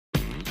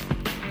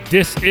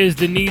This is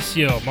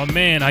Denicio, my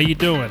man. How you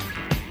doing?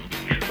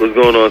 What's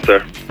going on,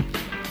 sir?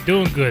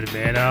 Doing good,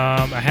 man.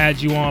 I had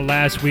you on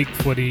last week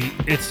for the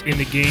It's in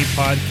the Game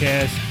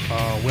podcast.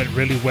 Went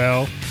really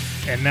well.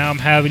 And now I'm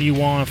having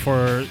you on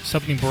for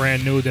something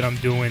brand new that I'm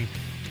doing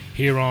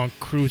here on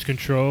Cruise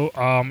Control.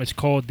 It's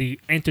called the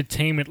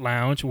Entertainment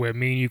Lounge, where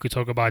me and you could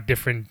talk about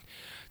different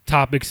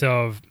topics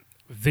of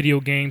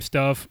video game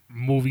stuff,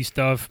 movie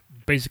stuff,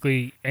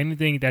 basically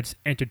anything that's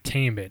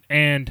entertainment.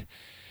 And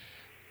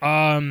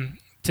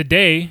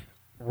today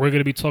we're going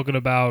to be talking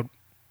about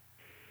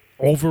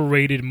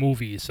overrated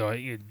movies. So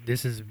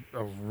this is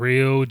a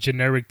real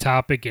generic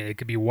topic, and it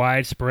could be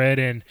widespread.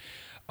 And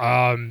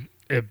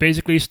it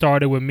basically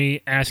started with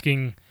me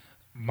asking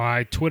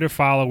my Twitter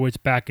followers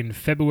back in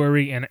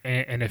February and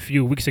a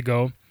few weeks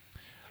ago,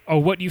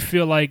 what you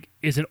feel like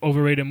is an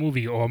overrated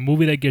movie, or a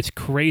movie that gets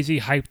crazy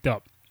hyped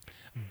up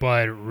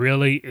but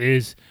really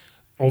is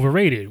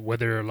overrated.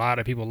 Whether a lot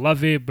of people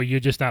love it, but you're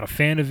just not a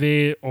fan of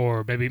it,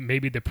 or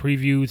maybe the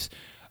previews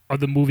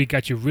of the movie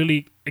got you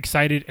really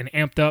excited and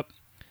amped up,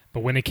 but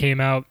when it came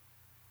out,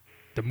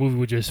 the movie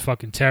was just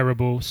fucking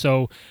terrible.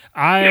 So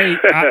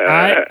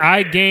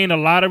I gained a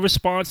lot of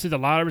responses. A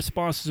lot of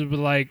responses were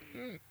like,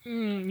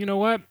 you know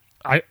what?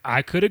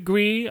 I could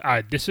agree.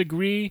 I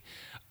disagree.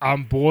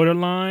 I'm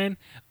borderline.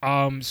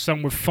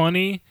 Some were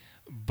funny,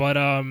 but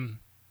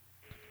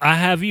I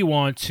have you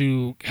on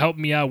to help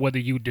me out whether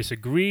you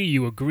disagree,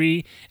 you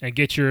agree, and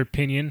get your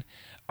opinion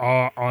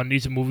on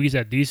these movies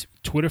that these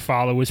Twitter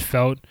followers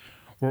felt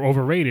were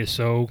overrated.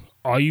 So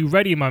are you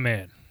ready, my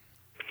man?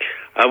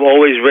 I'm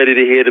always ready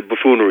to hear the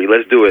buffoonery.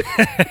 Let's do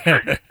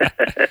it.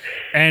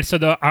 And so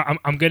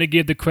I'm going to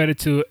give the credit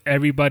to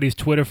everybody's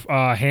Twitter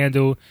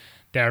handle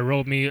that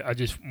wrote me. I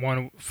just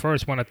want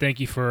to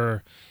thank you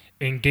for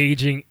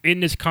engaging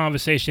in this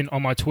conversation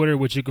on my Twitter,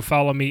 which you can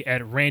follow me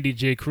at Randy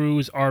J.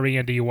 Cruz,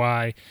 RANDY,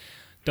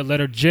 the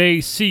letter J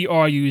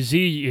CRUZ.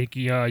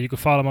 You can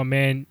follow my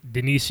man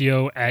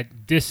Denicio at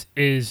This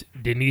Is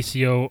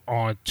Denicio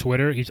on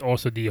Twitter. He's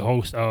also the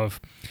host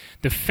of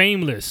the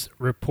Fameless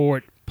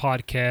Report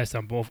podcast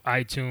on both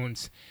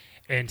iTunes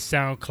and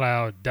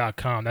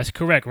SoundCloud.com. That's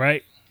correct,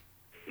 right?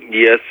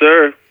 Yes,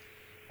 sir.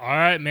 All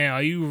right, man.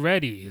 Are you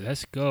ready?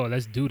 Let's go.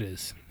 Let's do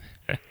this.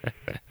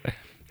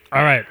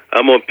 All right.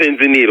 I'm on pins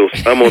and needles.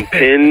 I'm on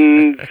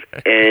pins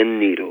and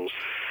needles.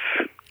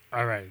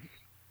 All right.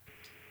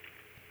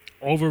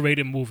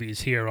 Overrated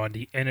movies here on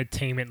the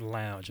Entertainment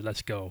Lounge.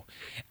 Let's go.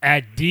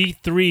 At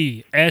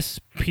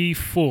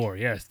D3SP4.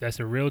 Yes, that's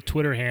a real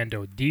Twitter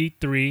handle.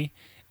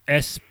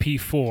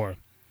 D3SP4.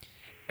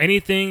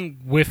 Anything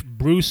with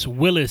Bruce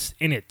Willis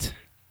in it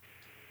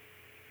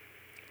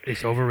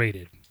is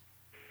overrated.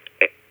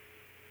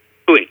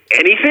 Wait,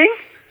 anything?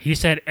 He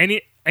said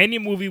any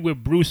movie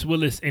with Bruce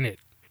Willis in it.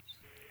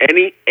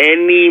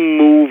 Any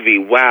movie.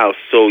 Wow.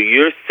 So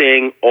you're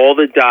saying all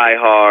the Die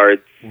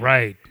Hards.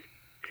 Right.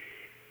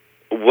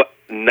 What?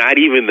 Not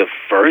even the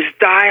first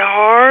Die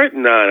Hard?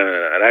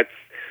 No. That's...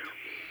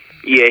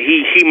 Yeah,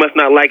 he must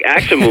not like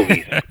action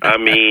movies. I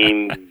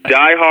mean,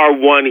 Die Hard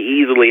 1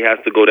 easily has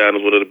to go down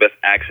as one of the best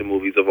action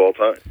movies of all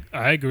time.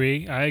 I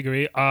agree.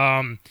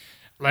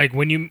 Like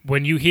when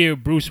you hear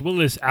Bruce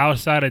Willis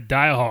outside of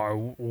Die Hard,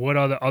 what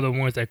are the other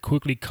ones that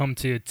quickly come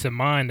to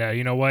mind that,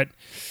 you know what,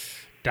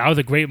 that was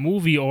a great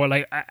movie? Or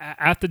like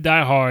after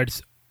Die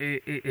Hard's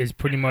is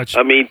pretty much...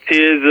 I mean,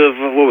 Tears of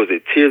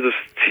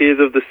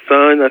the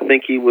Sun. I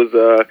think he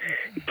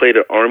played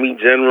an army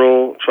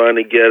general trying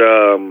to get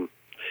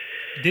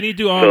Didn't he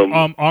do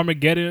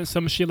Armageddon or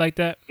some shit like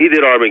that? He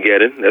did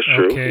Armageddon. That's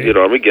true. Okay. He did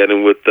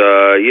Armageddon with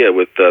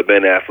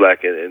Ben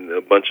Affleck and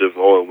a bunch of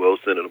Owen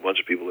Wilson and a bunch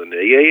of people in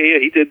there. Yeah.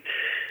 He did.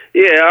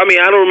 Yeah, I mean,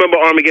 I don't remember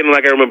Armageddon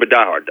like I remember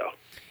Die Hard though.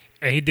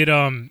 And he did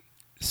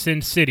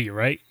Sin City,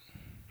 right?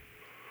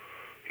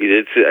 He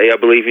did. I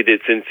believe he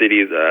did Sin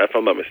City, if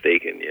I'm not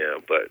mistaken. Yeah,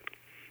 but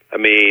I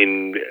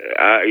mean,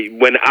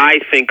 when I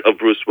think of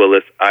Bruce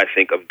Willis, I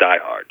think of Die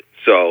Hard.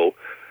 So.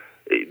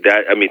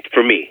 That, I mean,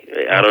 for me,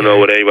 I don't know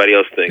what anybody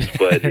else thinks,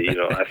 but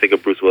I think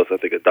of Bruce Willis, I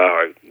think of Die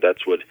Hard.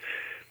 That's what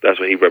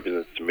he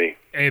represents to me.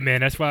 Hey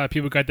man, that's why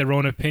people got their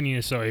own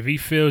opinions. So if he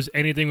feels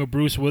anything with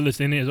Bruce Willis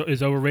in it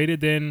is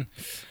overrated, then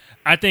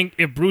I think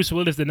if Bruce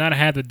Willis did not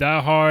have the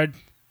Die Hard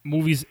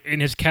movies in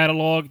his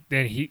catalog,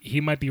 then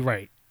he might be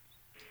right.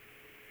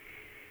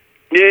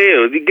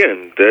 Yeah.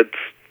 Again, that's.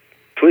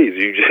 Please,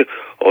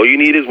 all you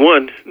need is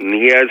one, and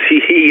he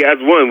has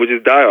one, which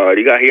is Die Hard.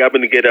 He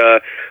happened to get 3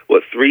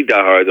 Die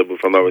Hards,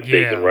 if I'm not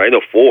mistaken, right?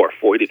 No, 4.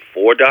 He did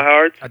 4 Die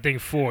Hards. I think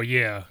 4,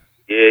 yeah.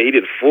 Yeah, he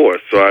did 4.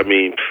 So I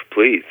mean,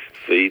 please,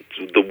 the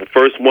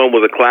first one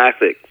was a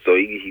classic. So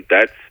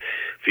that's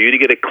for you to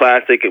get a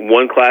classic and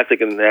one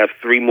classic and have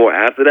 3 more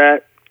after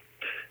that.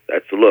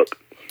 That's the look.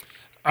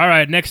 All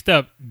right, next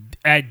up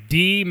at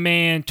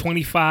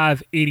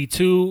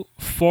DMan2582,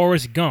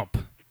 Forrest Gump.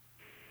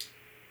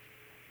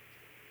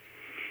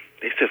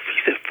 He said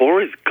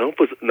Forrest Gump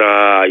was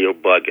you're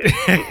bugging.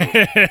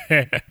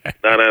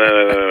 No.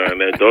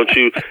 Don't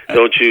you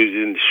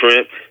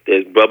shrimp?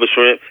 There's Bubba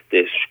shrimp.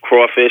 There's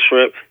crawfish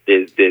shrimp.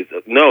 There's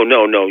no.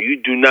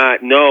 You do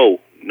not. No.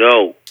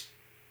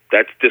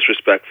 That's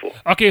disrespectful.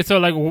 Okay, so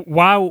like,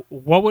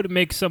 what would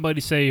make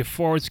somebody say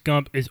Forrest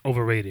Gump is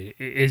overrated?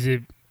 Is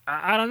it?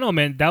 I don't know,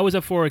 man. That was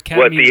up for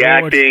Academy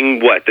Awards.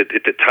 Acting? What the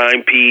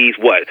timepiece?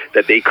 What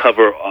that they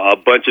cover a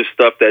bunch of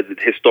stuff that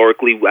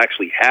historically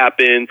actually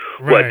happened?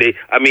 Right.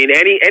 What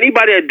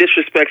anybody that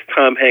disrespects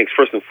Tom Hanks,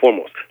 first and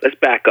foremost. Let's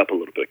back up a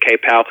little bit, okay,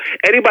 pal?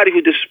 Anybody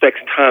who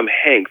disrespects Tom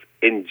Hanks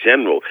in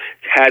general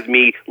has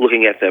me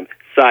looking at them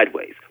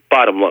sideways.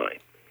 Bottom line.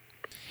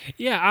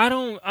 Yeah,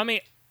 I mean,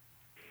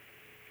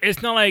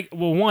 it's not like,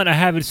 well, one, I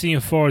haven't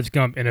seen Forrest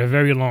Gump in a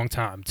very long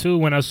time. Two,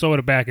 when I saw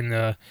it back in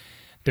the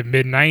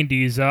mid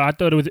 '90s, I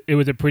thought it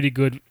was a pretty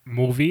good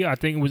movie. I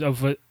think it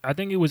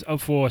was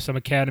up for some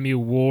Academy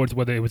Awards,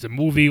 whether it was a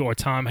movie or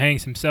Tom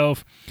Hanks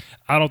himself.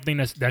 I don't think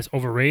that's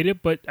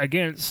overrated, but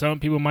again, some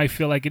people might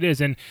feel like it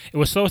is, and it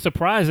was so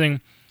surprising.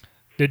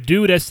 The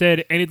dude that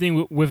said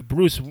anything with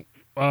Bruce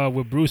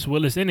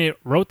Willis in it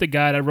wrote the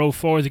guy that wrote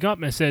Forrest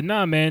Gump and said,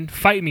 "Nah, man,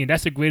 fight me.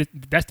 That's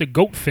the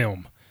GOAT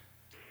film."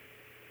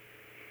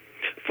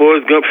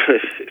 Forrest Gump.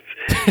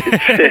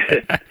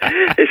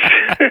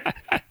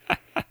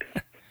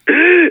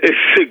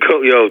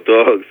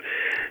 Dogs.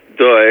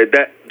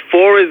 That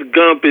Forrest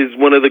Gump is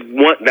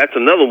that's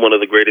another one of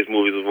the greatest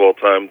movies of all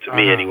time to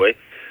me, anyway.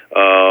 So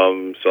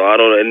I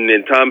don't, and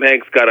then Tom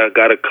Hanks got a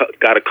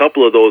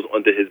couple of those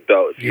under his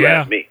belt. If you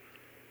ask me.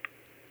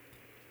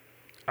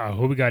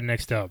 Who we got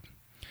next up?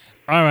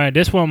 All right,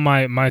 this one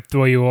might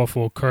throw you off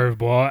for a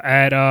curveball.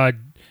 At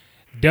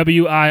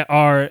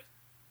WIRMSS.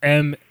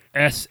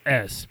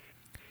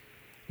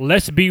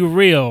 Let's be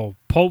real.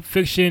 Pulp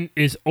Fiction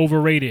is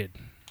overrated.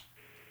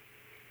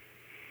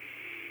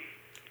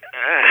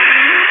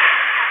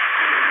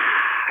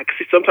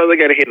 Sometimes I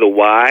gotta hear the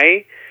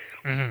why.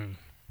 Mm-hmm.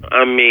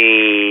 I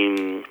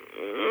mean,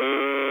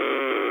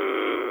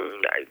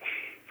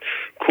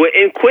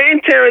 Quentin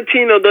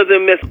Tarantino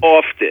doesn't miss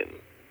often.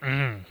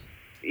 Mm-hmm.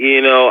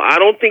 You know, I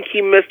don't think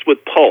he missed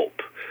with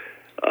Pulp.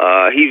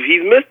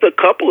 He's missed a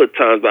couple of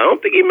times, but I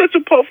don't think he missed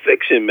with Pulp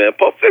Fiction, man.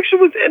 Pulp Fiction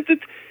was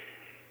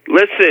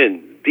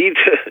Listen, these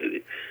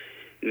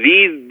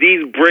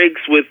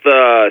breaks with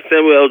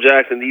Samuel L.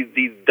 Jackson, these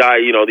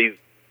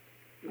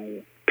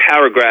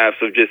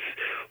paragraphs of just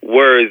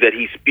words that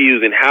he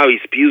spews and how he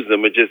spews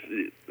them are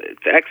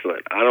it's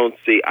excellent. I don't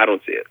see it.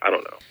 I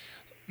don't know.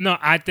 No,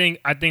 I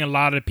think a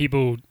lot of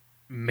people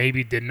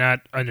maybe did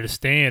not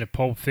understand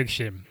Pulp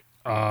Fiction,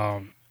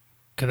 because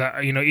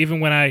even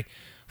when I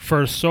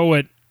first saw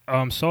it,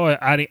 I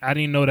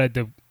didn't know that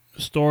the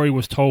story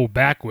was told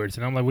backwards,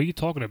 and I'm like, what are you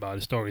talking about?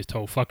 The story is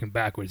told fucking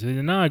backwards.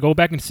 And I go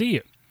back and see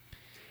it.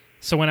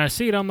 So when I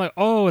see it, I'm like,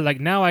 oh,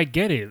 like now I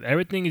get it.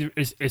 Everything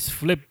is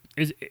flipped,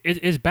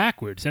 is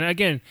backwards, and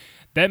again,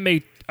 that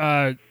may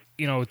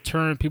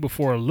turn people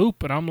for a loop.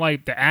 But I'm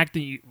like, the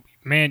acting,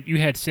 man, you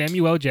had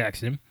Samuel L.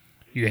 Jackson,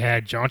 you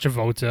had John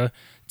Travolta,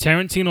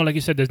 Tarantino, like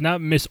you said, does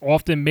not miss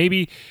often.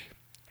 Maybe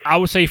I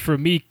would say for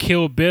me,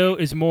 Kill Bill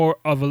is more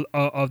of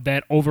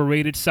that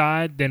overrated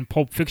side than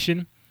Pulp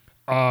Fiction.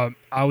 I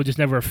was just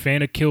never a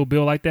fan of Kill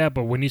Bill like that.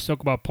 But when you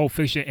talk about Pulp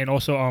Fiction and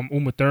also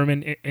Uma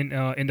Thurman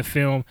in the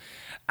film,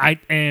 I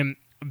am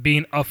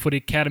being up for the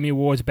Academy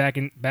Awards back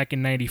in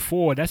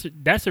 '94.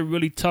 That's a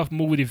really tough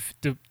movie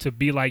to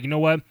be like, you know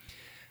what,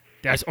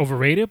 that's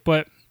overrated.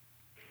 But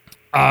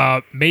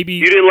maybe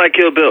you didn't like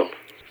Kill Bill.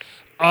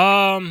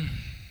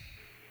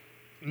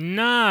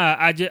 Nah,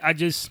 I didn't.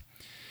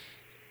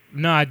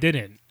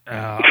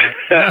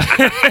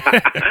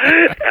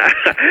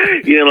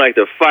 You didn't like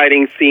the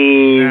fighting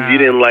scenes. Nah, you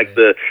didn't like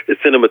the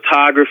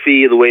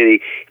cinematography, the way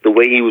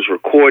he was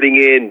recording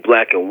it in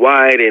black and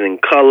white and in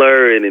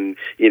color and in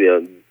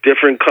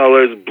different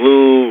colors,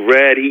 blue,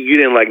 red. You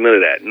didn't like none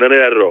of that. None of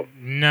that at all.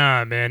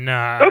 Nah, man.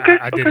 Nah. Okay.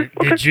 I didn't.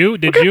 Okay. Did you?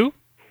 Did you?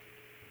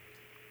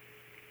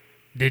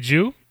 Did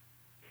you?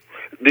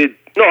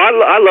 No,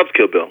 I loved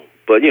Kill Bill,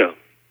 but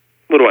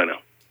what do I know?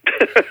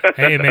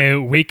 Hey,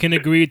 man, we can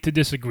agree to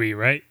disagree,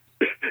 right?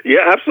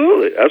 Yeah,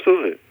 absolutely.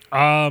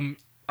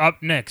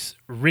 Up next,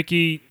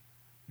 Ricky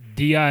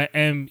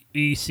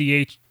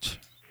Dimech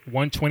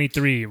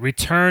 123.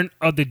 Return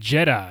of the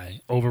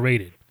Jedi,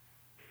 overrated.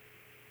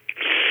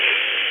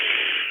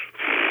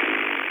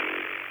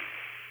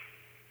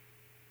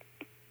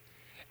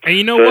 And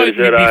you know what?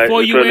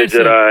 Before you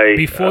answer,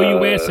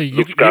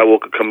 Luke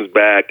Skywalker comes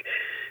back.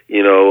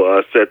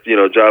 Sends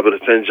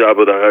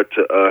Jabba the Hutt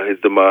to his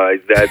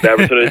demise. That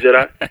Return of the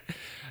Jedi.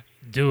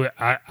 Dude,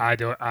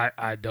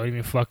 I don't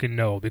even fucking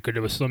know, because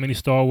there were so many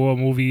Star Wars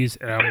movies,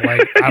 and I'm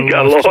like, I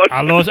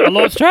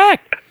lost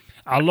track.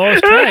 I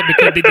lost track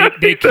because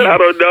they keep. I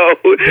don't know.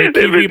 They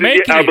keep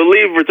remaking I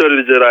believe Return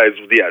of the Jedi is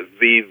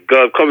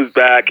comes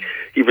back.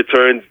 He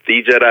returns.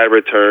 The Jedi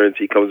returns.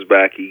 He comes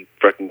back. He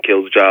fucking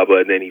kills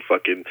Jabba, and then he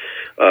fucking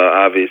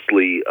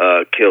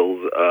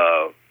kills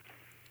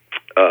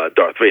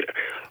Darth Vader.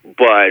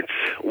 But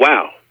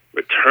wow,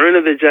 Return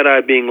of the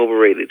Jedi being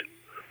overrated.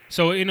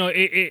 So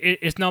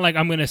it's not like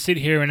I'm gonna sit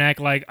here and act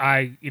like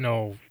I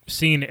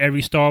seen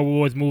every Star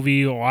Wars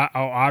movie or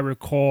I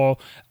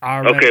recall.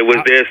 Okay,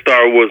 was there a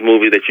Star Wars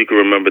movie that you can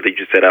remember that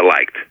you said I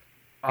liked?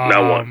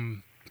 Not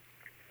one.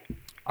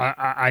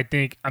 I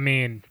think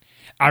I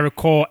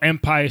recall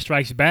Empire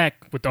Strikes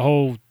Back with the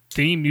whole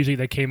theme music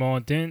that came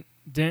on, all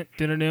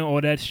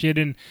that shit,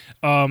 and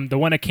the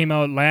one that came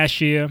out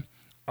last year.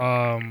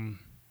 Man,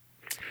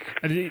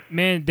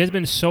 there's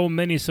been so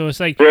many, so it's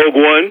like Rogue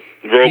One.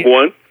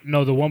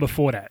 No, the one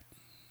before that.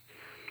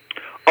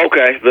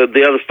 Okay,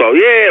 the other Star.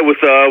 Yeah, with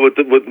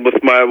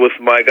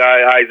my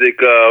guy Isaac,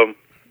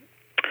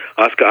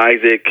 Oscar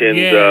Isaac, and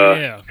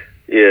yeah.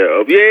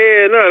 No,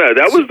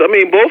 that was. I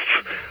mean, both.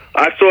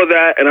 I saw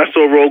that, and I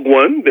saw Rogue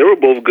One. They were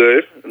both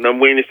good, and I'm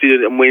waiting to see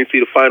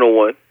the final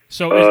one.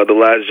 So The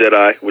Last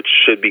Jedi, which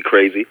should be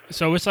crazy.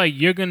 So it's like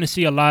you're going to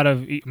see a lot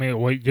of.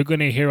 You're going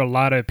to hear a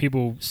lot of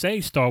people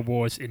say Star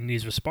Wars in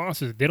these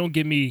responses. They don't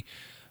give me,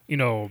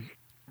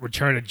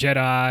 Return of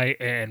Jedi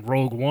and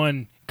Rogue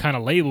One kind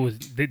of labels.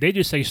 They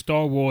just say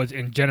Star Wars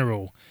in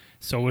general.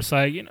 So it's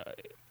like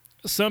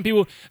some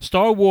people,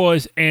 Star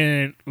Wars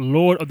and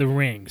Lord of the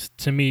Rings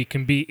to me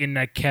can be in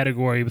that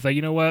category. It's like,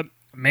 you know what?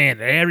 Man,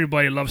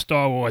 everybody loves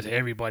Star Wars.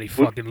 Everybody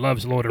fucking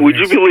loves Lord of the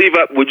Rings. Would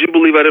you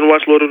believe I didn't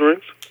watch Lord of the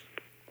Rings?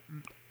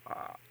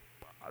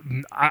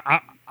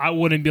 I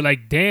wouldn't be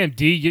like, damn,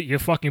 D, you're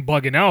fucking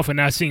bugging out for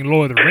not seeing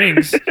Lord of the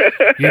Rings.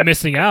 You're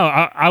missing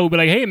out. I would be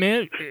like, hey,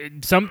 man,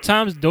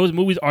 sometimes those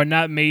movies are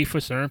not made for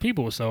certain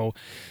people. So,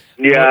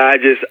 yeah, I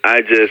don't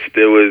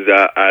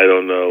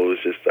know. It was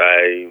just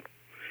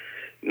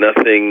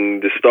nothing.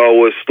 The Star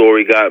Wars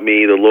story got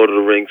me. The Lord of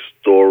the Rings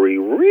story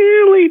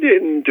really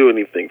didn't do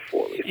anything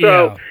for me.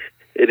 So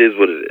it is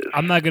what it is.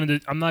 I'm not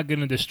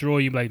gonna destroy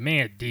you. Like,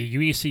 man, D,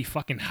 you ain't see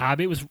fucking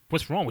Hobbit.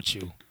 What's wrong with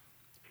you?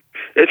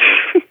 It's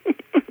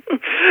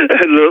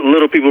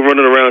little people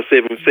running around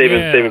saving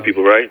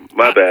people, right?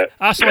 My bad.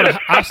 I saw the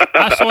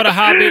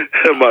Hobbit.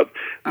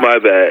 my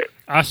bad.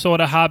 I saw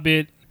the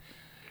Hobbit.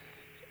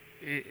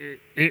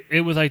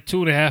 It was like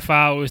 2.5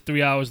 hours,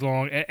 3 hours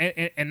long,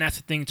 and that's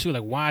the thing too.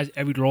 Like, why is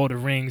every Lord of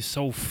the Rings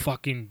so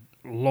fucking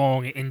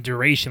long in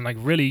duration? Like,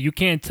 really, you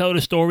can't tell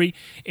the story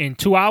in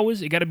 2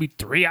 hours. It got to be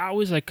 3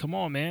 hours. Like, come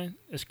on, man,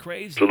 it's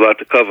crazy. It's a lot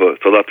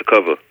to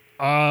cover.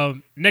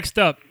 Next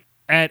up.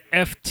 At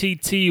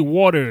FTT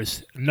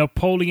Waters,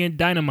 Napoleon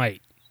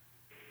Dynamite.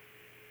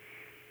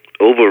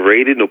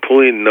 Overrated?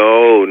 Napoleon?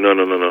 No.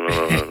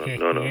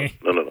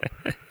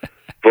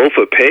 Vote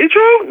for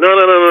Pedro? No.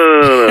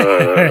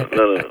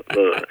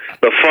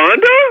 The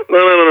Fonda?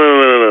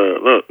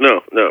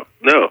 No.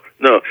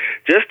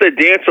 Just the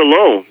dance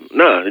alone.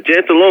 No, the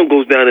dance alone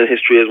goes down in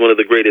history as one of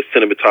the greatest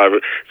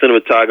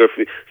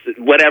cinematography,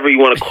 whatever you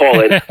want to call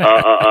it,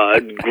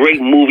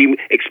 great movie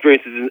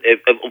experiences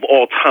of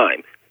all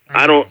time.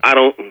 I don't.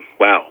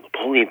 Wow,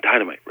 Napoleon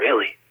Dynamite,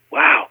 really?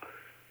 Wow.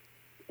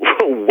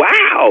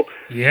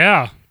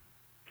 Yeah,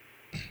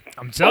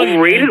 I'm telling you,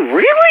 overrated,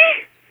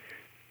 really?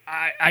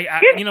 I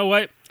you know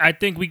what? I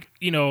think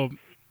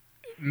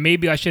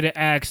maybe I should have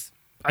asked.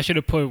 I should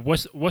have put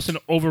what's an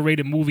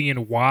overrated movie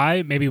and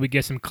why. Maybe we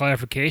get some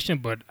clarification.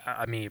 But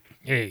I mean,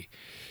 hey,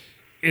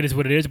 it is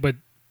what it is. But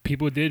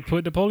people did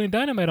put Napoleon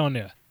Dynamite on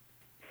there.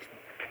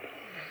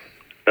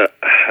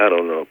 I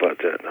don't know about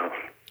that. No.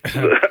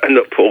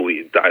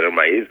 Napoleon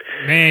Dynamite.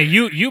 Man,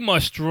 you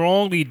must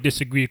strongly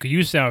disagree because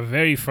you sound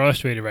very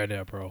frustrated right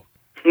now, bro.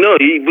 No,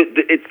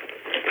 it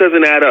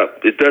doesn't add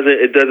up. It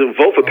doesn't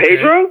vote for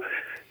Pedro.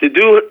 The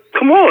dude,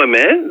 come on,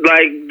 man.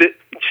 Like,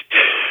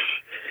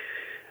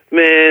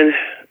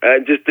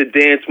 just the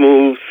dance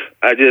moves.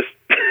 Dance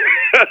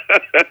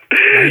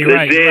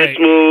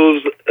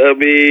moves. I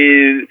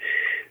mean,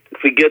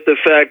 forget the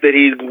fact that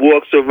he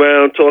walks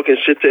around talking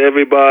shit to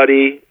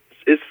everybody.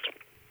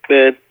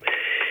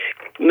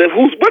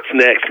 What's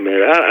next, man?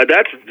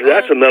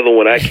 That's another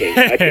one I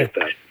can't think.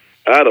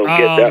 I don't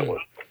get that one.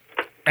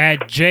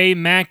 At J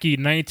Mackey,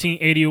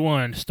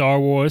 1981, Star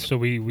Wars. So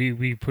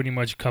we pretty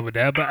much covered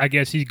that, but I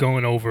guess he's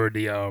going over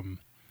the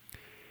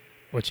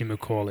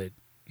whatchamacallit.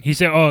 He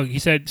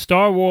said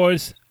Star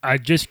Wars. I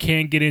just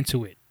can't get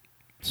into it.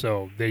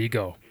 So there you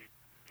go.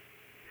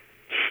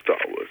 Star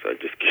Wars.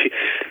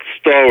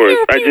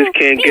 I just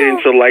can't get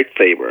into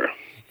lightsaber.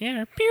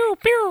 Yeah, pew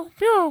pew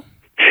pew.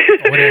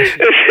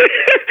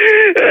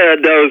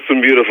 That was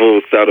some beautiful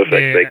sound effects.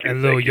 Yeah, thank you.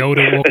 and little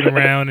Yoda walking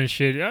around and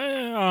shit.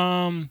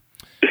 Let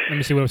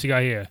me see what else you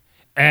got here.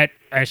 At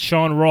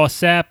Sean Ross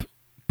Sapp,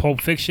 Pulp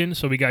Fiction.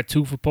 So we got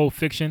 2 for Pulp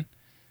Fiction.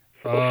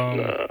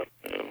 How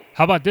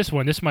about this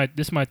one? This might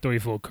throw you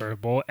for a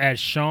curveball. At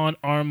Sean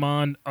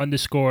Armand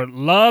 _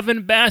 Love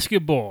and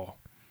Basketball.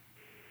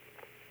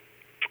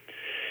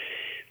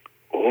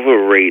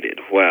 Overrated.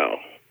 Wow.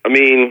 I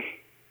mean,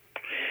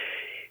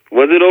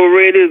 was it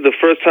overrated? The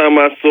first time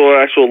I saw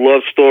an actual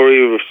love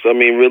story,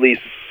 really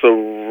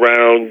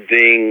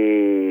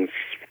surrounding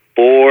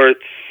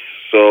sports.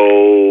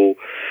 So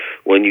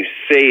when you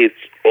say it's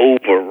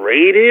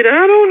overrated,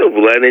 I don't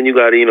know. And then you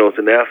got, it's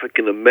an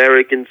African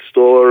American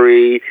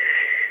story.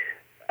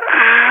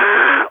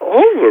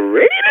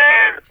 Overrated?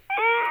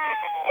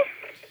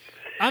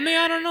 I mean,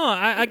 I don't know.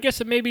 I guess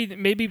that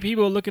maybe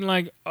people are looking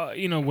like,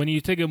 when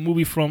you take a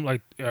movie from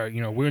like,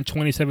 we're in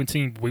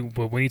 2017.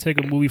 But when you take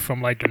a movie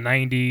from like the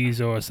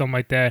 90s or something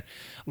like that,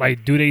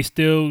 like, do they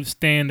still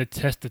stand the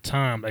test of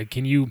time? Like,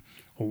 can you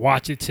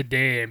watch it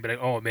today and be like,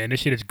 oh man, this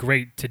shit is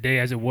great today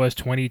as it was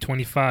 20,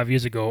 25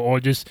 years ago?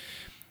 Or just,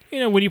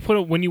 when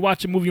you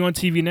watch a movie on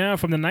TV now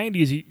from the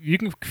 90s, you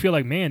can feel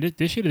like, man,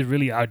 this shit is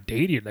really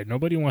outdated. Like,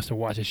 nobody wants to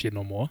watch this shit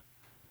no more.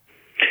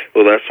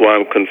 Well, that's why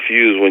I'm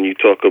confused when you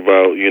talk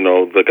about,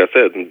 like I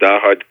said, Die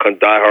Hard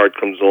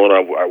comes on,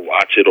 I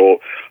watch it, or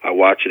I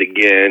watch it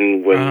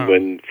again.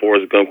 When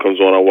Forrest Gump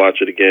comes on, I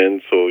watch it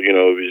again. So,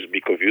 it just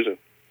be confusing.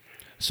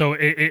 So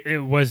it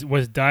was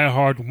Die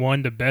Hard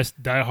 1 the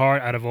best Die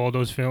Hard out of all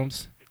those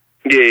films?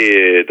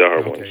 Yeah, Die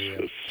Hard 1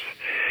 was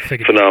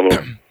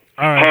phenomenal.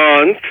 All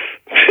right.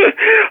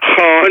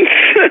 Hans,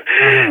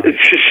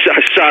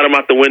 shot him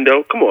out the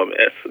window. Come on,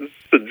 man.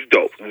 It's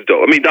dope. It's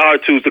dope. I mean, Die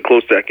Hard 2 is a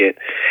close second,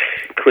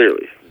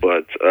 clearly,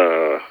 but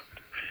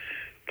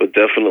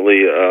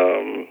definitely,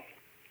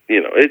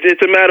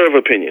 it's a matter of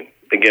opinion.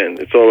 Again,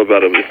 it's all a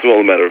matter of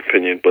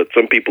opinion. But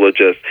some people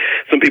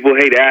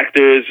hate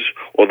actors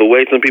or the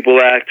way some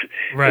people act,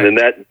 right. And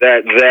then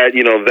that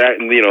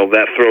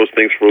throws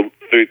things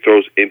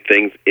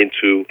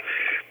into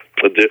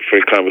a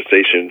different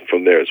conversation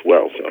from there as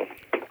well. So,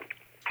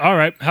 all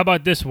right, how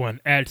about this one?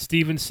 At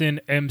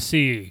Stevenson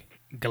MC,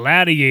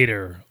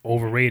 Gladiator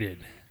overrated.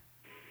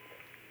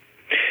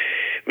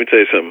 Let me tell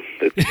you something.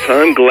 The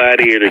time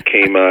Gladiator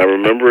came out, I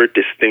remember it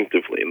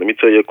distinctively. Let me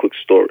tell you a quick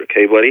story,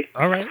 okay, buddy?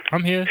 All right,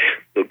 I'm here.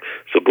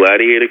 So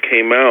Gladiator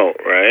came out,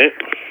 right?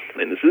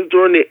 And this is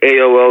during the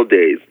AOL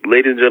days.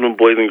 Ladies and gentlemen,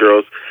 boys and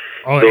girls,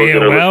 those AOL?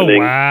 That are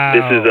listening, wow.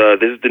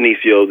 This is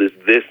Denicio.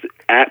 This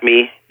at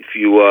me if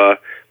you want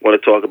to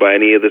talk about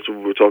any of this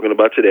we're talking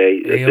about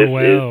today.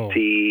 AOL.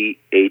 This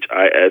is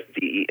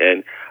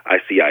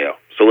THISDENICIO.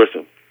 So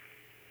listen.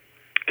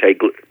 Okay,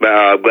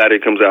 Gladiator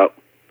comes out.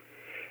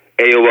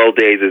 AOL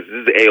days. This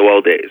is the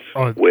AOL days,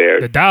 where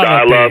the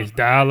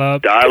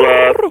dial-up,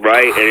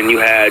 right? And then you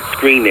had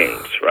screen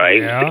names,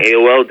 right? Yeah. The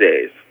AOL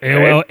days.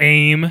 AOL right?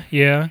 AIM,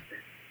 yeah.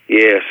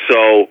 Yeah,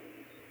 so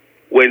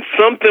when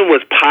something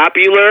was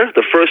popular,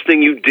 the first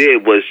thing you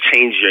did was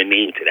change your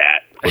name to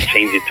that, or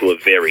change it to a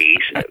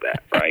variation of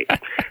that, right?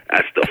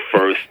 That's the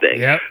first thing.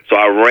 Yep. So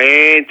I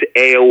ran to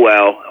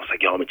AOL. I was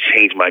like, yo, I'm going to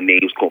change my name.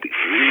 It's going to be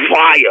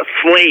Fire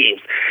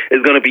Flames.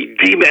 It's going to be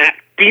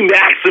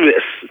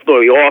D-Maximus. It's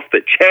going to be off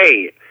the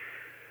chain.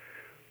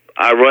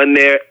 I run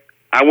there.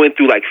 I went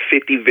through like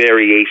 50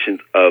 variations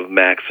of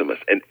Maximus,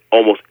 and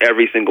almost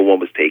every single one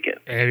was taken.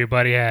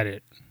 Everybody had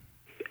it.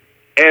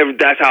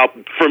 That's how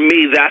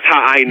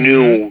I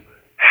knew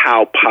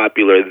how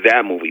popular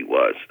that movie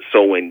was.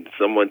 So when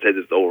someone says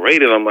it's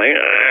overrated, I'm like,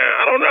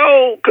 I don't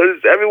know,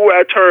 because everywhere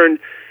I turned,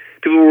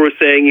 people were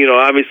saying,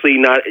 obviously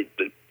not.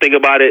 Think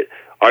about it.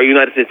 Are You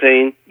Not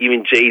Insane?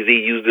 Even Jay-Z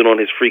used it on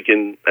his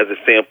freaking as a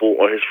sample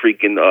on his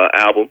freaking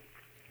album.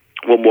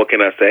 What more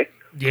can I say?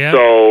 Yeah.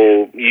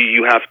 So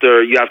you have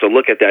to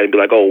look at that and be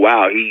like, oh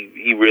wow,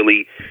 he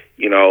really,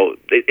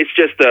 it's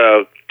just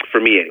for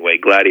me anyway.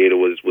 Gladiator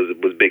was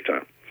big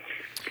time.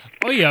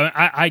 Oh yeah,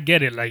 I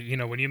get it. Like,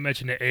 when you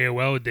mention the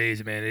AOL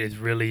days, man, it's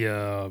really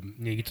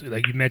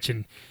like you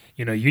mentioned,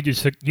 you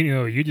just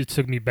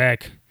took me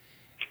back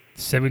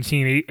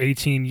 17,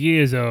 18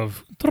 years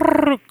of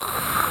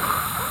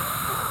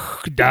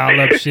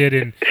dial-up shit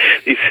and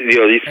these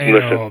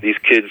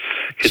kids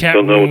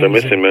don't know what they're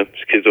missing, man.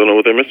 These kids don't know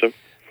what they're missing.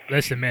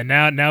 Listen, man.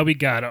 Now we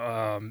got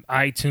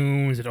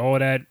iTunes and all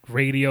that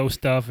radio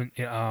stuff and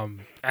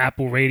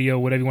Apple Radio,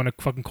 whatever you want to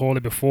fucking call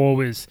it.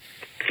 Before it was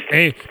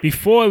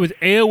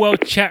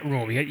AOL chat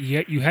room.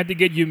 You had to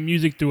get your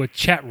music through a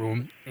chat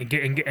room and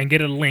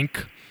get a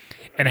link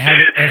and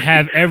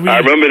have every. I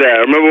remember that.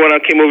 I remember when I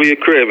came over your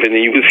crib and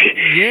you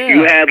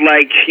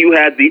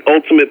had the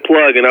ultimate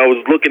plug, and I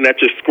was looking at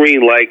your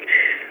screen like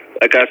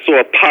I saw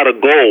a pot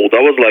of gold.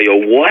 I was like, yo,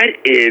 what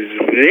is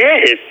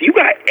this? You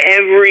got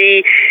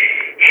every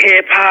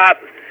hip hop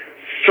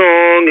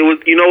song. It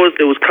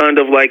was kind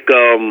of like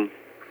a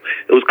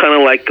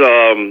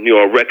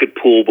record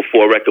pool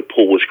before a record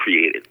pool was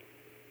created.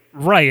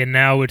 Right, and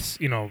now it's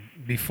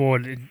before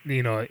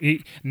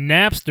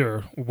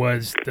Napster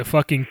was the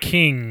fucking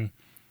king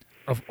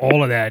of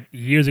all of that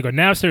years ago.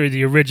 Napster is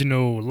the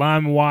original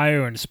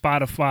LimeWire and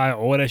Spotify,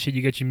 all that shit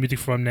you get your music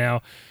from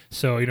now.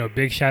 So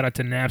big shout out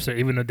to Napster,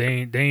 even though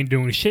they ain't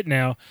doing shit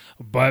now.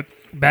 But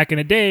back in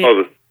the day,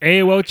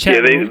 AOL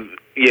chat room.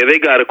 Yeah, they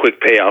got a quick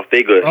payoff.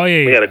 They good. Oh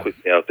yeah, they got a quick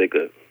payoff. They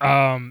good.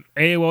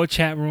 AOL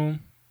chat room,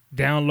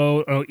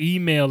 download or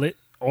email it,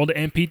 all the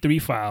MP3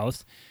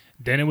 files.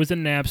 Then it was a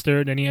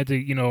Napster. Then you had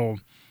to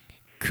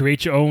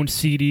create your own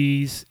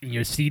CDs and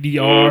your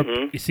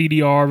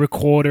CDR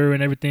recorder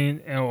and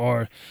everything.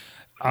 Or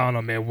I don't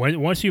know,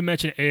 man. Once you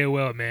mentioned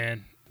AOL,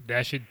 man,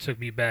 that shit took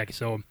me back.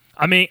 So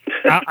I mean,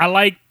 I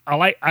like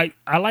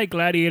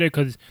Gladiator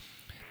because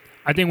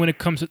I think when it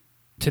comes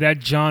to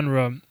that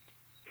genre,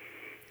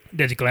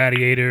 There's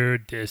Gladiator.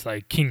 There's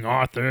like King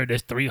Arthur.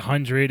 There's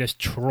 300. There's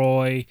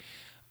Troy.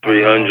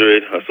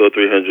 300. I saw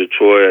 300.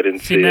 Troy. I didn't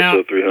See see. now, I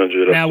saw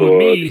 300. I now with saw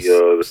me,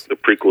 the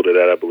prequel to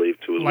that, I believe,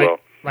 too, as well.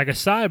 like a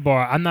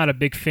sidebar, I'm not a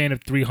big fan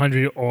of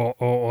 300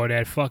 or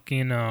that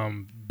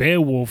fucking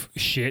Beowulf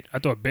shit. I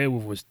thought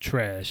Beowulf was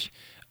trash.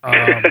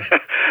 I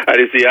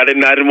didn't see. I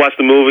didn't watch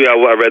the movie. I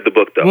read the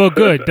book though. Well,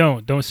 good.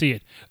 Don't see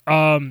it.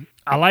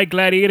 I like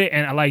Gladiator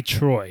and I like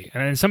Troy.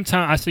 And then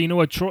sometimes I say, you know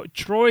what,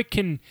 Troy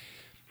can.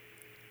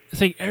 It's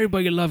like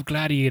everybody love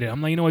Gladiator.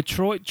 I'm like, you know what,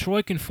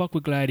 Troy can fuck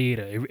with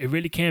Gladiator. It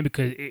really can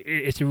because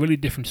it's a really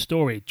different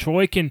story.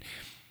 Troy can.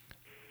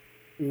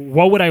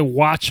 What would I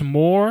watch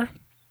more?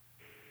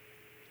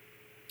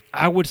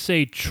 I would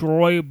say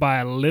Troy by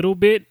a little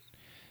bit.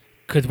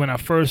 Because when I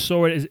first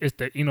saw it, it's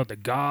the the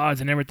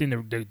gods and everything,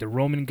 the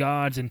Roman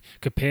gods, and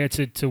compared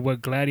to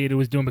what Gladiator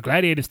was doing. But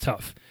Gladiator's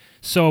tough.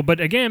 So,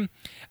 but again,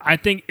 I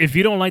think if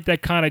you don't like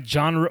that kind of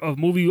genre of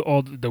movie,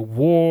 or the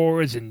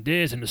wars and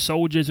this and the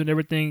soldiers and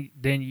everything,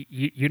 then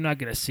you're not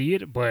gonna see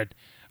it. But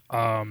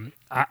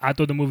I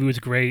thought the movie was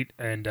great,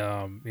 and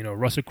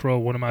Russell Crowe,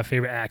 one of my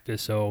favorite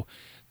actors. So,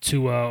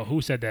 to who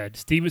said that?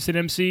 Stevenson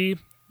MC,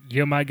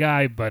 you're my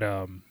guy, but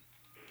I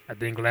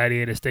think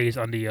Gladiator stays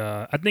on the.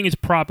 I think it's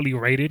properly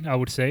rated, I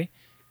would say.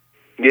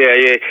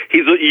 Yeah.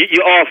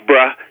 You're off,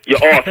 bruh.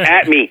 You're off.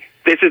 At me.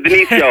 This is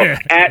Denicio.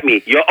 At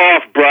me. You're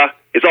off, bruh.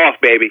 It's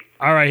off, baby.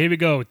 All right, here we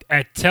go.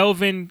 At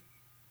Telvin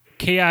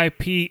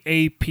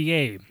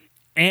Kipapa,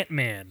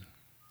 Ant-Man.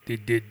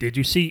 Did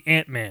you see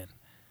Ant-Man?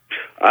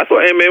 I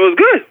thought Ant-Man was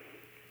good.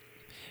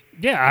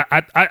 Yeah,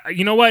 I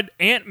you know what?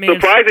 Ant-Man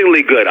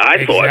surprisingly good.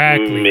 I thought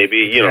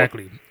maybe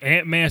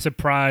Ant-Man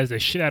surprised the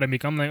shit out of me.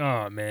 I'm like,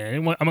 oh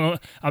man, I'm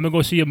gonna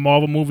go see a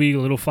Marvel movie, a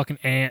little fucking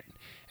ant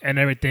and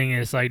everything.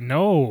 And it's like,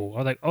 no. I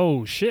was like,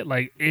 oh shit,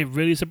 like it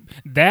really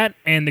that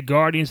and the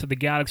Guardians of the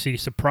Galaxy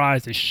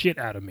surprised the shit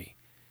out of me.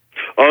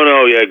 Oh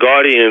no, yeah,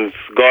 Guardians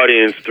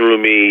threw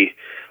me.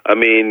 I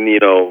mean,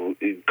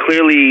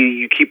 clearly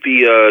you keep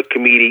the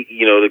comedy,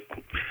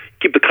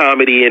 keep the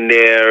comedy in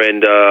there,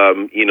 and I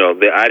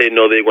didn't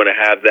know they were going to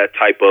have that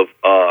type of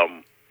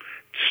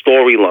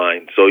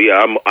storyline. So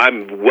yeah,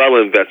 I'm well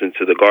invested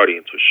into the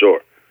Guardians for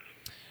sure.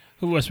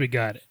 Who else we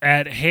got?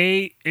 At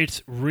Hey,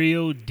 it's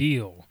real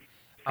deal.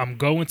 I'm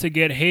going to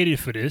get hated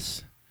for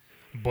this,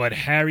 but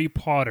Harry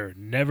Potter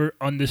never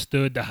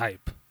understood the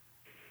hype.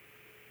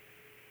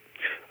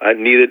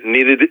 Neither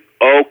did.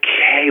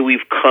 Okay,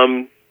 we've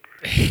come.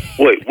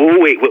 Wait.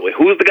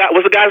 Who's the guy?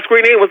 What's the guy's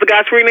screen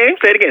name?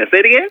 Say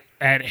it again.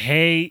 At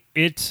Hey,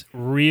 it's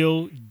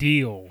real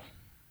deal.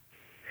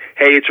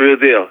 Hey, it's real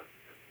deal.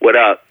 What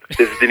up?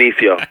 This is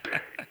Denicio.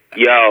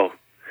 Yo,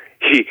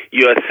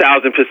 you're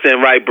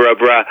 1,000% right,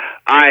 bruh.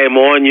 I am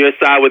on your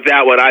side with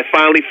that one. I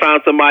finally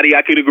found somebody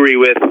I could agree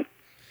with.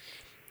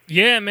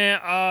 Yeah, man.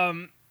 I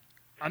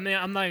mean,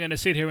 I'm not gonna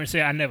sit here and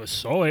say I never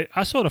saw it.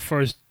 I saw the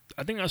first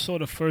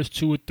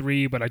 2 or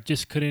 3, but I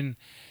just couldn't.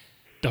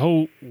 The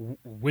whole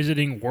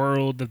wizarding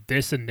world of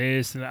this and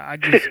this, and I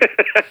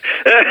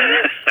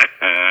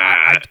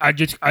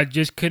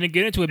just couldn't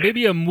get into it.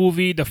 Maybe a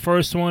movie, the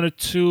first 1 or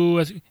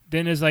 2,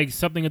 then there's like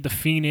something at the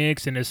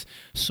Phoenix, and it's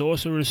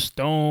Sorcerer's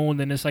Stone,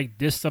 then it's like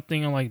this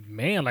something. I'm like,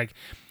 man, like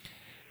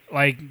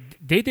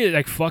they did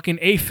like fucking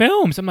 8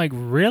 films. I'm like,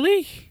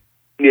 really?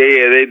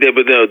 Yeah, they did,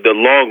 but the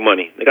long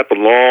money. They got the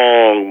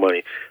long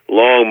money.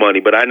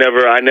 But I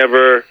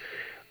never.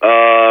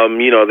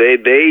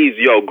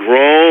 They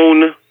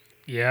grown.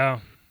 Yeah.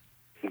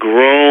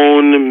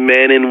 Grown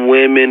men and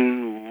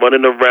women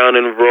running around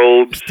in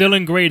robes. Still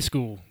in grade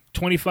school.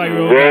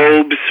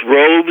 25-year-old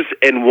robes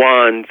and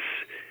wands.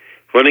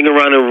 Running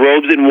around in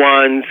robes and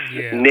wands,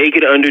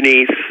 naked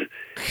underneath,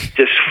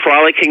 just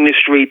frolicking the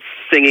streets,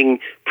 singing,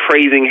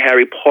 praising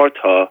Harry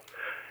Potter.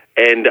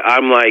 And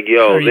I'm like,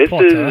 yo, Harry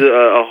Potter. Is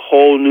a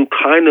whole new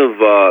kind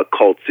of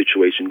cult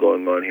situation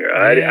going on here.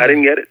 I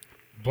didn't get it.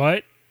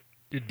 But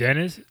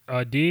Dennis,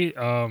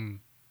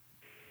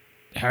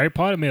 Harry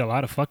Potter made a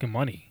lot of fucking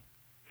money.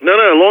 No,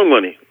 long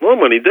money. I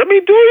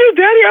mean, do you,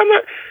 Daddy? I'm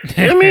not.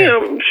 I mean,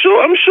 I'm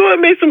sure it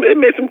made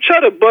some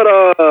cheddar, but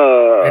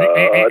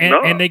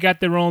no. And they got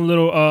their own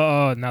little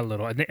not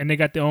little, and they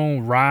got their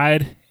own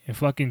ride in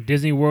fucking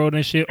Disney World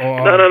and shit.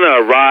 Or no,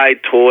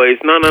 ride toys.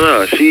 No.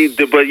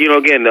 But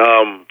again,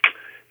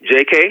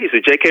 J.K. Is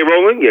it J.K.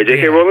 Rowling? Yeah,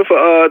 J.K. Rowling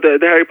for the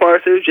Harry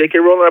Potter series. J.K.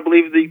 Rowling, I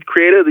believe, the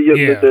creator,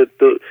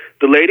 the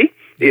lady.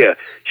 Yeah,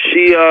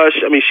 she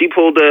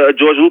pulled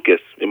George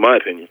Lucas, in my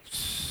opinion.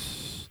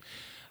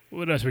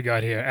 What else we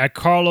got here? At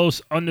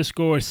Carlos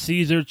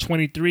 _Caesar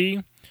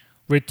 23,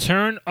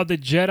 Return of the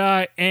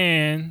Jedi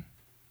and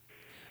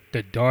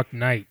The Dark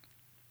Knight.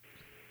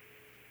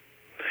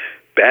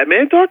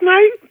 Batman Dark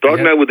Knight? Dark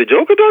Knight with the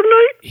Joker Dark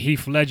Knight?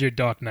 Heath Ledger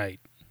Dark Knight.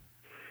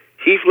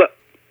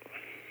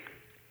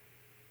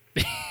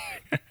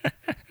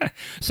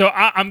 So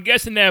I'm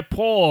guessing that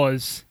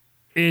pause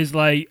is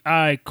like, all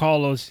right,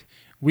 Carlos,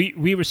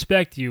 we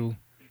respect you,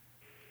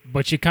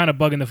 but you're kind of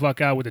bugging the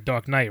fuck out with the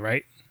Dark Knight,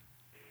 right?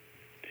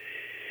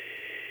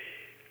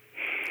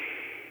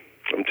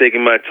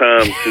 taking my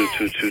time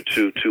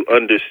to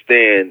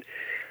understand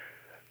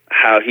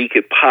how he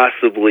could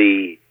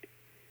possibly.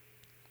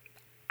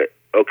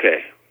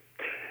 Okay.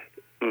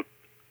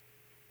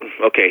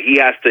 Okay, he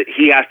has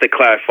to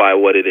clarify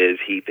what it is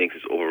he thinks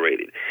is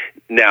overrated.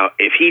 Now,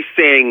 if he's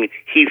saying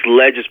Heath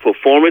Ledger's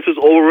performance is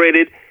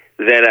overrated,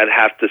 then I'd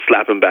have to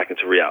slap him back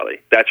into reality.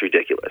 That's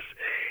ridiculous.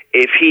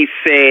 If he's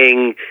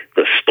saying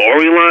the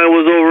storyline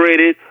was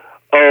overrated,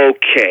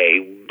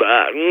 okay,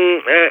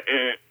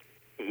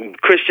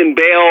 Christian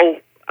Bale,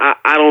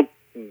 I don't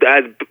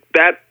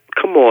that.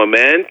 Come on,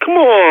 man, come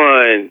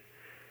on,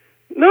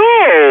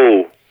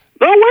 no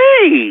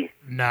way.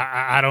 Nah,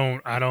 I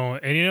don't.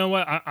 And you know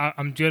what?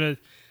 I'm gonna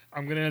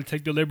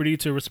take the liberty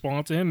to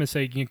respond to him and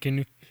say, can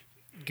you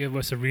give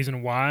us a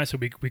reason why, so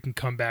we can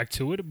come back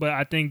to it. But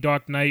I think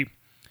Dark Knight,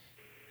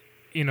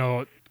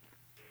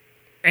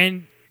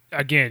 and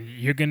again,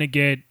 you're gonna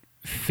get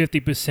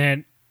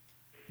 50%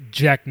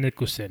 Jack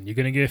Nicholson. You're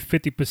gonna get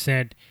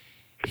 50%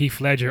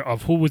 Heath Ledger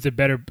of who was the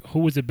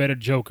better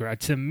Joker.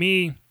 To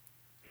me,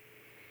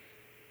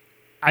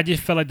 I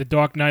just felt like the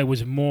Dark Knight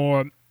was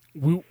more.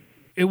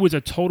 It was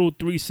a total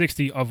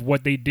 360 of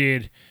what they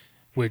did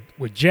with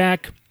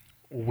Jack,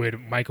 with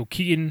Michael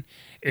Keaton.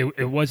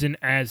 It wasn't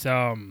as It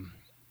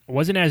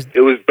was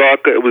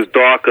darker. It was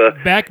darker.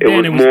 Back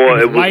then, it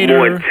was lighter.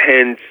 More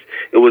intense.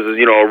 It was,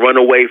 a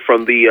runaway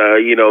from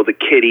the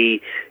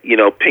kitty,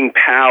 Ping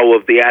Pow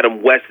of the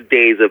Adam West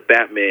days of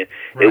Batman.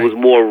 Right. It was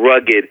more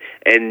rugged,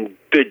 and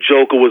the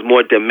Joker was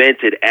more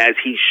demented, as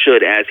he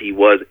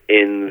was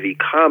in the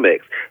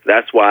comics.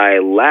 That's why I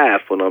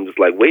laugh when I'm just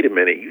like, wait a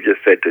minute, you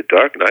just said The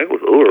Dark Knight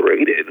was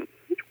overrated.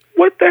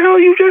 What the hell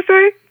you just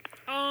say?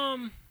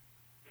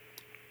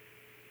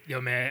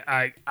 Yo, man,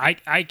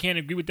 I can't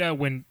agree with that.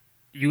 When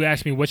you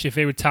ask me what's your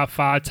favorite top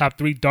 5, top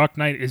 3, Dark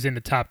Knight is in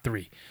the top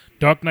 3.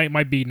 Dark Knight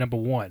might be number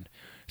 1.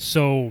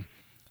 So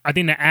I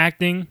think the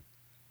acting,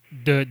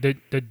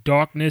 the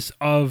darkness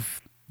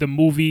of the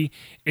movie,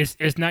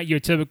 it's not your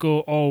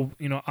typical,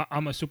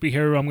 I'm a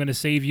superhero, I'm going to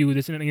save you.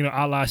 This,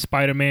 a la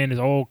Spider-Man is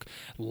all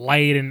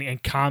light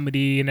and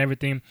comedy and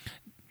everything.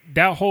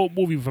 That whole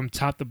movie from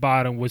top to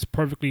bottom was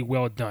perfectly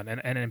well done.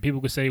 And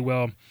people could say,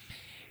 well,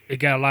 it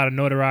got a lot of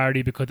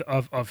notoriety because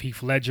of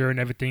Heath Ledger and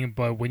everything.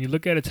 But when you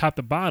look at it top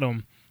to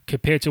bottom,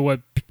 compared to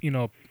what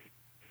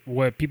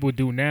people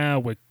do now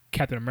with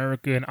Captain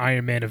America and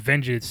Iron Man,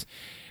 Avengers,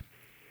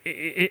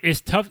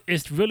 it's tough.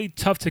 It's really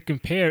tough to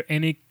compare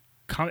any.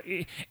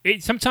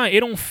 Sometimes it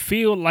don't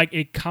feel like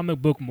a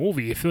comic book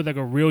movie. It feels like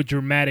a real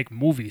dramatic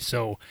movie.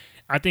 So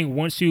I think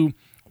once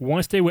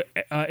they were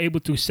able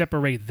to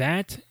separate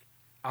that,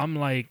 I'm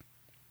like,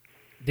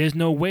 there's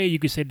no way you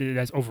could say that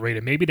that's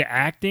overrated. Maybe the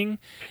acting,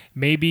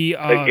 maybe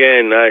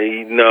again,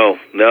 no,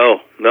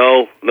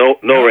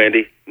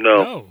 Randy,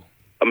 no.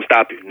 I'm gonna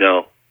stop you.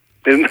 No,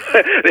 there's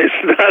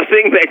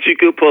nothing that you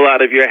could pull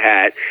out of your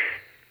hat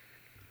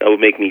that would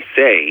make me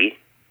say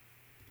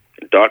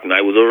Dark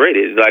Knight was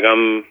overrated. It's like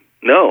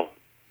no,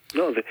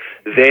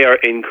 they are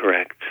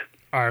incorrect.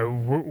 All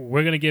right,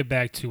 we're gonna get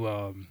back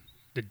to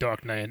the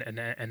Dark Knight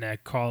and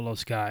that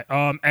Carlos guy.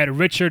 At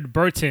Richard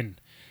Burton,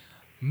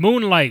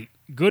 Moonlight.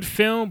 Good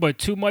film, but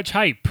too much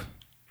hype.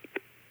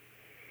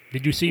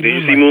 Did you see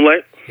Moonlight? Did you see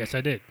Moonlight? Yes, I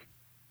did.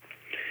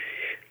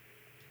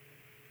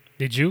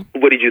 Did you?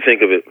 What did you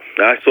think of it?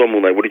 I saw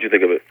Moonlight. What did you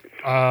think of it?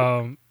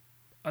 I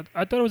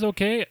thought it was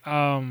okay.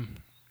 I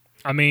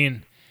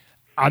mean,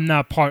 I'm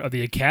not part of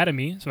the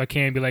Academy, so I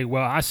can't be like,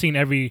 well, I've seen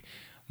every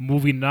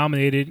movie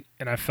nominated,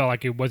 and I felt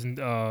like it wasn't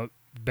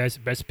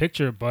best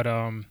picture, but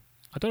I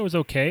thought it was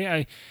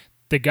okay.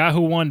 The guy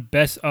who won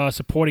best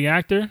supporting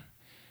actor,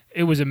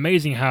 it was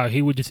amazing how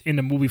he would just in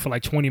the movie for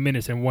like 20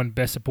 minutes and won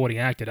best supporting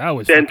actor. That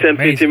was 10,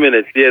 15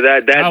 minutes. Yeah,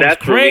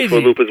 that's crazy. For a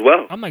loop as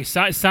well. I'm like,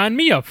 sign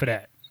me up for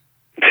that.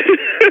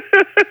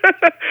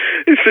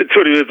 He said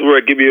 20 minutes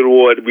work, give me an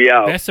award, be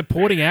out. Best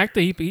supporting actor,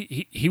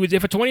 he was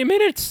there for 20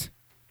 minutes.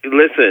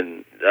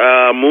 Listen,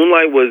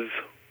 Moonlight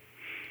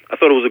I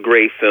thought it was a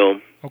great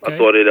film. Okay. I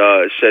thought it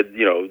shed,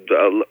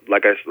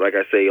 like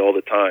I say all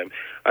the time,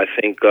 I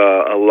think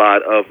a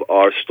lot of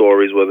our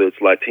stories, whether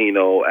it's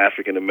Latino,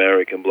 African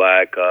American,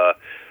 Black,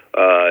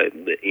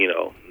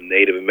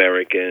 Native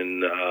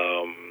American,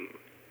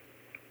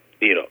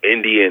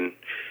 Indian,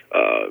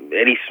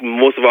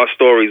 most of our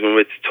stories, when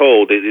it's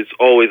told, it's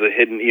always a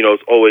hidden,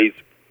 it's always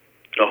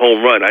a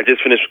home run. I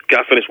just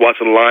got finished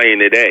watching Lion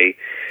today,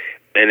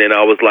 and then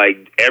I was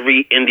like,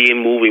 every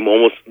Indian movie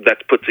almost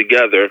that's put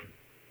together,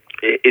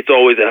 it's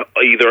always a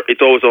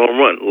home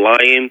run.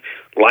 Lion,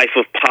 Life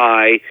of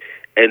Pi,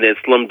 and then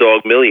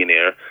Slumdog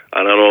Millionaire.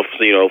 I don't know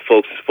if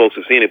folks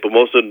have seen it, but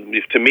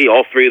to me,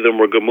 all three of them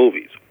were good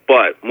movies.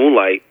 But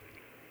Moonlight,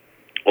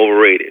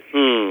 overrated.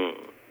 I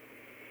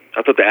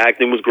thought the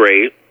acting was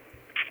great.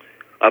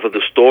 I thought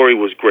the story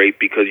was great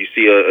because you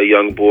see a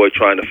young boy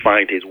trying to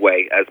find his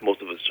way, as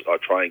most of us are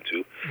trying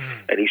to,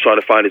 and he's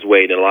trying to find his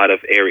way in a lot of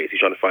areas. He's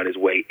trying to find his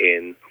way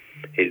in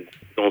his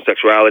own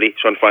sexuality. He's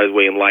trying to find his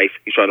way in life.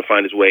 He's trying to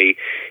find his way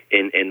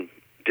in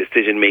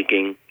decision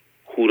making,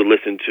 who to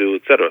listen to,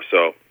 etc.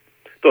 So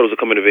thought it was a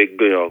coming of age,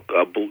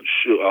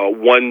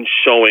 one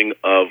showing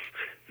of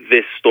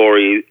this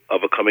story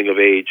of a coming of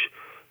age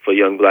for a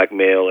young black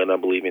male, and I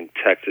believe in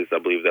Texas. I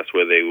believe that's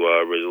where they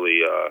were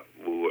originally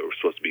were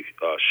supposed to be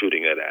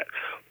shooting it at.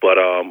 But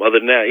other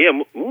than that, yeah,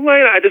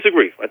 Moonlight, I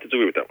disagree. I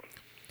disagree with that one.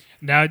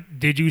 Now,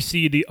 did you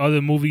see the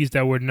other movies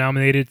that were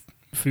nominated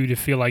for you to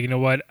feel like, you know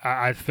what,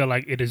 I feel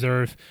like it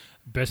deserved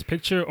Best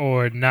Picture,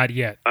 or not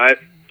yet? I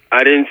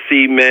didn't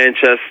see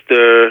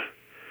Manchester.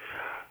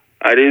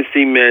 I didn't.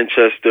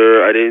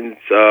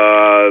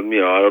 I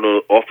don't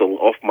know off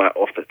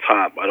the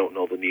top. I don't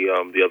know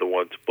the other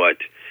ones, but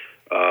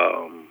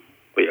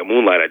yeah,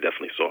 Moonlight I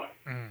definitely saw.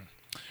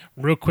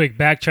 Real quick,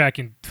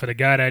 backtracking for the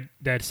guy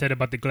that said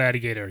about the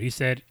Gladiator. He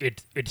said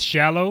it's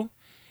shallow,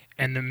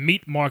 and the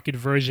meat market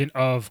version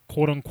of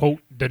quote unquote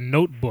The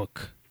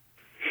Notebook.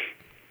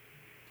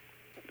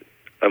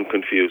 I'm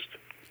confused.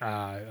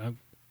 I'm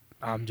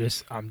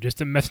just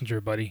a messenger,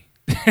 buddy.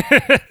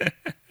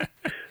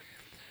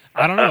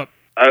 I don't know.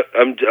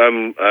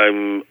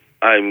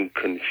 I'm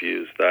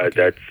confused.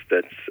 Okay.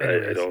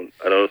 I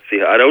don't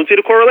see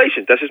the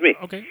correlation. That's just me.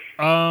 Okay.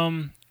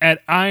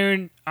 At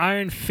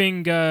Iron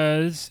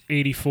Fingers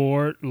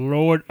 84,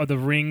 Lord of the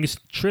Rings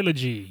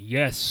trilogy.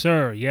 Yes,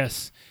 sir.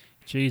 Yes.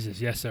 Jesus,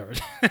 yes, sir.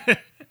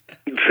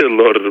 The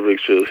Lord of the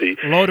Rings trilogy.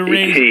 Lord of the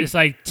Rings is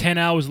like 10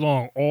 hours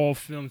long. All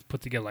films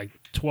put together, like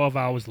 12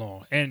 hours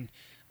long. And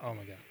oh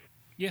my god.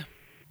 Yeah.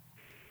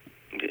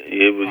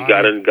 Yeah, we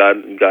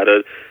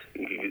gotta.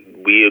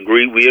 We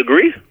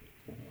agree.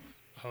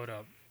 Hold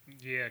up.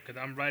 Yeah, because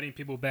I'm writing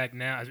people back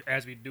now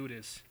as we do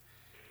this,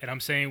 and I'm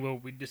saying, well,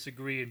 we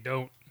disagree and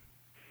don't.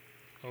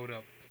 Hold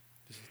up.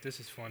 This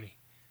is funny.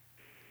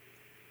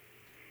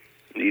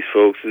 These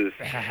folks is,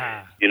 but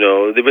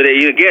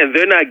again,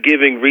 they're not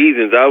giving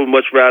reasons. I would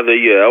much rather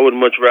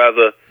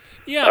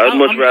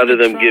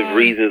them give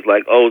reasons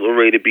like, oh, it's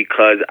overrated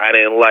because I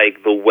didn't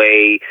like the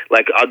way.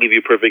 Like, I'll give you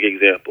a perfect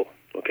example.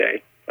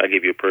 Okay, I'll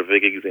give you a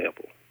perfect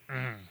example.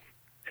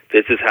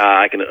 This is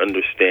how I can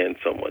understand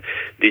someone.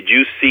 Did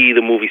you see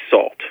the movie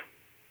Salt?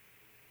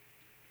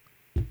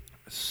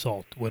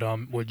 Salt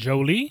with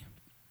Jolie?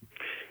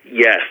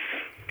 Yes.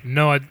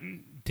 No,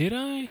 did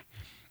I?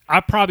 I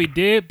probably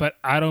did, but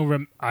I don't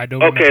remember.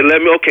 Okay,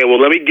 let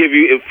me give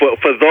you for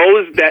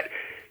those that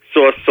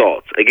saw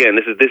Salt. Again,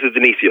 this is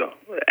Denicio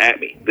at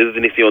me. This is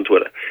Denicio on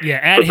Twitter. Yeah,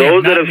 at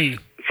him, not me.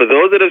 For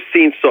those that have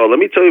seen Salt, let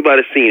me tell you about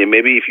a scene, and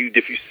maybe if you've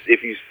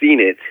seen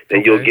it,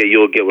 then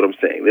you'll get what I'm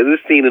saying. There's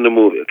a scene in the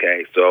movie.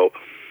 Okay, so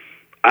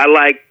I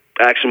like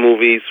action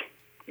movies.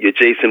 Your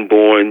Jason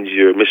Bournes,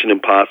 your Mission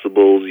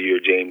Impossibles, your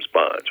James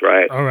Bonds,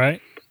 right? All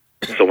right.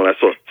 So when I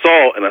saw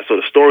Salt and I saw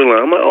the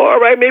storyline, I'm like, oh, all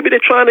right, maybe they're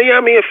trying to,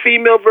 a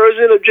female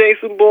version of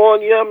Jason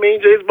Bourne,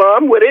 James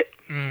Bond, I'm with it.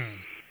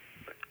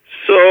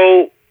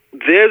 So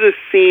there's a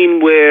scene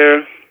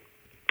where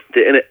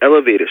they're in an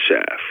elevator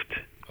shaft.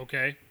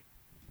 Okay.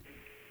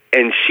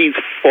 And she's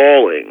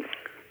falling.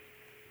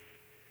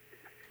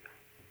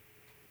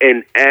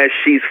 And as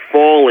she's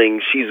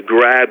falling, she's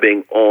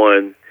grabbing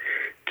on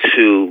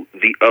to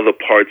the other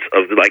parts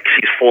of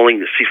she's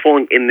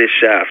falling in this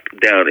shaft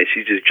down, and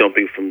she's just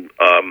jumping from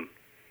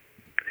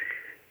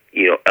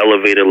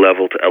elevator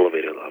level to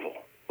elevator level,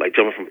 like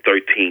jumping from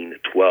 13 to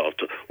 12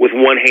 with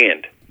one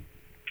hand.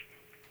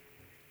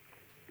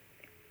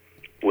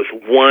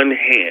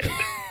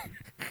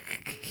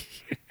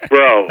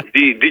 Bro,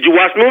 did you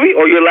watch the movie,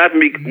 or you're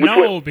laughing?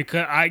 No,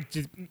 because I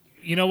just,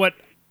 you know what?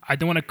 I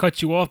don't want to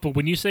cut you off, but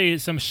when you say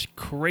some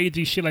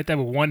crazy shit like that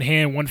with one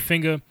hand, one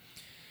finger,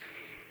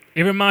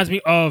 it reminds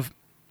me of,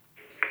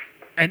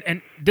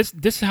 and this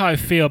is how I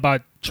feel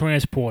about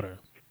Transporter,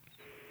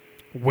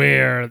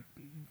 where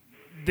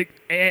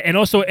and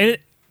also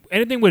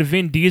anything with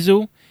Vin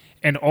Diesel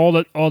and all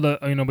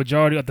the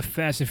majority of the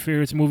Fast and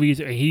Furious movies,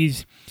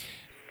 he's.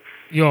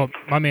 Yo,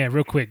 my man,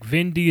 real quick.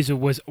 Vin Diesel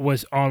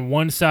was on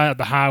one side of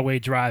the highway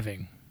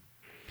driving,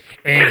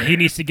 and he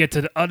needs to get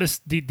to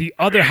the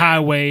other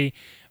highway,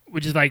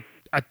 which is like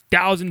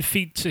 1,000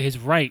 feet to his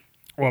right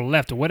or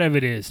left or whatever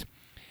it is.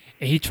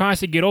 And he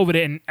tries to get over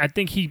there, and I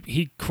think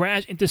he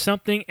crashed into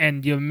something,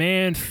 and your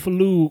man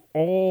flew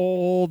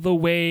all the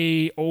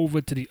way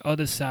over to the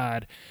other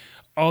side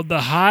of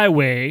the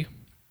highway,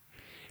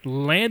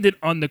 landed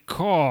on the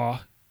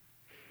car,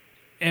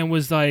 and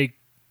was like,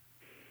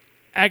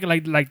 acting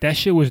like that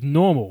shit was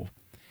normal,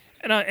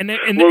 in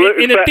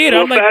the theater,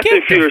 I'm like, Fast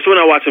and Furious. We're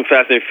not watching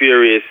Fast and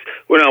Furious.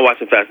 We're not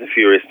watching Fast and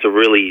Furious to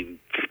really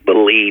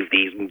believe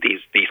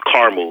these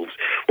car moves.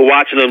 We're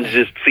watching them to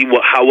just see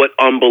what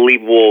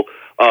unbelievable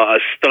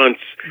stunts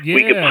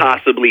we could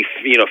possibly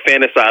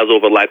fantasize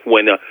over, like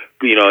when in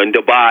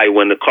Dubai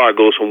when the car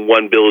goes from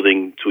one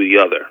building to the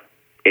other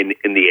in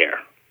the air,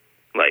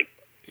 like.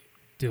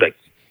 Dude. Like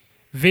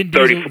Vin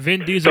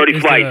Diesel 30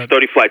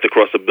 flights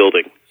across the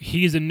building.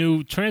 He's a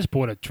new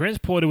Transporter.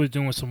 Transporter was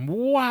doing some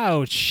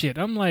wild shit.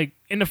 I'm like,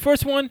 in the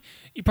first one,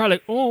 you probably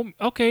like, oh,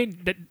 okay,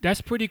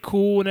 that's pretty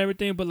cool and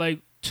everything, but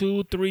like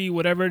 2, 3,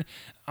 whatever.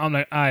 I'm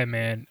like, all right,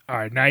 man. All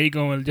right, now you're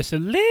going just a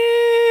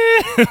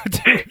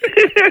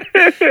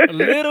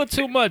little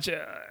too much.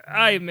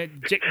 I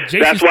mean, Jason.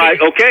 That's why.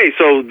 Okay,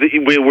 so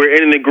we're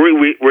in an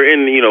agree. We're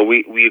in.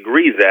 We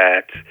agree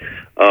that.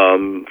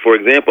 For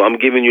example, I'm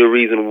giving you a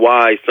reason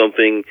why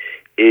something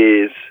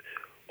is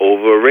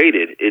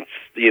overrated. It's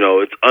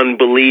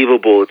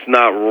unbelievable. It's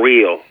not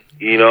real.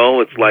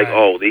 It's like,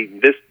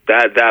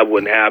 that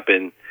wouldn't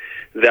happen.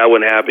 That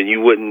wouldn't happen. You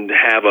wouldn't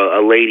have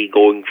a lady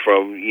going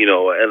from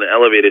an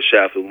elevator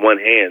shaft with one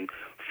hand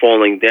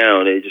falling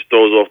down. It just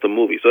throws off the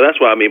movie. So that's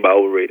what I mean by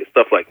overrated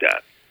stuff like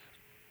that.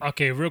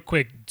 Okay, real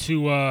quick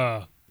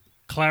to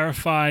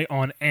clarify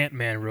on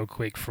Ant-Man, real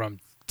quick from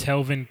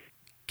Telvin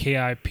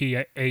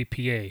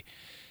KIPAPA.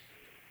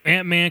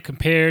 Ant-Man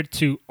compared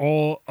to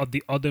all of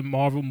the other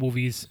Marvel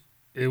movies,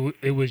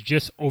 it was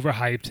just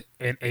overhyped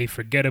and a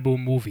forgettable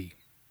movie.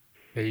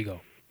 There you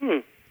go.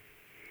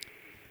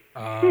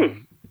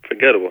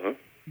 Forgettable, huh?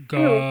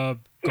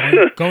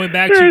 Going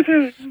back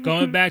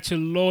to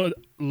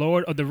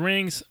Lord of the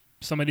Rings.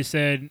 Somebody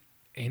said,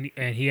 and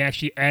he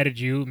actually added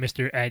you,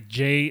 Mr. at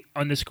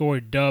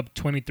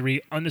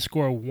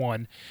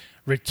J_Dub23_1.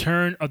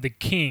 Return of the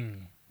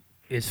King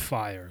is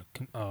fire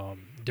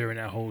during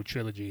that whole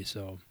trilogy.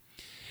 So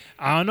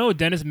I don't know,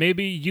 Dennis.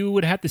 Maybe you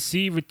would have to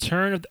see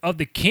Return of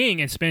the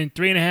King and spend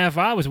 3.5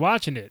 hours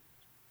watching it.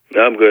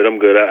 I'm good. I'm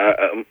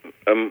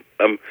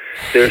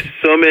there's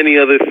so many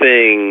other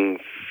things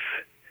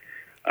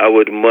I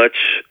would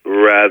much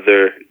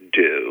rather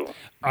do.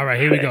 All right,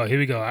 here we go.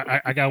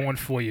 I got one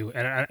for you,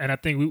 and I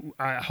think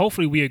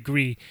hopefully we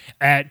agree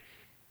at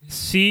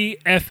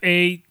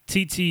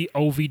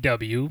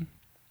CFATTOVW.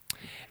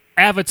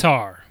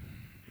 Avatar.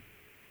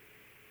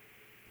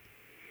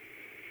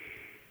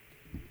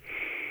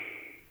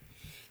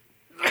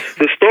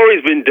 The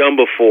story's been done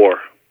before.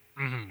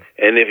 Mm-hmm.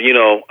 And if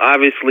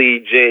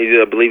obviously,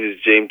 I believe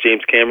it's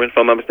James Cameron, if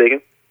I'm not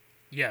mistaken.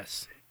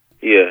 Yes.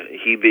 Yeah,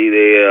 he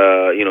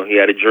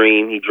had a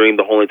dream. He dreamed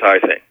the whole entire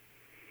thing.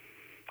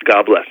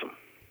 God bless him.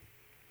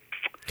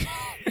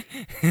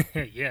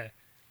 Yeah.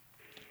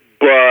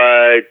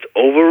 But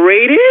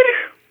overrated?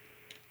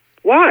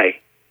 Why?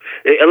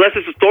 Unless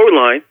it's a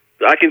storyline,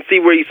 I can see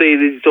where you say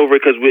it's over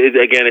because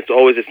again, it's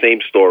always the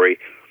same story.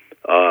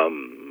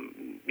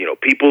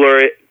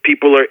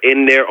 People are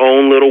in their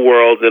own little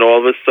worlds, and all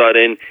of a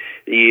sudden,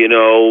 these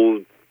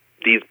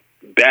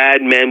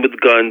bad men with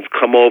guns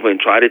come over and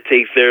try to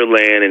take their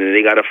land, and then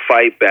they got to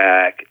fight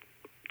back.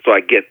 So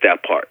I get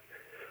that part.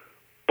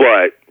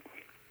 But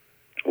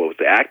what was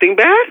the acting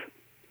bad?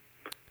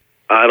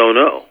 I don't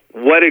know.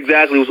 What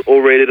exactly was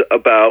overrated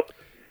about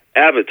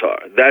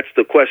Avatar? That's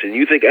the question.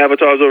 You think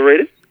Avatar is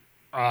overrated?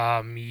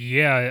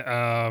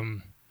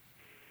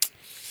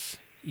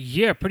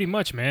 Yeah, pretty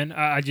much, man.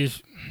 I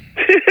just.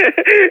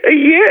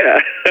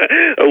 Yeah.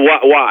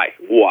 Why?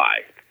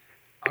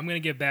 I'm gonna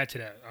get back to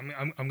that.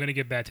 I'm gonna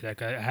get back to that.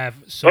 'Cause I have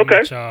so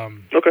much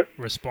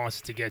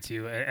responses to get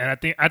to, and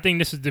I think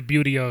this is the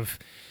beauty of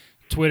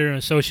Twitter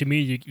and social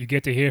media. You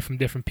get to hear from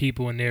different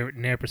people and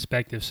their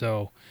perspective.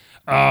 So,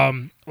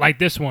 like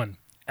this one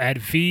at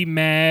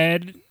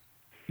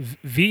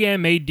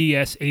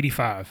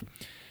VMADS85.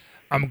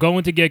 I'm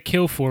going to get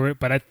killed for it,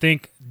 but I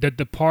think The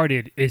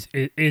Departed is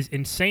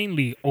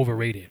insanely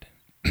overrated.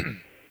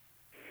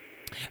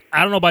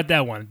 I don't know about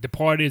that one.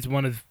 Departed is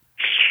one of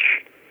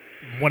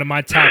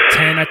my top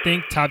 10, I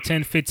think, top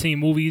 10, 15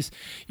 movies.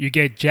 You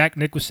get Jack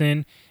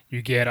Nicholson,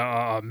 you get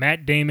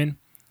Matt Damon,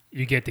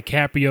 you get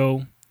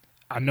DiCaprio.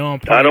 I don't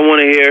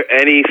want to hear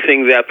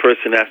anything that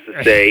person has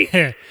to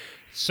say.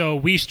 So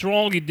we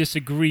strongly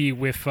disagree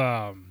with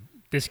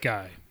this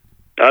guy.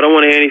 I don't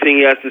want to hear anything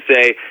he has to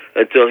say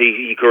until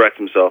he corrects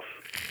himself.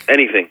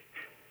 Anything.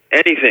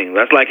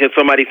 That's like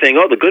somebody saying,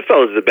 "Oh, The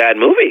Goodfellas is a bad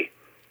movie."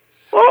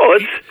 Oh,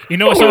 it's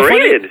what's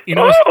overrated. So funny?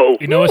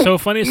 You know what's so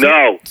funny?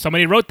 No.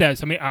 Somebody wrote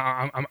that.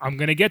 I'm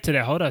gonna get to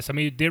that. Hold on.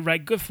 Somebody did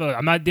write Goodfellas.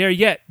 I'm not there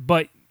yet,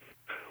 but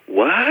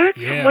what?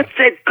 Yeah. Someone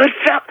said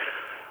Goodfellas.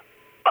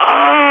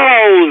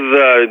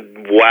 Oh,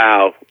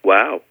 wow.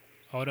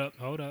 Hold up.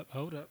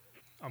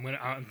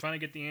 I'm trying to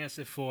get the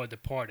answer for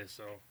Departed.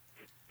 So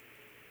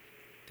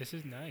this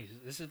is nice.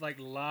 This is like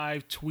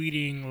live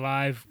tweeting,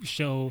 live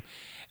show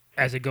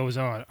as it goes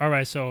on. All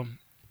right, so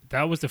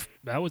that was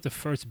the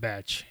first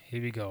batch.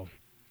 Here we go.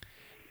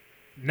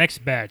 Next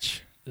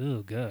batch.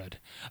 Oh, good.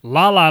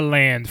 La La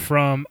Land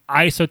from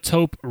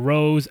Isotope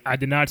Rose. I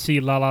did not see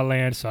La La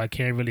Land, so I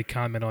can't really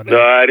comment on that.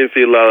 No, I didn't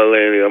see La La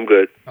Land. I'm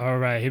good. All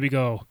right, here we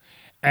go.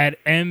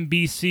 At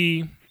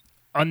MBC_Dro,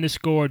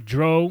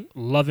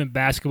 Loving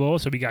Basketball.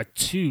 So we got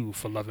 2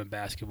 for Loving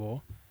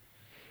Basketball.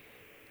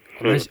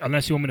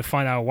 Unless you want me to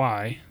find out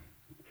why.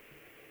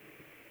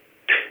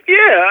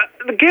 Yeah,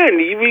 again,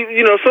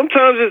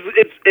 sometimes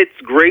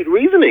it's great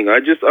reasoning.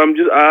 I'll just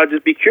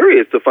be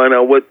curious to find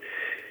out what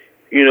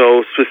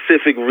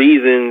specific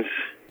reasons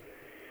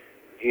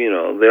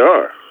there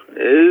are.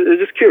 I'm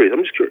just curious.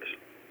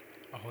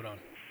 Oh, hold on.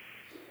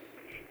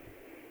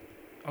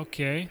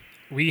 Okay,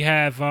 we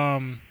have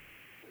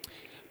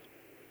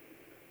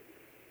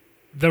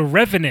The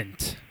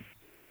Revenant.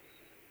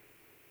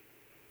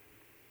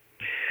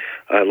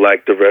 I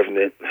liked The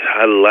Revenant,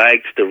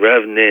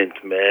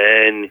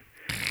 man.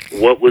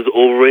 What was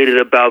overrated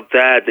about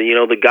that? You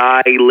know, the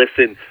guy.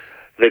 Listen,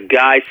 the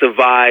guy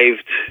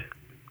survived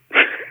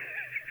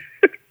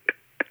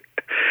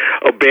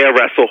a bear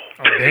wrestle.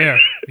 A bear,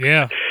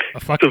 yeah, a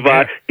fucking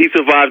survived. bear. He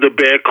survived a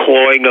bear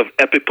clawing of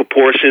epic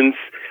proportions.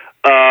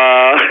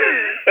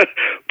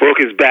 Broke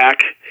his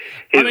back,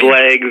 his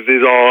legs,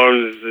 his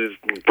arms,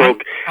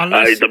 broke. I'm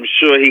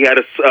sure he had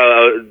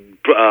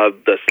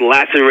the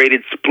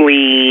lacerated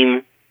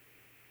spleen.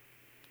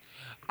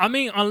 I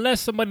mean,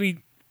 unless somebody,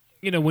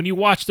 when you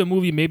watch the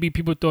movie, maybe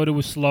people thought it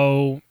was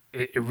slow.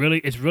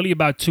 It's really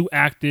about two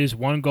actors,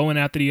 one going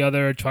after the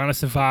other, trying to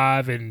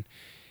survive, and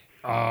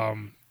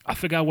I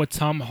forgot what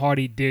Tom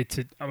Hardy did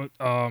to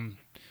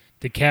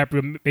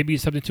DiCaprio. Maybe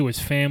something to his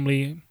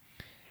family,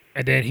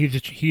 and then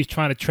he's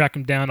trying to track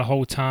him down the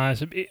whole time.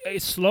 So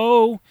it's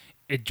slow,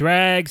 it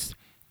drags.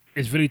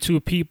 It's really two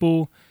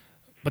people,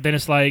 but then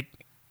it's like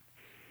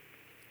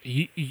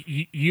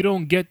you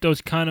don't get those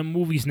kind of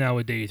movies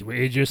nowadays where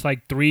it's just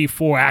like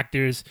 3-4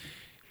 actors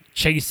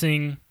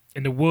chasing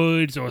in the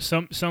woods or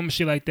some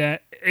shit like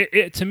that.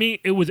 To me,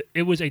 it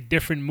was a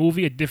different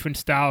movie, a different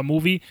style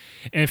movie,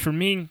 and for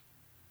me,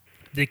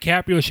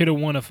 DiCaprio should have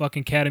won a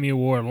fucking Academy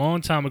Award a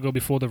long time ago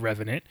before The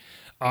Revenant.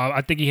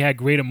 I think he had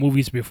greater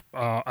movies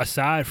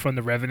aside from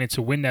The Revenant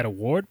to win that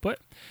award, but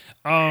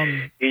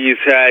he's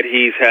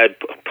had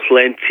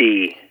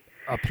plenty.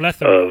 A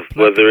plethora.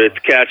 Whether it's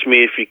Catch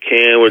Me If You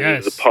Can, whether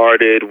it's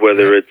Departed,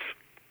 whether it's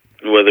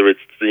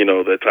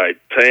the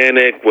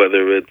Titanic,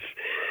 whether it's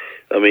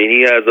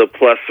he has a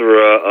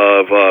plethora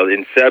of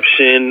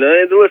Inception.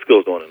 The list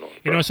goes on and on.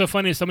 You know, it's so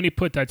funny. Somebody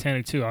put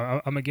Titanic too. I'm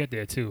gonna get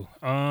there too.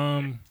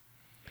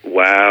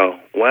 Wow.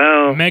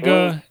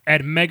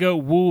 At Mega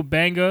Woo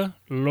Banga,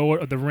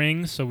 Lord of the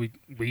Rings. So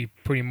we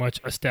pretty much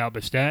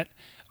established that.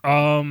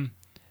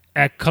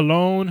 At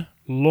Cologne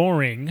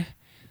Loring,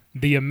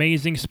 The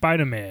Amazing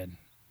Spider-Man.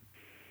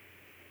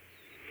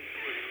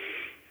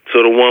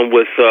 So the one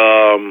with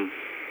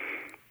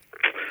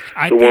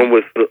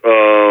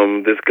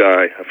this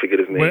guy, I forget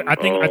his name. I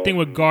think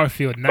with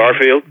Garfield.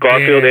 Andrew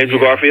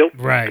Garfield.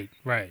 Right.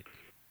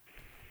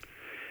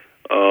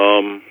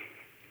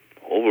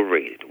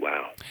 Overrated.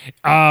 Wow.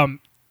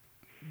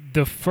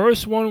 The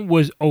first one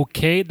was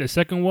okay. The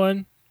second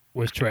one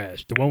was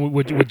trash. The one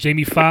with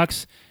Jamie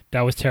Foxx,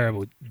 that was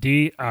terrible.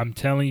 I'm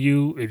telling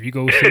you, if you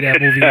go see that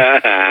movie,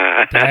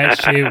 that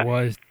shit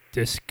was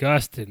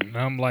disgusting. And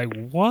I'm like,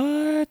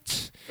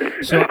 what?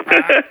 So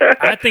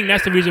I think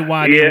that's the reason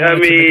why. As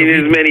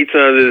many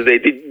times as they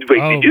did. Wait,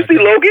 did you see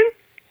Logan?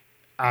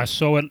 I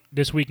saw it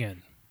this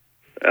weekend.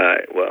 All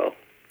right. Well,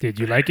 did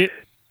you like it?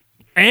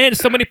 And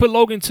somebody put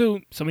Logan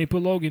too.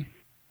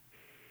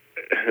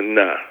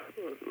 Nah,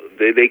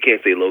 they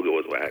can't say Logan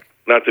was whack.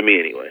 Not to me,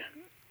 anyway.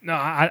 No,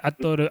 I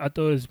thought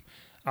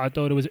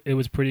it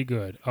was pretty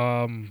good.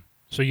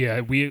 So yeah,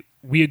 we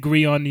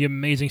agree on The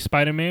Amazing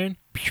Spider-Man.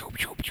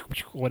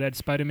 Or that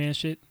Spider-Man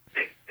shit.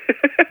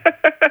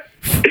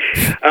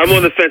 I'm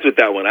on the fence with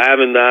that one.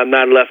 I'm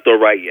not left or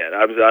right yet.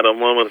 I'm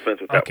on the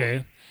fence with that one.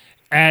 Okay.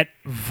 At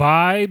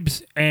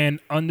Vibes and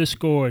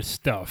 _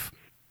 stuff.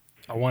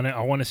 I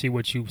wanna see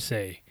what you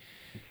say.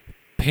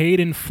 Paid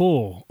in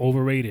Full,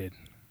 overrated.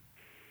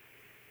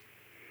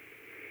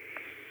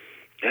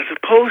 As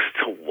opposed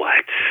to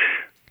what?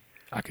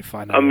 I could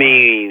find out.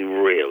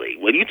 Really,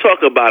 when you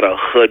talk about a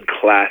hood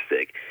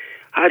classic,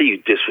 how do you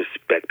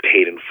disrespect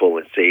Paid in Full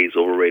and say he's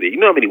overrated? You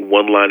know how many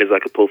one-liners I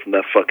could pull from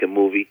that fucking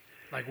movie?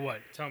 Like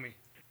what? Tell me.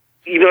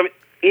 You know what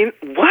I mean?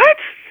 What?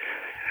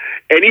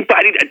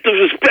 Anybody that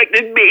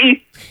disrespected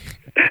me,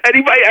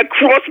 anybody that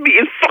crossed me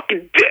is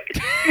fucking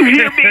dead. You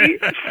hear me?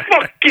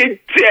 Fucking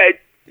dead.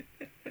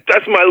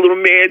 That's my little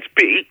man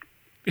speak.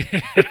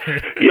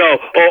 Yo,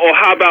 or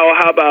how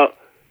about?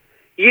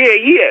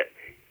 Yeah.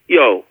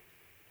 Yo,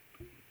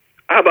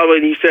 how about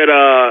when he said,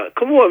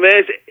 "Come on, man,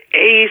 it's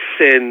Ace,"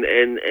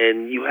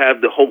 and you have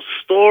the whole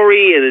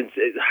story, and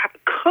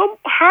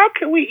how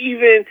can we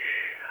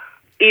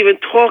even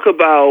talk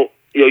about?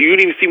 You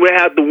didn't even see where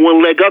I had the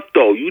one leg up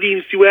though. I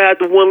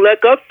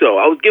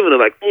was giving it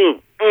like,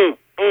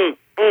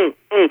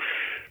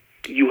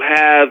 You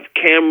have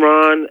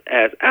Cameron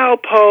as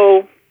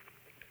Alpo.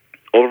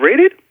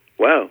 Overrated?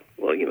 Wow.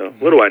 Well,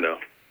 what do I know?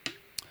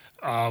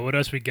 What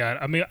else we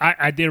got?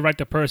 I did write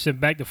the person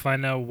back to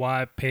find out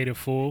why Paid in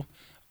Full.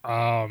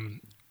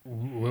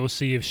 We'll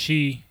see if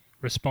she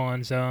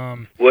responds.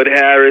 Wood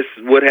Harris,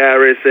 and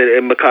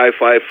Mekhi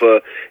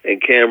Phifer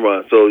and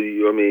Cameron. So,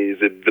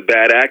 is it the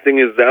bad acting?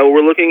 Is that what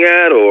we're looking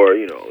at, or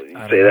you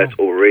say that's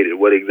overrated?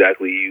 What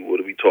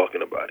are we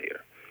talking about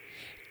here?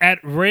 At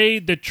Ray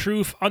the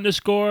Truth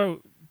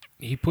 _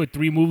 he put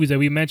 3 movies that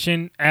we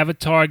mentioned.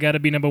 Avatar got to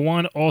be number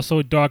 1.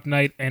 Also, Dark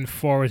Knight and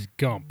Forrest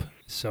Gump.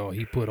 So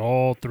he put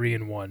all 3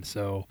 in one.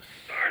 So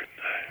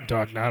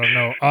Dark Knight, I don't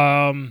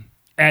know.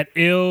 At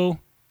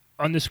ill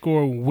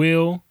 _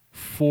 Will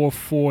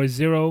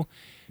 440,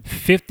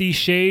 50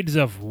 Shades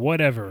of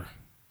whatever.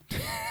 Yeah,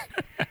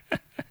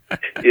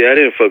 I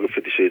didn't fuck with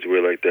 50 Shades of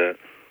Weird like that.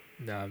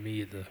 Nah, me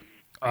either.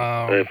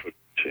 I didn't fuck with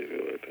 50 Shades of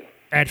Weird like that.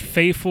 At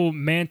Faithful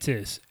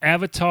Mantis,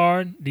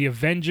 Avatar, The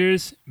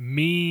Avengers,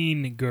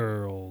 Mean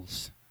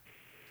Girls.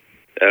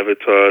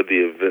 Avatar,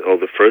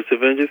 the first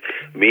Avengers,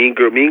 Mean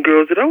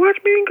Girls. Did I watch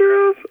Mean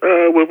Girls?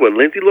 With what,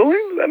 Lindsay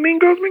Lohan? Is that Mean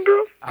Girls? Mean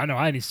Girls? I know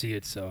I didn't see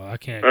it, so I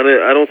can't.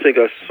 I don't think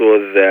I saw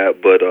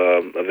that, but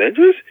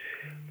Avengers.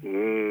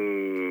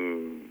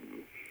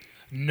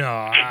 No,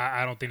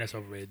 I don't think that's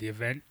overrated. The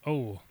event.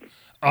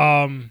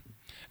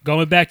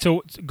 Going back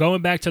to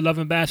Love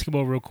and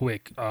Basketball real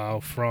quick.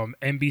 From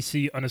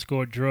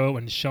NBC_Dro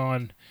and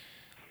Sean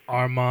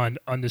Armand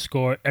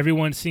 _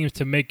 Everyone seems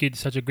to make it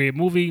such a great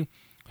movie.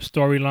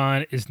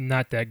 Storyline is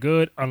not that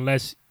good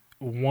unless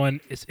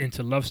one is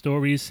into love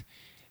stories.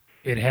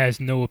 It has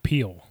no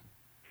appeal.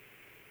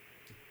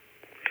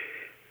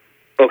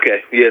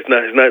 Okay, yeah, it's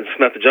not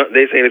the genre.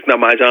 They saying it's not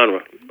my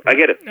genre. I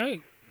get it.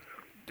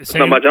 It's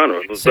not my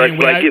genre. It's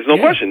it's no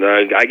question.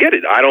 I get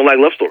it. I don't like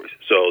love stories,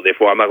 so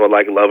therefore I'm not gonna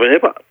like love and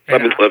hip hop.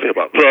 Love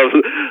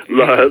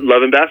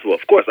and basketball.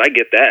 Of course, I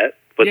get that,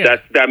 but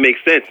that makes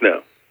sense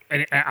now.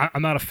 And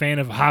I'm not a fan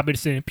of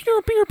hobbits and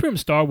pew, pew, pew,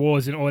 Star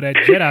Wars and all that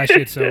Jedi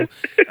shit. So,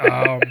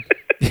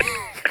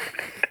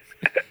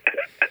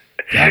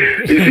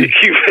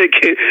 you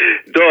making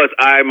Dawes?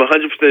 I'm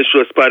 100%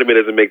 sure Spider-Man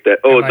doesn't make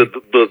that. Oh, like,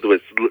 the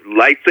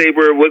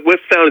lightsaber.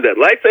 What sound is that?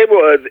 Lightsaber?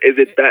 Or is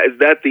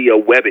that the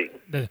webbing?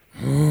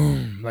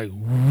 Like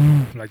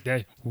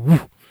that,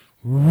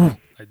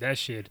 like that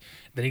shit.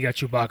 Then you got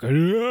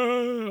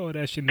Chewbacca, all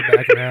that shit in the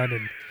background,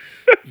 and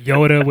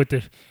Yoda with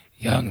the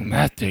young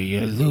master,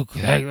 you Luke.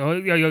 I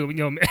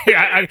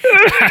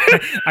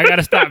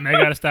gotta stop, man. I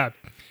gotta stop.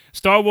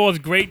 Star Wars,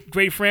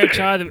 great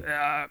franchise.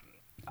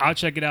 I'll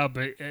check it out,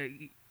 but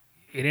it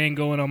ain't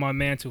going on my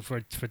mantle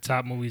for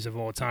top movies of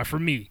all time for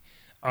me.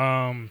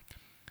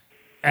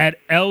 At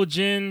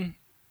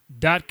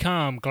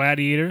Elgin.com,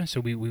 Gladiator.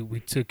 So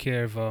we took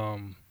care of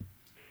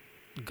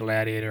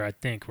Gladiator, I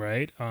think,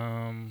 right?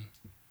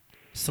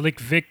 Slick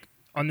Vic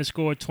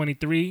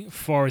 _23,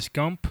 Forrest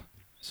Gump.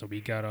 So we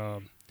got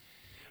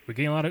we're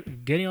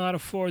getting a lot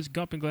of Forrest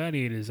Gump and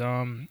Gladiators.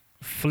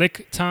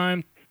 Flick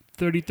Time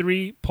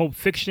 33, Pulp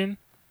Fiction.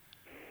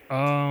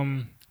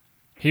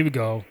 Here we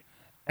go.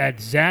 At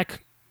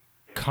Zach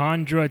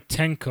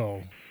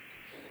Kondratenko,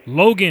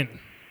 Logan.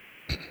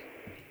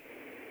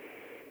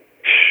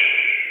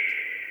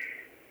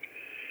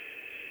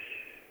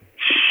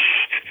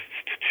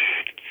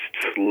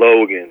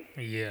 Logan.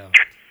 Yeah.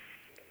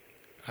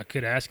 I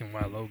could ask him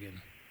why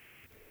Logan.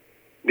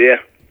 Yeah,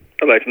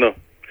 I'd like to know.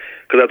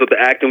 Because I thought the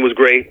acting was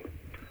great.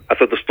 I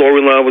thought the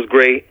storyline was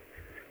great.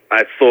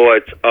 I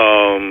thought,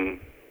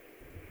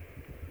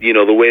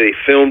 the way they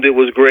filmed it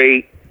was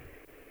great.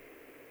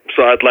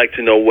 So I'd like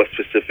to know what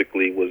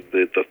specifically was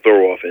the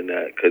throw off in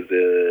that, because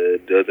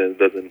it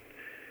doesn't.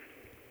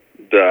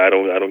 I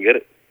don't get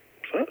it.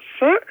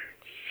 Sorry.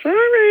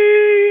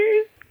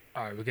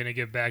 All right, we're gonna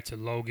get back to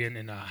Logan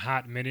in a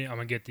hot minute. I'm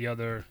gonna get the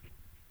other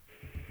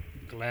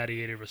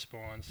Gladiator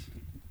response.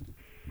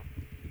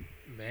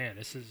 Man,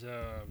 this is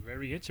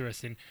very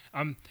interesting.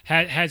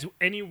 Has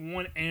any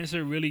one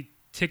answer really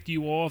ticked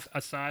you off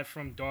aside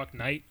from Dark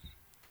Knight?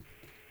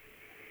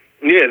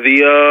 Yeah,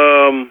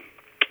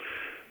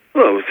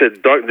 it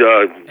said Dark.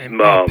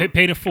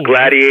 Paid in Full.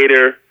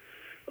 Gladiator,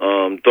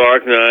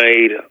 Dark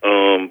Knight,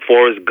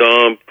 Forrest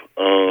Gump.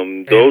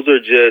 Those are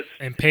just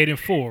Paid in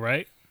Full,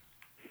 right?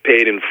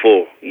 Paid in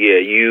Full. Yeah,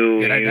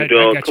 you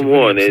don't. Come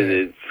on,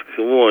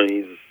 come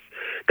on.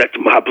 That's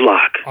my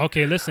block.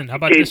 Okay, listen. How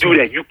about this one?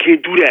 You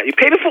can't do that. You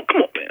paid in full.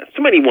 Come on, man.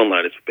 So many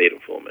one-liners for Paid in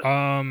Full,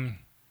 man.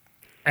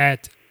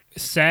 At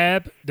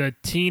Sab the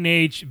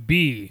Teenage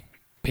B,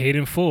 Paid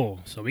in Full.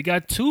 So we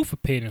got 2 for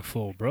Paid in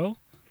Full, bro.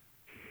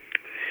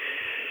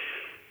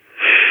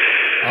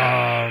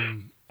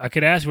 I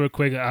could ask real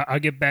quick. I'll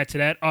get back to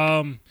that.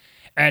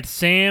 At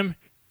Sam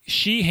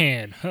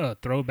Sheehan,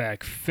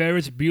 throwback.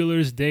 Ferris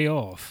Bueller's Day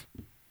Off.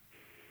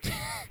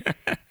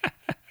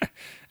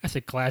 That's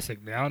a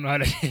classic, man. I don't know how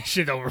to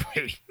shit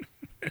overrated.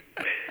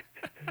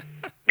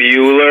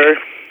 Bueller's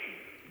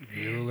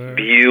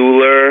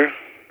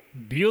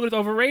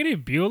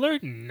overrated?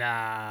 Bueller?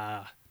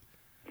 Nah.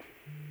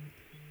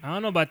 I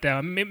don't know about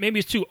that. Maybe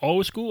it's too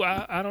old school.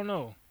 I don't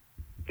know.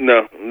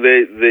 No,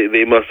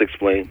 they must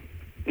explain.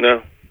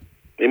 No,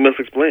 they must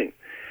explain.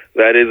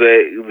 That is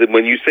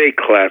when you say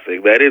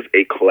classic, that is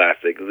a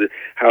classic.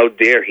 How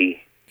dare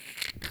he?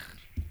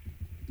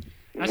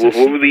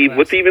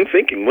 What's he even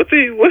thinking? What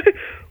is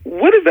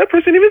that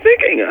person even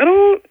thinking? I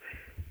don't.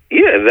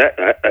 Yeah,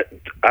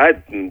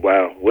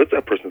 wow. What's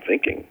that person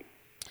thinking?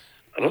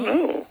 I don't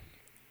know.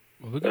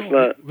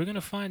 Well, we're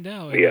gonna find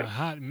out in a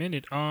hot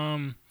minute.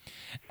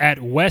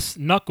 At West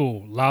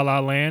Knuckle, La La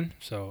Land.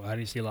 So I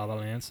didn't see La La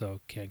Land,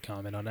 so can't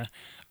comment on that.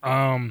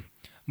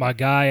 My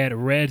guy at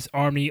Reds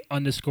Army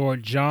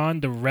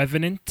 _John, The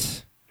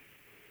Revenant.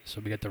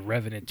 So we got The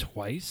Revenant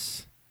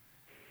twice.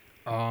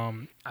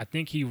 I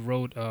think he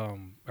wrote a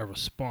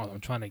response. I'm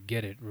trying to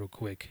get it real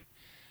quick.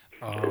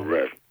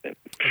 The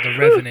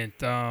Revenant.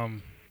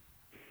 Trying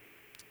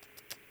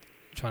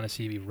to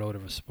see if he wrote a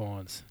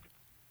response.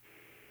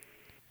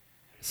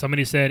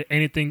 Somebody said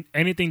anything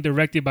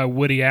directed by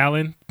Woody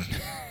Allen.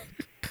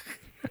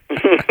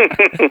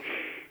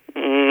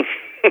 Mm.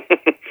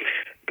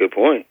 Good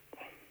point.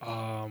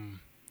 Um,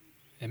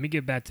 Let me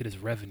get back to this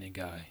Revenant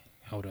guy.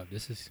 Hold up,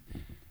 this is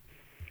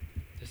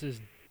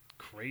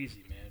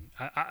crazy, man.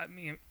 I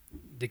mean,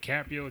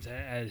 DiCaprio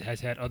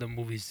has had other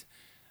movies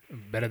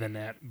better than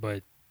that,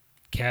 but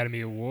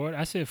Academy Award,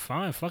 I said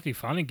fine, fuck it,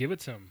 finally give it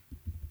to him.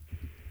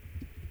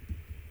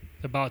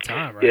 It's about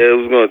time, right? Yeah, it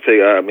was gonna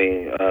take. I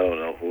mean, I don't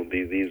know who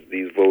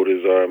these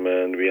voters are,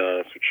 man. To be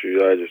honest with you,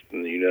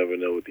 you never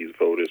know with these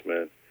voters,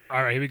 man.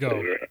 All right, here we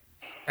go. Yeah.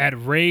 At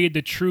Ray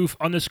the Truth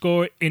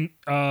underscore in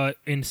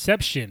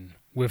Inception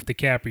with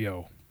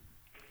DiCaprio.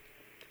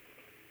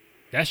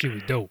 That shit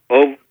was dope.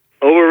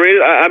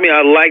 Overrated. I mean,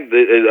 I like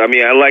the. I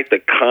mean, I like the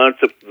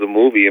concept of the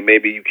movie, and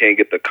maybe you can't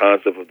get the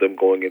concept of them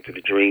going into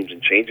the dreams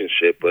and changing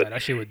shit. But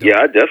That shit was dope.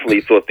 yeah, I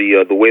definitely thought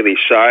the way they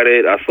shot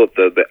it. I thought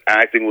the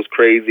acting was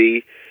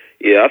crazy.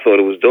 Yeah, I thought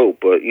it was dope.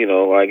 But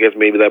I guess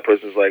maybe that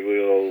person's like,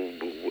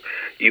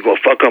 you gonna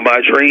fuck up my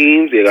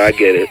dreams? Yeah, I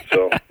get it.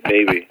 So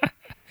maybe.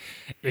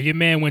 Your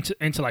man went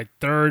into like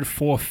third,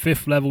 fourth,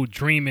 fifth level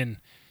dreaming.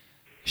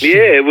 Shit.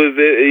 Yeah, it was.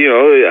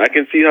 I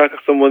can see how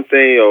someone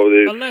saying,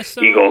 Unless,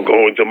 he gonna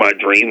go into my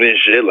dreams and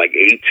shit, like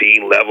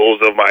 18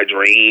 levels of my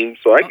dreams.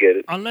 So I get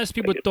it. Unless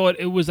people thought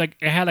it was like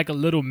it had like a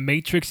little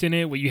matrix in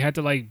it where you had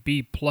to like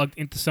be plugged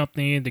into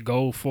something to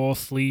go fall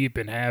asleep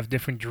and have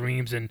different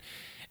dreams and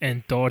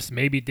thoughts.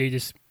 Maybe they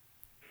just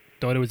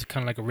thought it was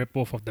kind of like a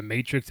ripoff of the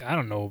Matrix. I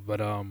don't know, but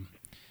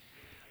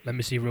let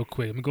me see real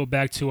quick. Let me go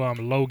back to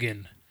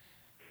Logan.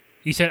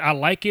 He said, I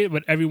like it,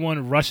 but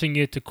everyone rushing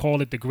it to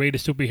call it the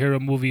greatest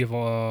superhero movie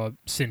of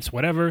since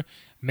whatever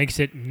makes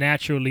it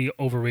naturally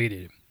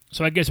overrated.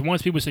 So I guess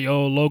once people say,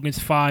 "Oh, Logan's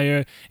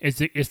fire,"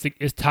 it's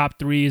top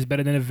 3, is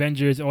better than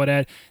Avengers, all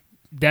that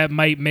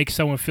might make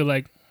someone feel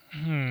like,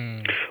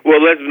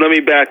 Well, let me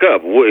back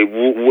up. Wait,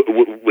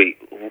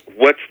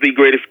 what's the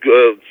greatest?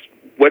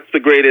 What's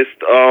the greatest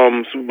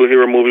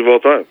superhero movie of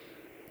all time?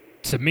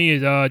 To me,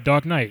 is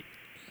Dark Knight.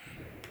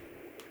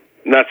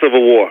 Not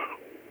Civil War.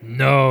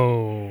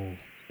 No,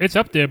 it's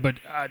up there, but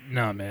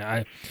no,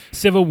 man.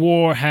 Civil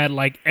War had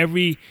like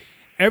every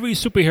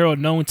superhero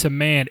known to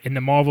man in the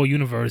Marvel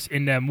universe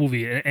in that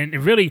movie, and it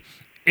really,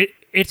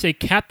 it's a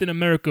Captain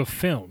America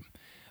film.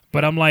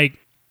 But I'm like,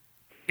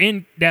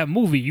 in that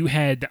movie, you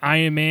had the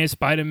Iron Man,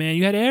 Spider-Man,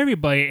 you had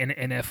everybody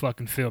in that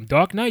fucking film.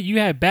 Dark Knight, you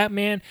had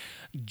Batman,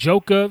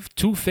 Joker,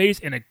 Two-Face,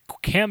 and a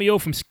cameo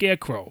from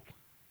Scarecrow.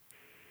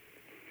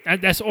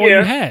 That's all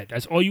you had.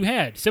 That's all you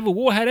had. Civil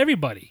War had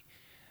everybody.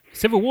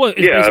 Civil War is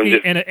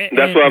basically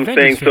that's what I'm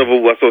saying. That's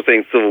what I'm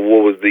saying. Civil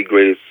War was the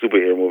greatest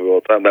superhero movie of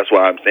all time. That's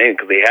why I'm saying,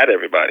 because they had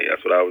everybody.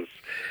 That's what I was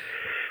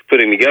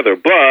putting together.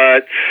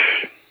 But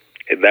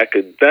that's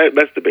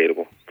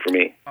debatable for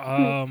me.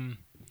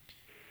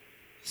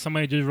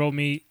 Somebody just wrote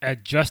me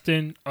at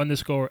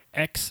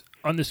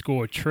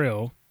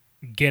Justin_X_Trill.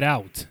 Get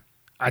Out.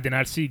 I did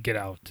not see Get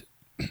Out.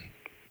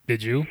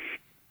 Did you?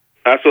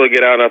 I saw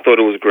Get Out and I thought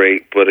it was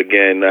great, but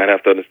again, I'd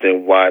have to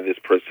understand why this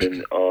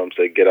person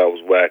said Get Out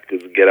was whack.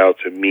 Because Get Out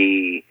to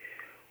me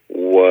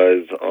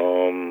was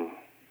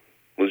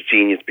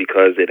genius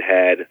because it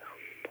had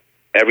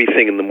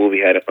everything in the movie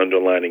had an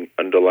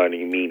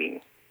underlining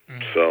meaning.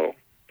 Mm. So,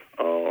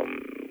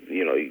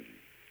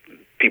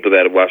 people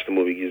that have watched the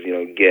movie,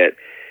 get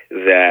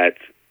that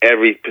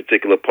every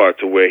particular part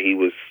to where he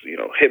was,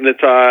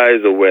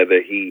 hypnotized, or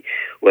whether he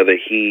was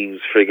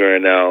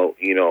figuring out,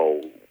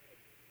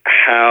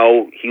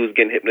 how he was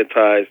getting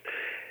hypnotized,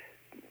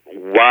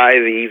 why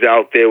he's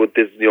out there with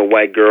this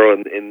white girl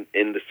in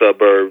the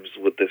suburbs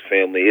with this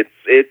family.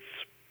 It's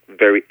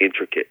very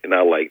intricate, and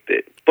I liked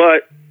it.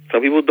 But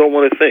some people don't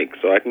want to think,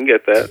 so I can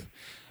get that.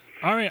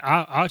 All right,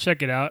 I'll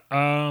check it out.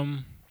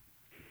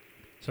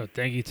 So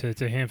thank you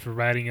to him for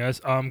writing us.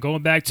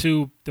 Going back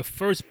to the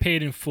first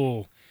Paid in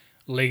Full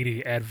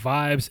lady at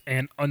Vibes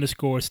and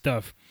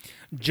 _stuff.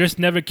 Just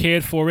never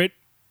cared for it.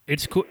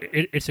 It's cool.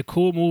 It's a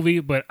cool movie,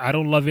 but I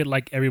don't love it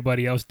like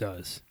everybody else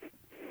does.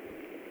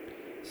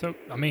 So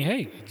I mean,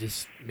 hey,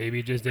 maybe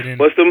it just didn't.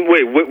 Which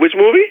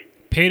movie?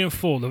 Paid in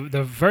Full.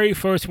 The very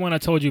first one I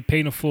told you,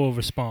 Paid in Full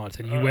response,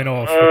 and you went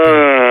off.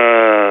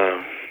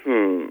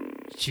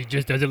 She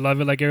just doesn't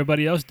love it like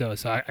everybody else does.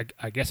 So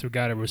I guess we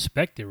gotta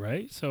respect it,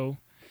 right? So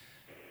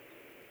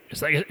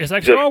it's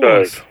like Star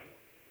Wars.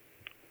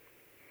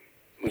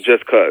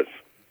 Just cause.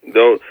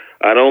 Though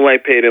I don't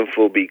like Paid in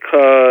Full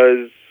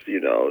because.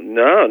 No.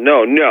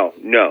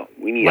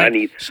 I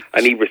need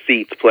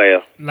receipts,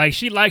 player. Like,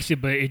 she likes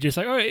it, but it's just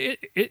like,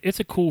 it's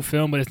a cool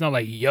film, but it's not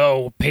like,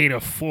 yo, Paid in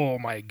Full,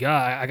 my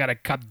God, I gotta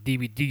cop the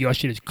DVD. Your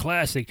shit is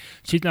classic.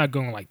 She's not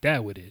going like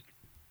that with it.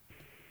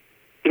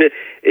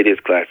 It is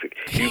classic.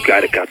 You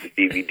gotta cop the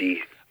DVD.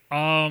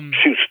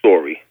 True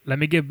story. Let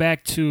me get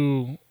back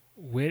to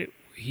where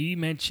he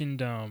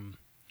mentioned.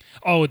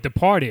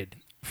 Departed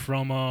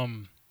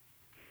from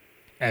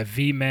at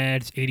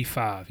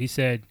VMads85. He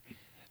said.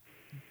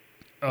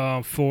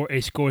 For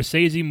a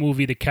Scorsese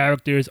movie, the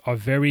characters are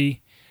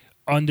very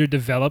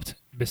underdeveloped.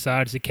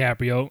 Besides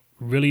DiCaprio,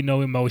 really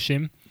no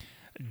emotion.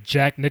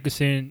 Jack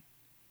Nicholson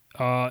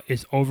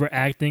is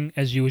overacting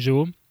as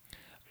usual.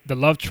 The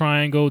love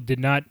triangle did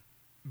not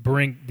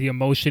bring the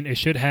emotion it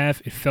should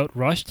have. It felt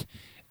rushed.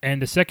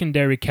 And the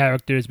secondary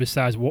characters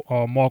besides Mark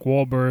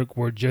Wahlberg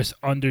were just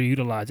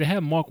underutilized. They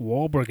had Mark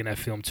Wahlberg in that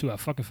film too. I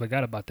fucking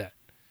forgot about that.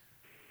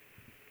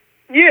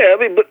 Yeah, I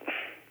mean, but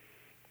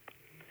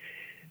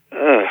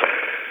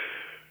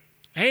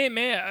hey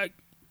man,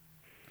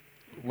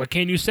 what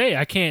can you say?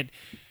 I can't.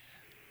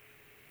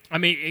 I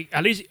mean,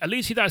 at least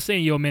he's not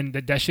saying, yo man,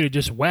 that shit is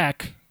just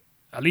whack.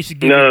 At least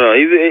no.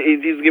 He's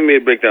giving me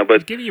a breakdown, but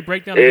he's giving you a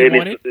breakdown. If you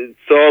want it. It's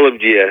all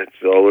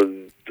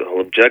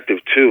objective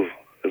too,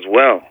 as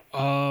well.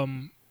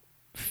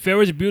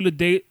 Ferris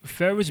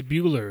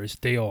Bueller's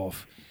Day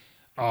Off,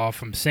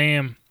 from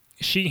Sam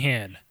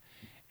Sheehan.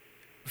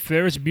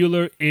 Ferris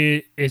Bueller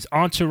is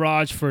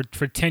entourage for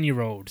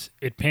 10-year-olds.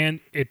 It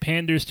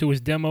panders to his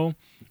demo,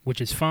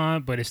 which is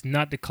fine, but it's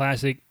not the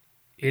classic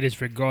it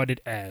is regarded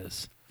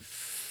as.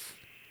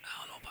 I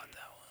don't know about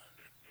that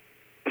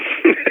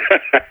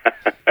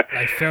one.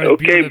 Like Ferris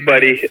okay, Bueller,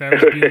 buddy. Man,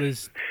 Ferris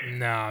Bueller's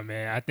nah,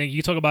 man. I think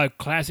you talk about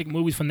classic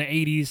movies from the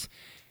 80s.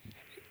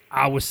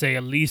 I would say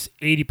at least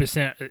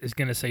 80% is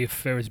gonna say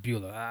Ferris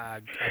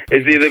Bueller.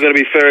 It's either gonna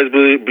be Ferris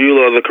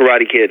Bueller or the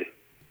Karate Kid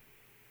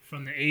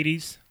from the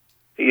 80s.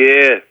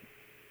 Yeah.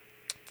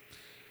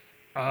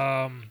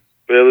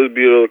 Ferris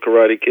Bueller,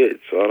 Karate Kid.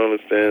 So I don't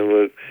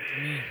understand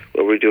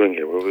what we're doing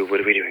here. What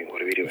are we doing?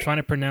 I'm trying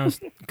to pronounce.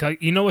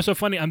 You know what's so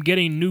funny? I'm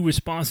getting new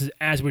responses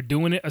as we're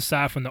doing it,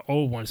 aside from the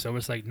old ones. So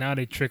it's like now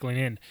they're trickling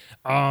in.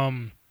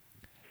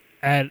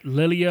 At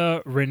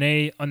Lilia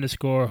Renee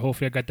 _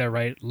 hopefully I got that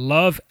right.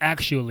 Love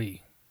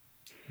Actually.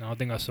 I don't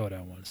think I saw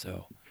that one.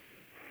 So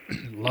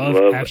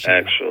Love Actually.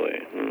 I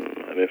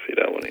didn't see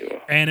that one either.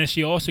 And then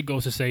she also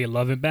goes to say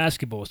Love and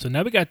Basketball. So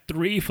now we got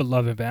 3 for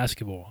Love and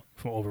Basketball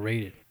for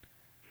overrated.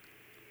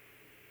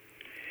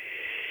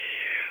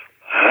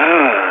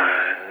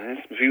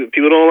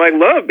 People don't like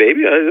love,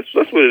 baby. That's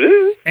what it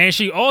is. And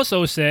she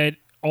also said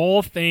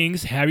all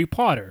things Harry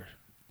Potter.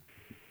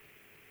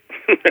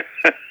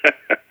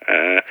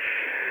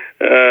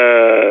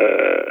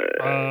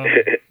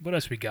 What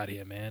else we got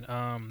here, man?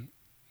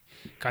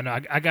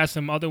 I got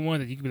some other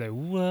ones that you can be like,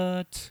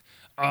 what?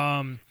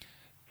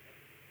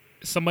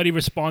 Somebody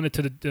responded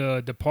to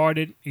the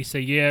Departed. He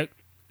said, yeah,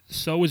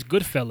 so is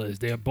Goodfellas.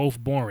 They're both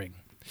boring.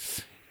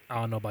 I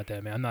don't know about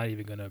that, man. I'm not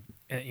even gonna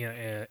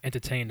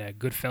entertain that.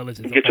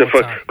 Goodfellas is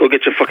go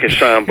get your fucking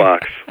shine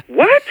box.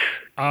 What?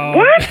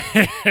 What?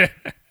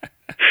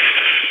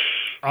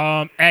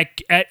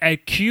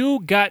 At Q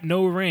got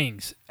no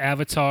rings.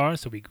 Avatar.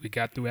 So we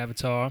got through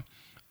Avatar.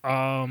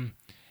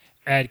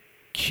 At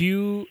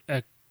Q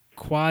at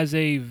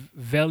Quasi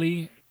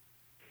Veli,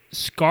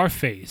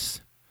 Scarface.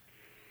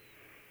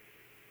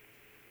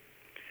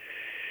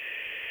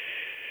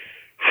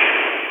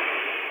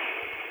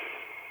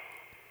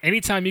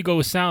 Anytime you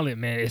go silent,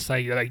 man, it's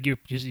like you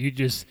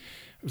just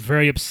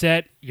very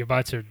upset. You're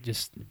about to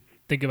just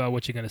think about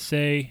what you're gonna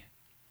say.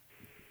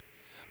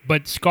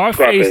 But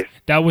Scarface,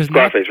 that was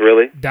Scarface, not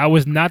really. That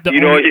was not the.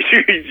 You only, know,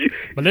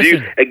 but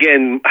listen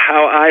again.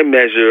 How I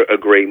measure a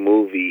great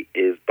movie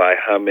is by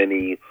how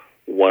many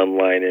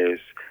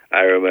one-liners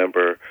I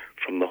remember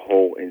from the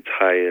whole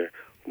entire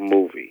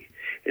movie.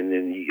 And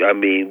then, I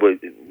mean, what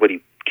are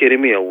you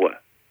kidding me or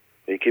what?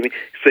 Are you kidding me?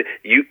 So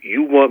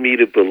you want me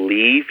to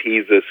believe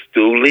he's a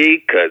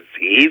stoolie because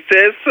he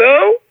says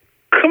so?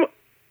 Come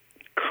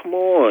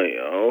on,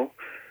 yo.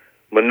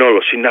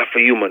 Manolo, she's not for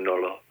you,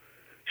 Manolo.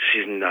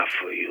 She's not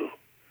for you.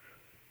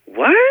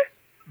 What?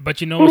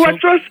 But you know, who do I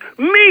trust?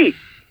 Me.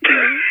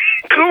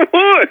 Come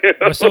on.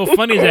 What's so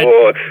funny is that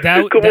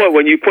come on.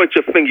 When you point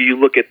your finger, you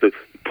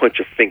point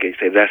your finger and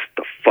say, "That's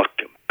the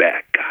fucking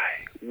bad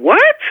guy."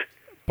 What?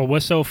 But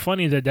what's so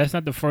funny is that's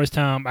not the first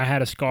time I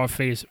had a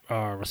Scarface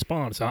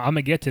response. So I'm going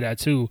to get to that,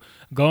 too.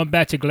 Going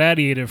back to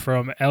Gladiator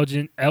from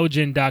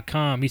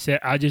Elgin.com, he said,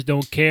 I just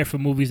don't care for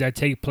movies that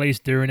take place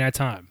during that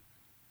time.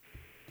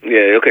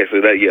 Yeah, okay, so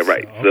that, yeah,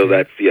 right. So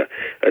that's in,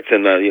 that's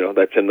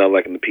in not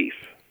liking the piece.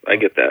 I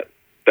get that.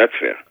 That's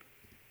fair.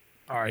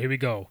 All right, here we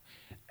go.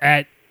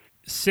 At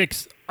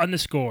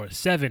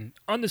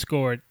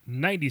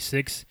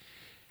 6_7_96,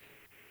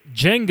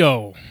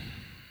 Django.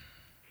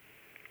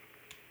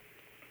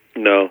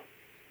 No.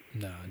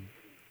 No.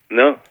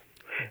 Django.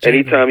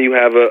 Anytime you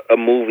have a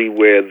movie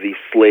where the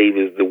slave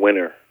is the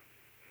winner,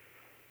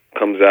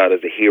 comes out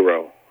as a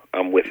hero,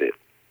 I'm with it.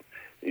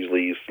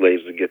 Usually use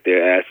slaves to get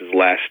their asses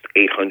lashed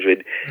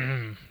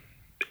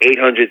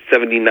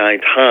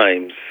 879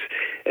 times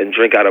and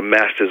drink out of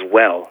master's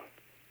well.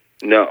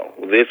 No,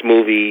 this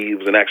movie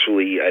was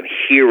actually a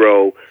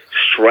hero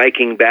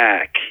striking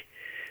back.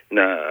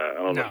 Nah, I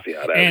don't know see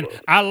how that and goes.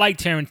 I like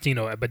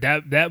Tarantino, but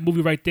that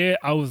movie right there,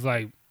 I was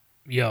like,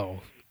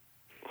 yo.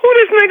 Who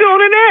this nigga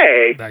on an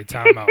A? Like,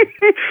 time out.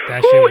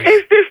 Who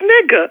is this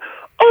nigga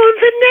on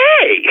the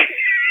nay?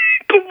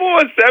 Come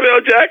on,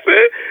 Samuel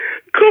Jackson.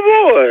 Come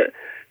on.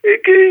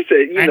 He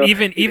said, you And know,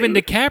 even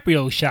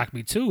DiCaprio shocked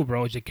me too,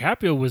 bro.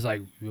 DiCaprio was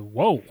like,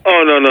 "Whoa."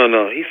 Oh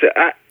no. He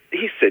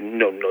said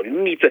no.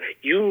 You need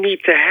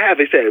to have.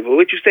 He said, well,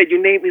 what you said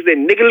your name? He said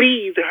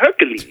Nicholas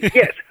Hercules.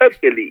 Yes,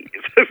 Hercules.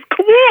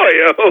 Come on,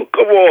 yo,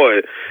 come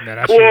on, No,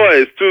 come on.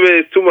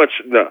 It's too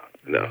much. No,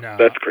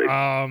 that's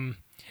crazy.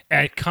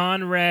 At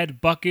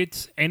Conrad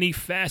Buckets, any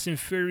Fast and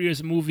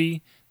Furious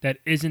movie that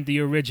isn't the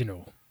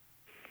original.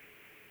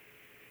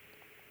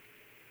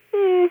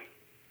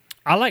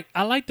 I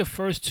like the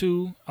first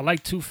two. I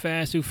like Too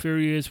Fast, Too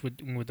Furious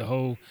with the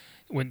whole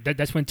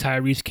that's when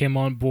Tyrese came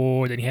on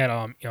board and he had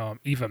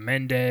Eva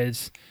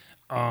Mendes.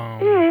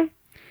 I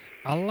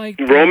like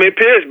Roman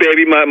Pierce,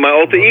 baby, my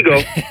alter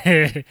ego.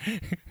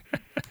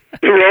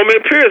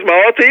 Roman Pierce,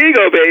 my alter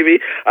ego, baby.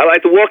 I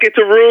like to walk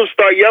into rooms,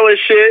 start yelling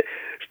shit,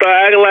 start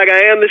acting like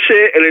I am the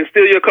shit, and then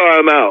steal your car.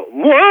 I'm out.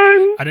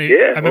 I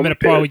remember the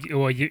part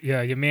where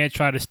your man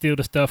tried to steal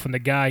the stuff from the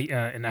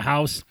guy in the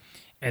house.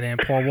 And then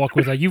Paul Walker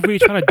was like, "You really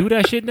trying to do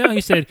that shit now?"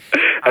 He said,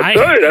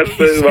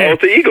 "That's my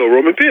alter ego,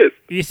 Roman Pierce."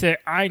 He said,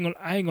 "I ain't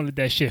gonna let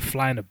that shit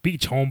fly on the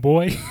beach,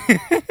 homeboy."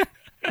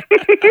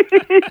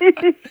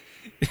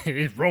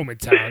 It's Roman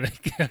time.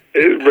 That's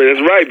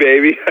right,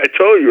 baby. I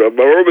told you,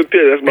 my Roman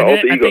Pierce. That's my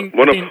alter ego.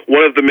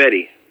 One of the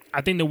many.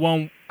 I think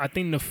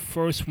the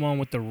first one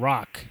with The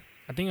Rock.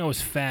 I think it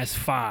was Fast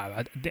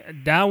Five.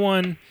 That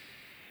one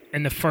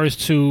and the first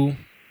two,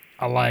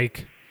 I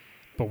like.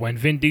 But when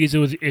Vin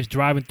Diesel is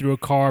driving through a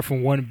car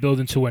from one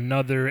building to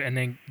another and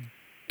then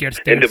gets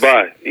there. In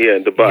Dubai.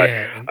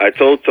 Yeah. I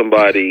told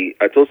somebody,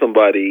 because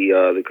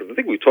I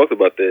think we talked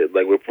about that,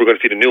 like we're going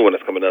to see the new one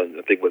that's coming out,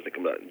 I think wasn't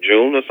coming out in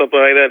June or something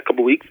like that, a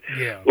couple weeks.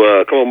 Yeah.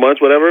 Well, a couple months,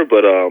 whatever.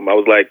 But I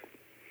was like,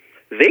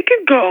 they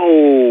could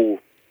go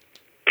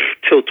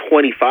till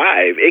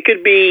 25. It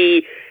could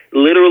be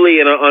literally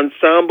an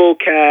ensemble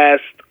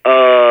cast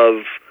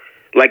of,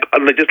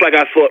 just like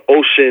I thought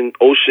the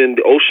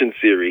Ocean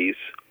series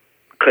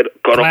could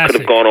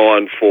have gone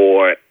on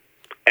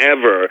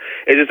forever.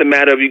 It's just a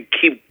matter of you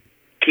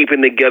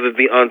keeping together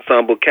the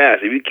ensemble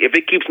cast. If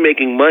it keeps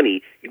making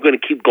money, you're going to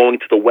keep going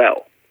to the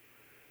well.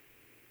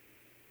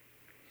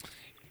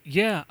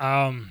 Yeah,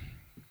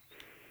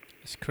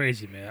 it's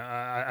crazy, man.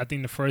 I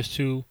think the first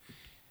two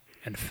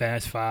and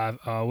Fast Five.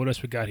 What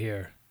else we got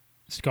here?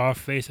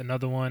 Scarface,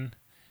 another one.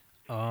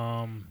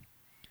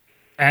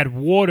 Add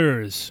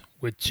Waters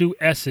with 2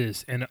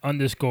 S's and an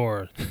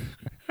underscore.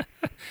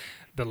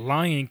 The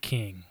Lion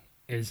King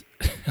is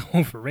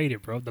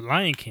overrated, bro. The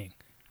Lion King.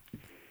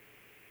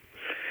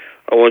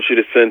 I want you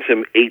to send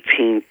him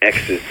 18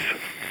 X's.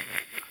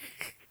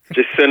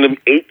 Just send him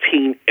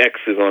 18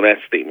 X's on that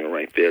statement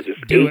right there. Just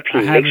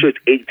 18. Make sure it's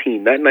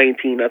 18, not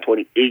 19, not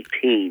 20,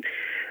 18.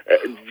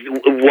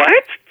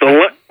 What?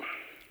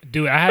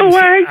 Dude, I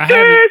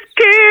just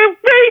can't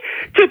wait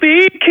to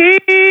be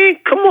king.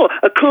 Come on.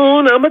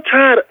 Hakuna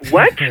Matata.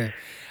 What? Dude,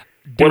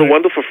 what a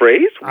wonderful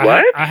phrase.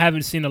 What? I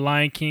haven't seen The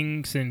Lion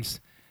King since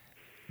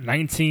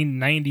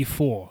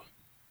 1994.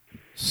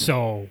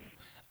 So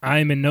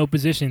I'm in no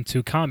position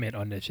to comment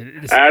on this.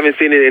 I haven't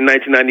seen it in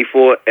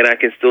 1994, and I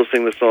can still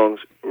sing the songs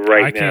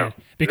right now.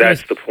 Because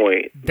that's the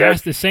point.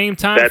 That's the same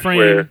time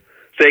frame.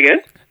 Say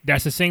again?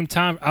 That's the same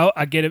time.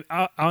 I get it.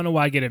 I don't know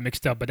why I get it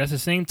mixed up, but that's the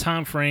same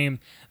time frame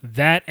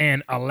that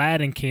and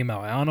Aladdin came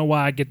out. I don't know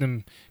why I get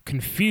them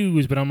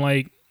confused, but I'm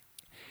like,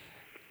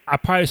 I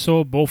probably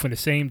saw both in the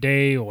same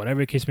day or whatever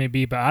the case may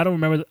be, but I don't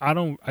remember. I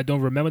don't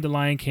remember The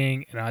Lion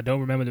King, and I don't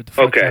remember the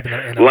fuck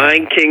happened.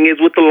 Lion King is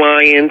with the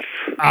lions.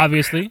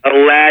 Obviously,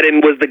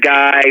 Aladdin was the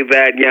guy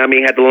that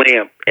had the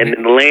lamp, and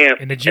then the lamp,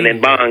 and then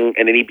bang,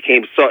 and then he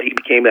became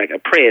like a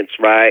prince,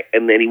 right?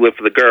 And then he went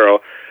for the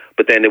girl,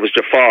 but then it was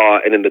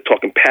Jafar, and then the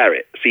talking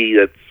parrot. See,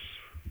 that's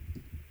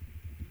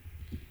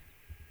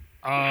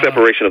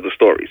separation of the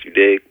stories. You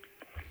dig?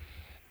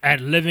 At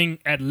living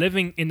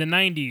in the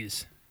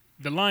 90s.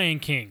 The Lion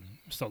King.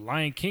 So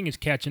Lion King is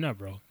catching up,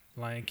 bro.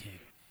 Lion King.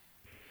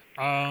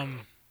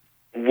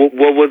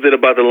 What was it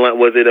about the Lion?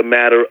 Was it a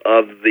matter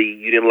of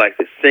you didn't like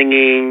the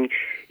singing?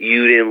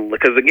 You didn't,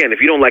 because again,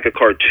 if you don't like a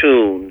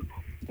cartoon,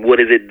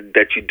 what is it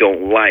that you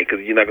don't like?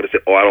 Because you're not going to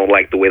say, "Oh, I don't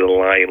like the way the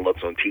lion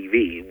looks on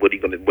TV." What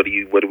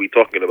are we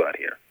talking about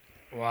here?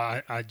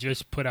 Well, I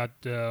just put out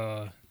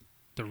not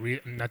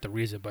the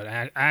reason, but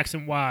I asked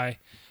him why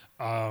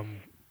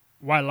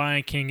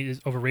Lion King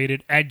is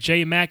overrated. At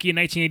J Mackey in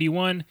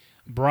 1981.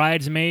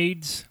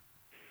 Bridesmaids.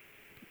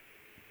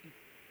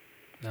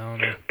 No.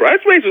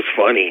 Bridesmaids was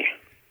funny.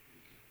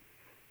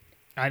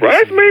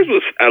 Bridesmaids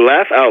was a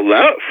laugh out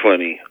loud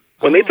funny.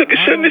 When they took a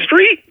shit in the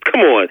street?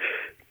 Come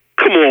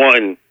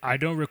on. I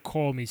don't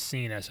recall me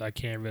seeing that, so I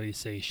can't really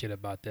say shit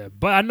about that.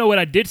 But I know what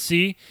I did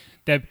see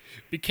that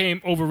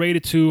became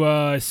overrated to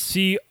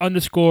C_royalty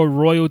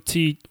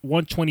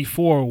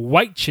 124,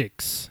 White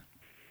Chicks.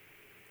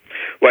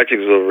 White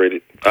Chicks is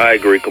overrated. I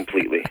agree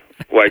completely.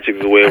 White Chicks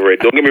is way overrated.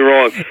 Don't get me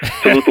wrong.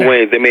 Salute the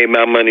Wayans. They made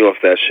mad money off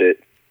that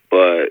shit.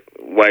 But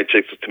White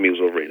Chicks, to me,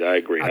 was overrated. I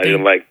agree. I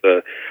didn't like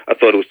I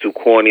thought it was too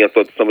corny. I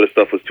thought some of the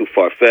stuff was too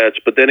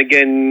far-fetched. But then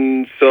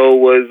again, so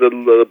was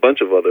a bunch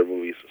of other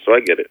movies. So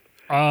I get it.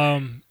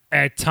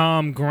 At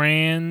Tom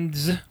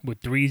Grand's with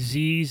 3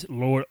 Z's,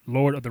 Lord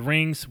of the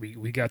Rings.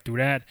 We got through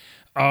that.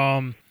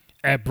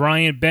 At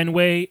Brian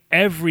Benway,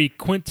 every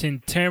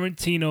Quentin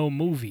Tarantino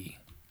movie.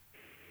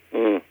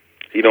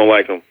 He don't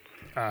like him.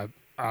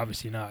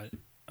 Obviously not.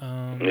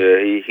 Yeah,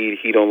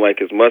 he don't like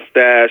his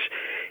mustache.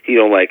 He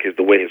don't like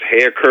the way his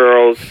hair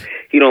curls.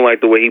 He don't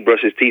like the way he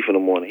brushes teeth in the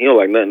morning. He don't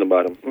like nothing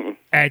about him.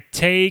 At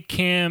Tay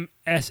Cam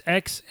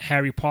SX,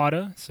 Harry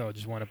Potter. So I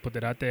just want to put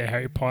that out there.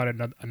 Harry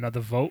Potter,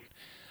 another vote.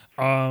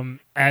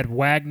 At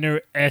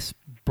Wagner S.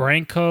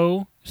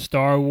 Branco,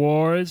 Star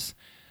Wars.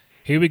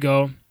 Here we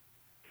go.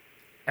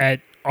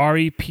 At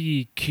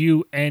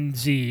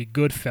REPQNZ,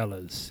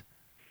 Goodfellas.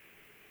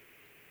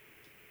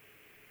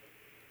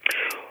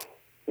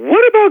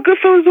 What about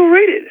Goodfellas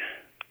overrated?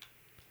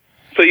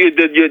 So you're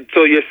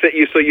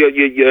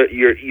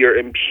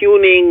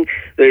impugning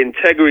the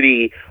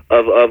integrity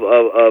of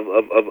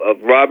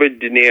Robert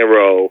De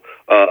Niro,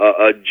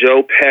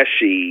 Joe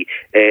Pesci,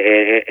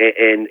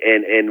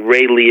 and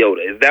Ray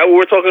Liotta. Is that what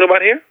we're talking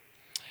about here?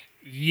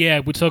 Yeah,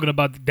 we're talking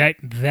about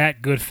that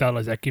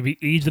Goodfellas that can be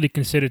easily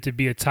considered to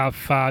be a top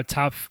 5,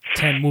 top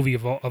 10 movie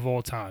of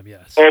all time.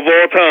 Yes, of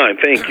all time.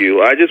 Thank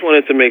you. I just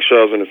wanted to make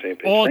sure I was on the same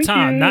page. All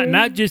time,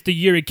 not just the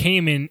year it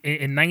came in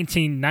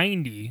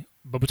 1990.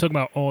 But we're talking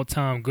about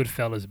all-time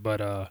Goodfellas.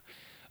 But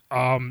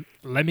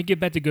let me get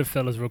back to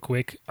Goodfellas real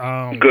quick.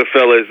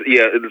 Goodfellas,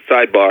 yeah, the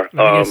sidebar. Let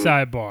me get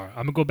sidebar.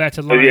 I'm gonna go back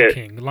to Lion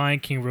King. Lion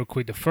King, real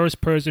quick. The first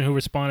person who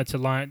responded to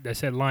that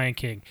said Lion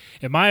King.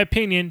 In my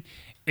opinion,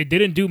 it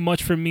didn't do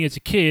much for me as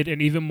a kid,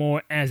 and even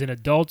more as an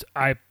adult.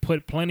 I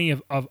put plenty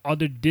of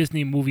other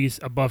Disney movies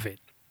above it.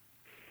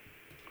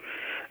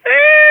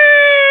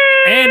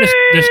 And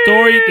the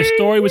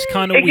story was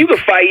kind of weak. You could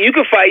fight. You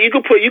could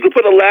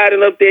put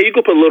Aladdin up there. You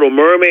could put Little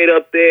Mermaid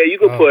up there. You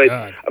could put.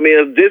 God. I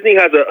mean, Disney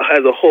has a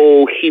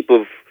whole heap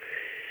of.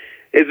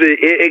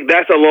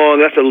 That's a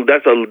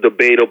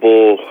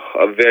debatable,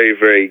 a very,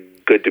 very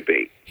good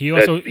debate. He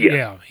also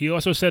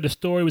said the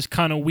story was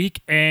kind of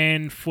weak,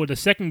 and for the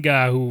second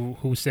guy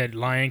who said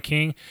Lion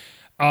King,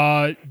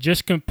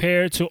 just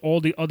compared to all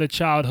the other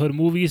childhood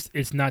movies,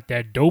 it's not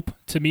that dope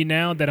to me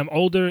now that I'm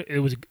older. It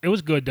was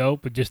good though,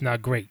 but just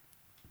not great.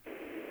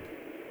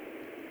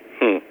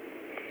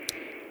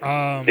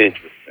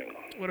 Interesting.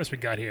 What else we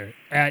got here?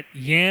 At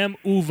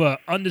YamUva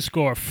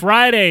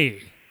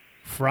 _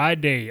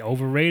 Friday,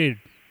 overrated.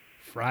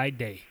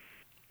 Friday.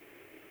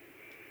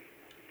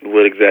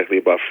 What exactly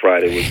about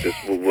Friday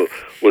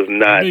was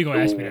not? I knew you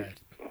gonna ask me that.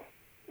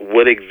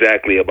 What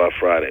exactly about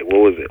Friday?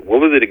 What was it?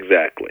 What was it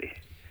exactly?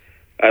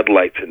 I'd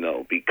like to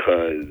know,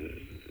 because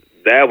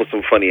that was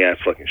some funny ass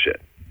fucking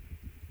shit.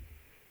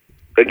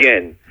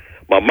 Again,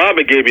 my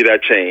mama gave me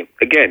that chain.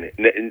 Again,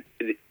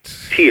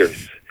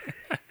 tears.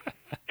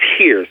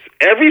 Tears.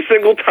 Every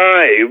single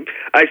time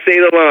I say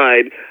the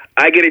line,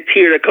 I get a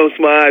tear that comes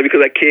to my eye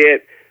because I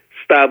can't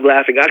stop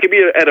laughing. I could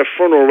be at a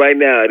funeral right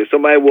now, and if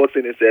somebody walks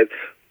in and says,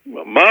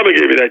 "My mama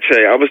gave me that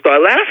chain," I'm gonna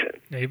start laughing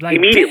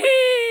immediately.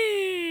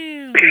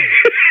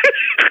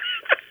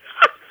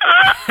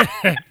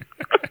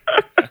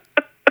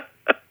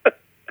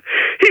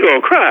 He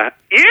gonna cry.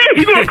 Yeah,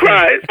 he gonna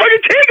cry. His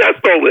fucking chain got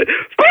stolen. Of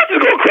course he's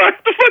gonna cry.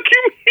 What the fuck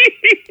you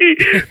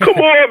mean?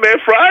 Come on, man.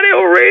 Friday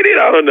overrated?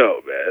 I don't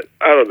know, man.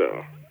 I don't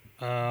know.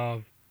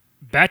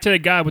 Back to the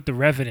guy with the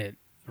Revenant,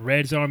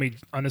 Red's Army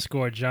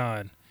 _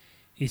 John.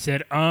 He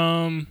said,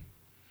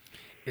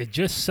 it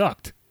just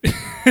sucked. Wow.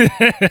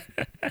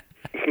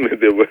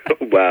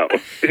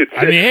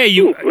 I mean, hey,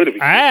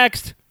 I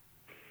asked.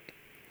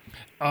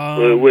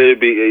 Would it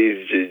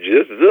be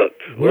just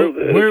sucked? Would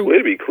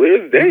it be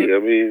clear as day? I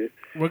mean,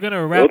 we're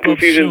gonna wrap up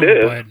soon,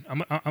 but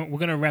we're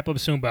gonna wrap up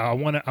soon. But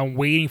I'm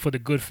waiting for the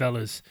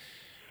Goodfellas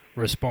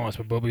response.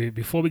 But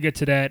before we get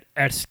to that,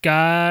 at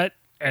Scott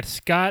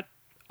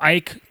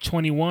Ike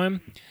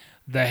 21,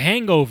 The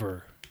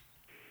Hangover.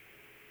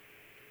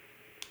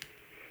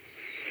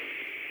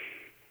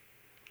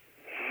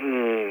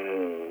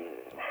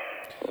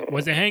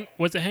 Was the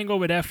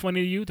Hangover that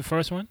funny to you? The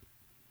first one?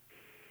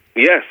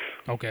 Yes.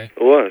 Okay.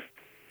 It was.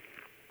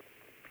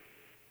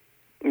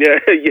 Yeah.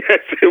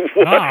 Yes, it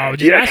was. Wow,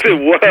 yes, it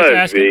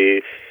was.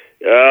 Man.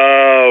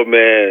 Oh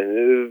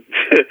man.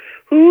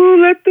 Who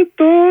let the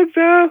dogs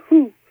out?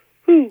 Who?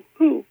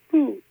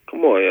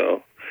 Come on,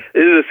 yo.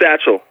 This is a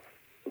satchel.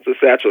 It's a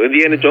satchel.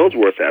 Indiana Jones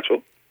wore a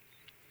satchel.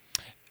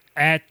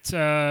 At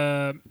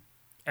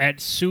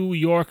Sue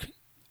York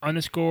 _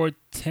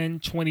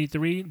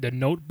 1023, The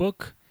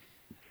Notebook.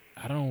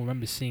 I don't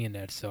remember seeing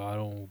that,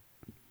 so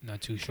not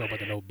too sure about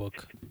The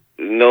Notebook.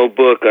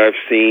 Notebook I've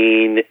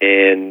seen,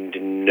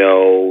 and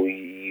no,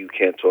 you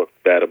can't talk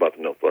bad about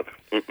The Notebook.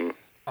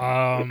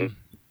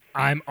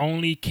 I'm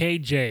Only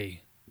KJ,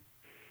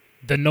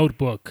 The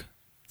Notebook.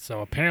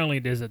 So apparently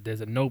there's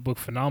a Notebook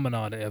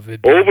phenomenon of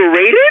it.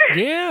 Overrated?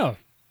 Yeah.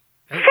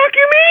 Fuck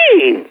you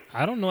mean?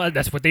 I don't know.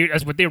 That's what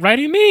they're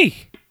writing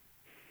me.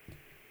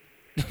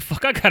 The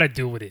fuck I gotta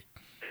do with it?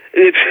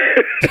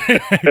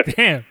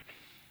 Damn.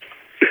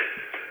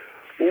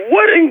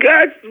 What in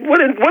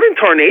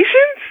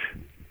tarnations?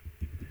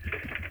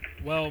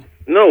 Well,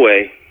 No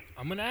way.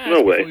 I'm gonna ask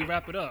No before way. we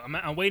wrap it up.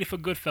 I'm waiting for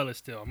Goodfellas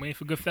still. I'm waiting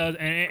for Goodfellas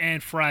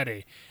and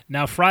Friday.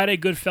 Now Friday,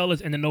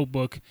 Goodfellas and The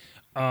Notebook.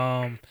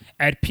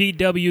 At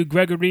PW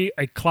Gregory,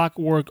 A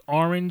Clockwork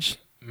Orange.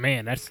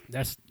 Man, that's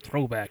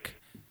throwback.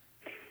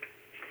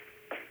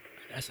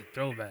 That's a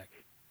throwback.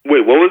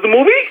 Wait, what was the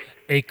movie?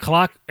 A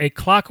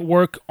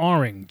Clockwork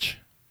Orange.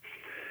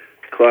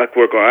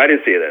 Clockwork. I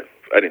didn't see that.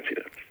 I didn't see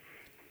that.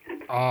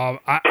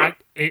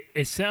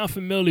 It sounds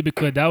familiar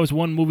because that was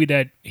one movie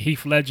that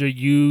Heath Ledger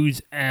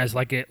used as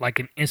like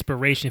an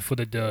inspiration for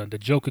the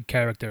Joker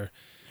character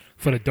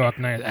for the Dark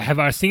Knight. Have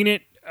I seen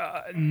it?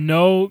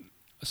 No,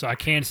 so I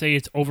can't say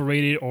it's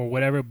overrated or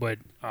whatever. But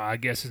I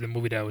guess it's a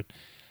movie that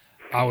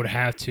I would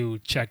have to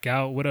check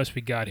out. What else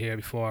we got here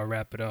before I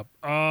wrap it up?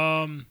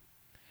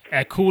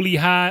 At Cooley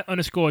High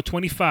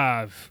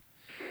 _25.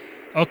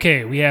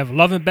 Okay, we have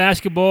Love and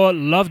Basketball,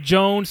 Love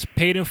Jones,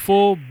 Paid in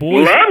Full,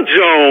 Boys.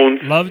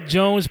 Love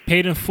Jones,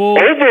 Paid in Full,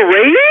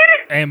 overrated?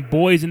 and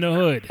Boys in the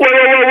Hood.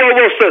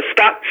 Whoa, sir,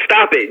 stop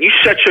it! You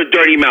shut your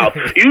dirty mouth.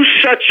 You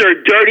shut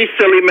your dirty,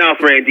 silly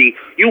mouth, Randy.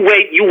 You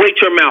wait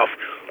your mouth.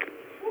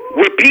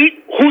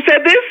 Repeat. Who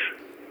said this?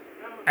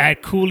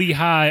 At Cooley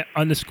High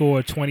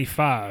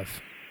 _25.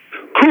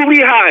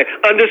 Cooley High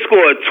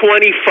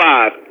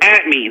 _25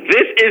 at me.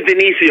 This is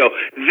Denicio.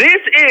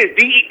 This is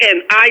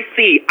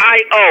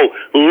DENICIO.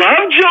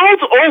 Love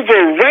Jones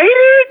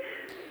overrated?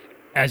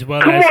 As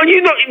well Come as on,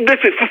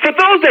 listen, for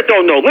those that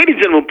don't know, ladies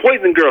and gentlemen, boys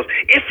and girls,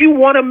 if you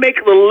want to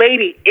make the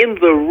lady in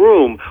the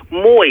room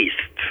moist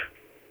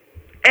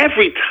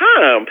every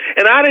time,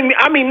 and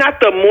I mean not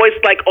the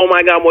moist like, oh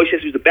my God, moist,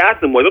 yes, use the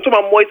bathroom moist. I'm talking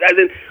about moist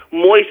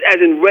as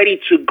in ready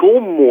to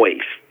go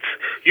moist.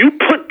 You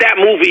put that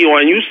movie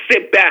on, you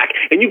sit back,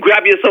 and you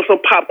grab yourself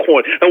some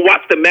popcorn and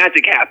watch the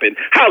magic happen.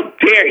 How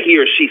dare he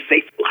or she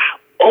say,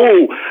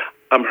 oh,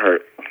 I'm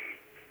hurt.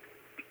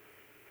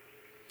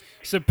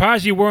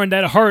 surprised you weren't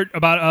that hurt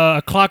about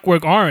A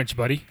Clockwork Orange,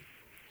 buddy.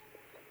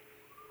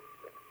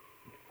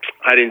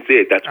 I didn't see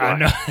it, that's why. I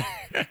know.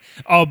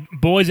 Oh,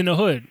 Boys in the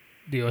Hood.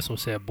 They also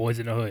said Boys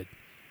in the Hood.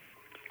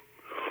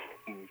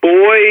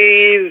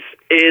 Boys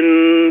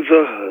in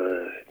the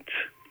Hood.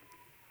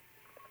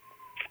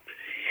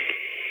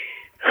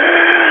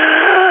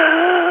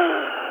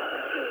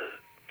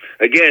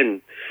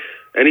 Again,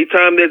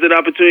 anytime there's an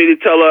opportunity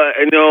to tell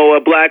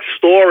a black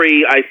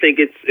story, I think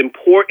it's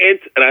important,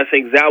 and I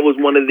think that was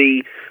one of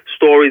the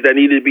stories that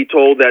needed to be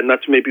told that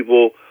not too many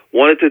people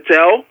wanted to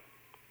tell.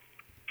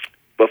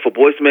 But for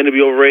Boys to Men to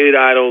be overrated,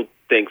 I don't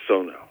think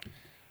so, no.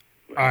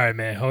 All right,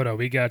 man. Hold on.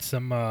 We got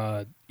some.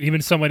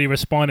 Even somebody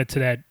responded to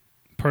that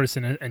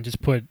person and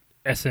just put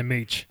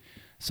SMH.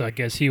 So I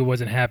guess he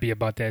wasn't happy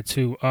about that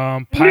too. Yeah,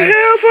 fucking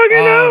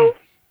hell.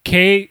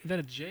 Is that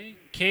a J?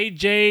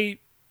 KJ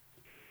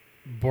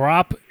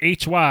Brop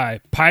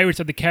HY Pirates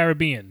of the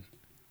Caribbean.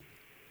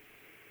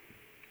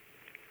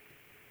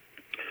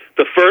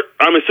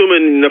 I'm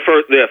assuming the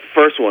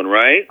first one,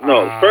 right?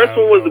 No, the first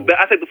one was the best.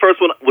 I think the first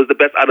one was the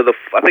best out of the.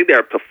 I think they're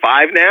up to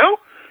 5 now.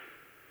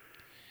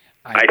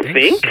 I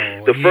think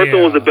so. The first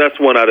one was the best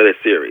one out of the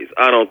series.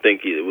 I don't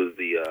think it was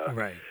the.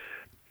 Right.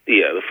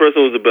 Yeah, the first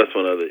one was the best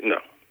one out of the.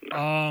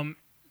 No.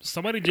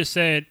 Somebody just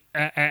said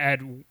at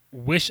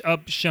Wish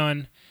Up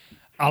Shun,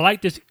 I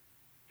like this.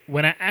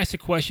 When I ask a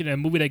question, a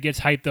movie that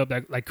gets hyped up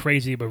like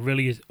crazy but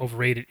really is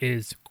overrated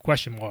is ?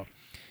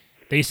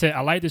 They said,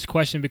 I like this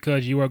question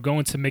because you are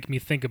going to make me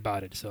think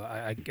about it. So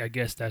I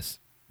guess that's...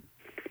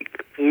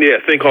 Yeah,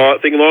 think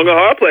hard, think long and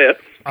hard, player.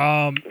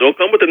 Don't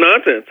come with the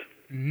nonsense.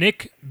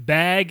 Nick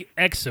Bag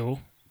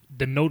Exo,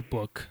 The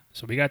Notebook.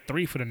 So we got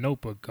 3 for The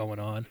Notebook going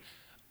on.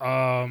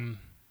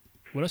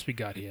 What else we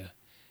got here?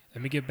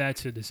 Let me get back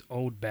to this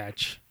old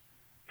batch.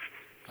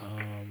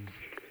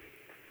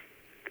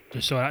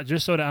 Just so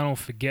that I don't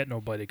forget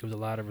nobody, because a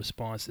lot of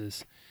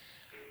responses.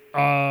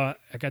 I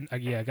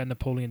got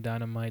Napoleon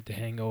Dynamite, The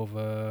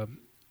Hangover.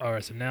 All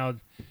right, so now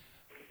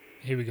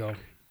here we go.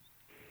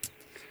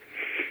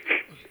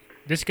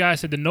 This guy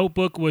said The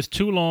Notebook was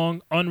too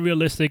long,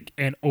 unrealistic,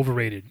 and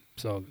overrated.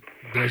 So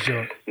there's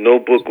your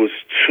Notebook was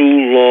too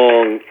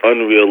long,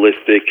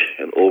 unrealistic,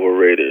 and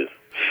overrated.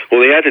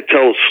 Well, they had to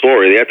tell a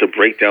story. They had to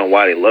break down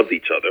why they loved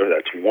each other.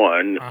 That's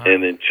one.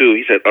 And then 2,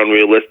 he said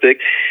unrealistic.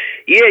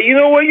 Yeah, you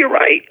know what? You're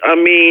right. I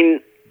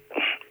mean,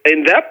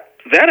 in that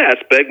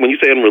aspect, when you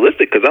say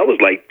unrealistic, because I was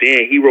like,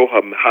 damn, he wrote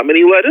how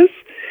many letters?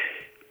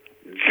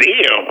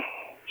 Damn.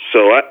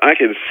 So I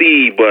can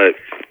see, but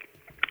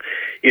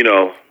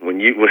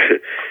when you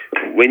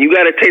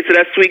got a taste of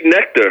that sweet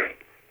nectar,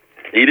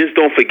 you just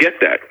don't forget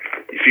that.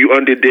 If you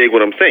underdig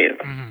what I'm saying.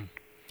 Mm-hmm.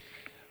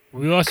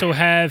 We also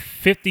have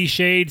 50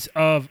 Shades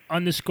of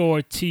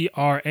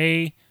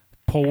 _TRA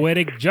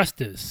Poetic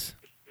Justice.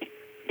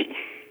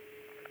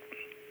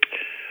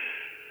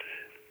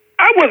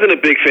 I wasn't a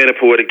big fan of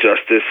Poetic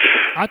Justice.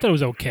 I thought it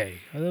was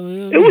okay.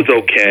 It was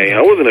okay.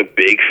 I wasn't a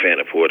big fan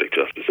of Poetic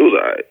Justice. It was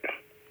all right.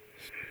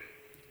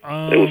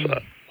 It was all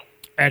right.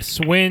 At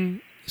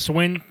Swin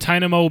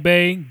Tynamo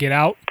Bay, Get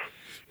Out.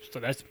 So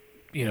that's,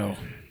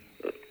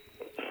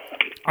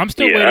 I'm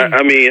still Yeah, waiting.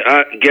 I mean,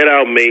 Get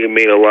Out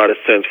made a lot of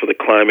sense for the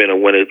climate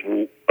and when it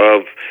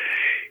of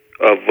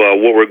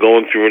what we're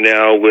going through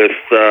now with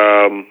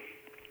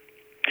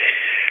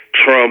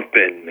Trump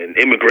and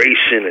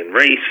immigration and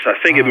race. I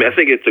think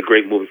it's a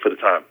great movie for the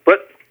time,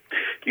 but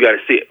you got to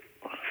see it.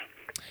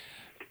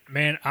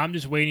 Man, I'm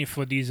just waiting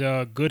for these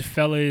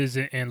Goodfellas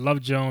and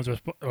Love Jones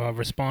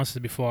responses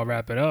before I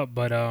wrap it up.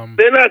 But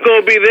they're not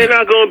gonna be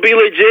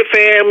legit,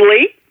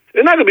 family.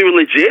 They're not gonna be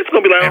legit. It's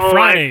gonna be like,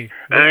 Friday.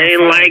 I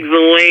ain't like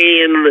the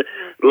way in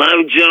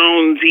Love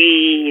Jones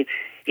he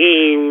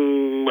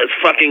was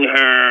fucking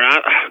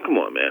her. Come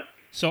on, man.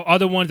 So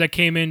other ones that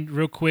came in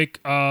real quick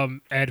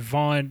at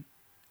Vaughn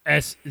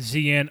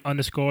SZN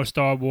 _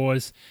 Star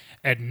Wars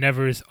at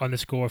Nevers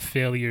 _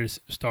 Failures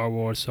Star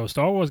Wars. So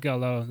Star Wars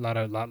got a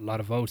lot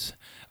of votes.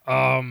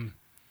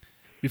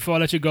 Before I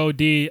let you go,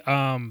 D,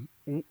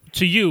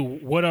 to you,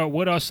 what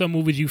are some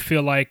movies you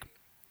feel like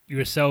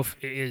yourself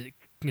is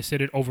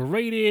considered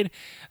overrated?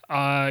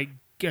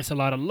 Gets a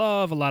lot of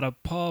love, a lot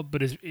of pub,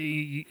 but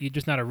you're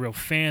just not a real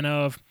fan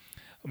of.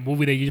 A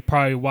movie that you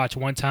probably watch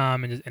one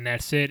time and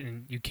that's it,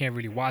 and you can't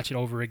really watch it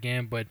over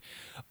again. But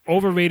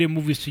overrated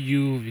movies to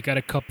you, you got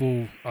a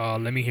couple.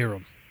 Let me hear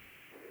them.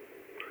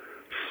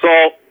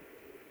 Salt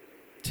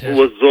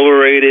was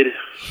overrated.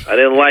 I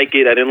didn't like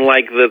it. I didn't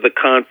like the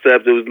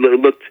concept. It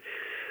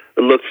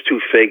looked too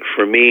fake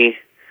for me.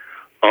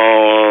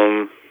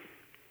 I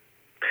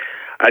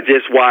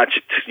just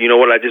watched. You know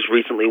what? I just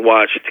recently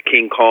watched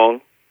King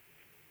Kong.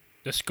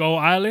 The Skull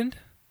Island.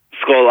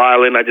 Skull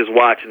Island. I just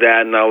watched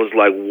that and I was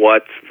like,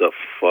 "What the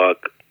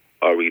fuck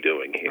are we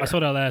doing here?" I saw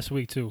that last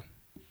week too.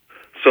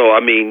 So I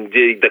mean,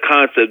 the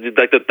concept,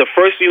 like the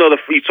first,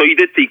 so you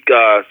did see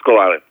Skull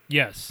Island.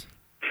 Yes.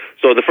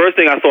 So the first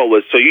thing I thought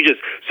was,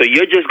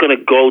 you're just gonna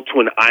go to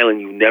an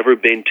island you've never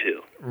been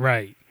to,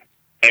 right?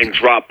 And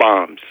drop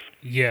bombs.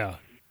 Yeah.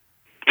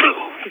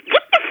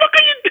 What the fuck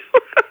are you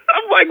doing?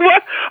 I'm like,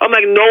 what? I'm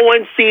like, no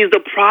one sees the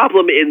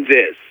problem in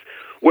this,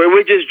 where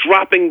we're just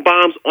dropping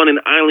bombs on an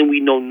island we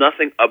know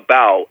nothing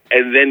about,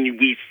 and then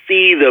we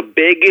see the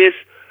biggest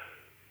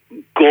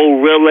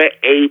gorilla,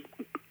 ape,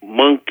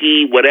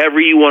 monkey, whatever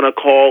you want to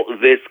call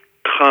this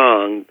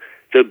Kong,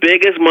 the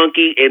biggest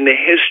monkey in the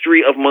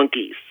history of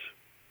monkeys.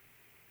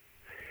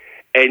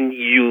 And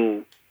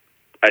you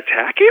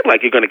attack it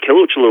like you're going to kill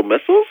it with your little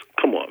missiles?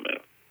 Come on, man.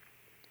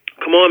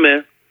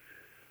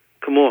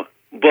 Come on.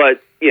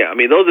 But yeah, I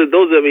mean, those are.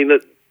 I mean,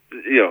 let's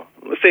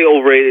say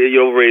overrated.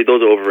 You're overrated.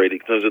 Those are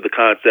overrated in terms of the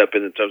concept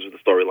and in terms of the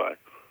storyline.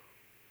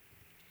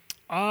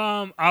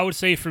 I would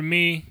say for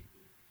me,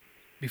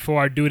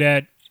 before I do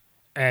that,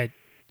 at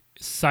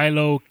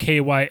Silo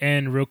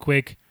KYN real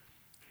quick,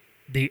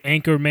 the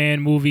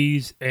Anchorman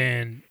movies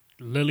and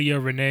Lilia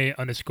Renee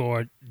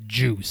 _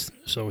 Juice.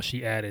 So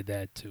she added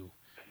that too.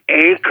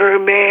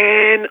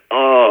 Anchorman?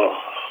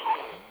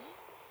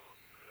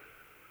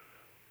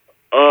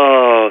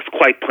 Oh, it's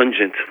quite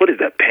pungent. What is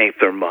that,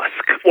 Panther Musk?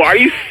 Well, are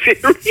you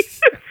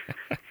serious?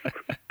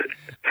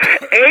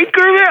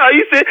 Anchorman? Are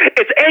you serious?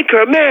 It's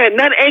Anchorman,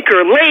 not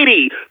Anchor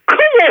Lady. Come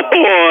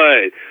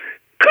on.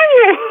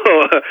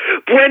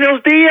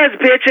 Buenos dias,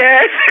 bitch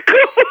ass.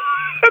 Come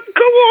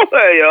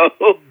on,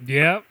 yo.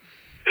 Yep.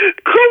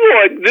 Come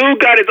on, dude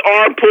got his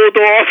arm pulled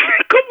off.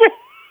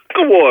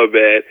 Come on,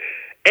 man.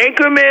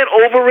 Anchorman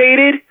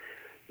overrated?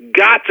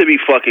 Got to be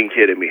fucking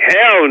kidding me.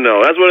 Hell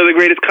no. That's one of the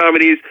greatest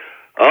comedies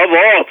of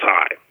all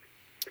time.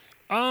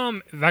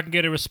 If I can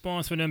get a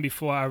response from them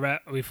before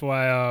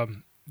I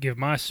give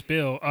my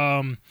spill,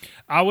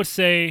 I would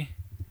say,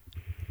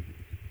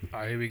 all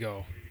right, here we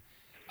go.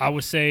 I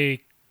would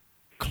say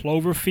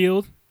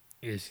Cloverfield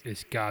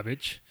is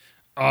garbage.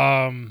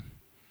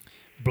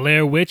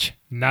 Blair Witch,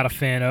 not a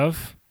fan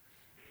of.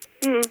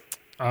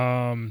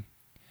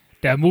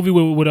 That movie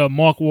with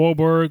Mark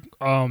Wahlberg,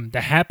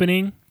 The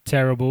Happening,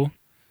 terrible.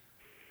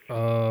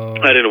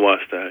 I didn't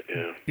watch that.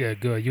 Yeah. Yeah,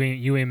 good.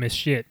 You ain't missed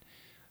shit.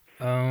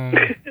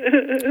 That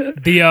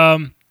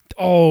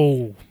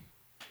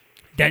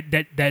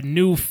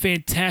new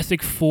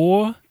Fantastic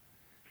Four.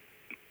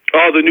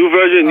 Oh, the new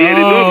version.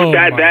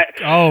 Yeah,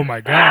 oh my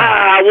god!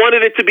 I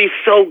wanted it to be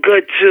so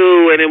good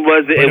too, and it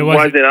wasn't. It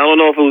wasn't. I don't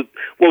know if it was.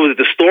 What was it?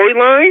 The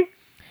storyline?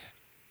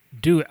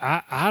 Dude,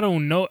 I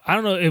don't know. I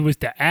don't know if it was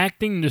the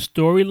acting, the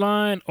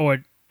storyline,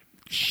 or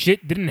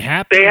shit didn't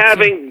happen. They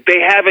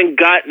haven't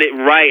gotten it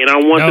right, and I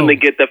want them to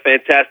get the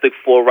Fantastic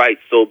Four right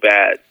so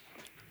bad.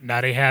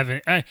 No, they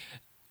haven't.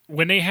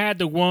 When they had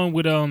the one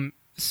with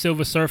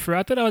Silver Surfer,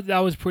 I thought that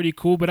was pretty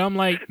cool. But I'm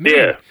like, man,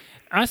 yeah.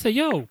 I said,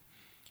 yo,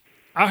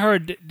 I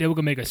heard they were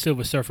gonna make a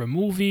Silver Surfer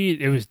movie.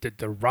 It was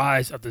the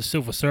rise of the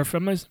Silver Surfer.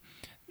 I'm like,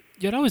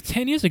 yo, that was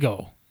 10 years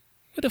ago.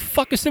 What the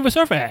fuck is Silver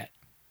Surfer at?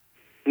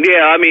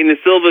 Yeah, I mean the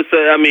Silver.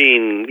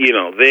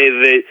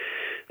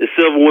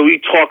 When we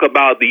talk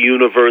about the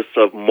universe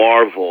of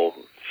Marvel,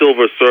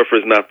 Silver Surfer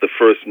is not the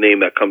first name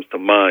that comes to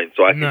mind.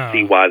 So I can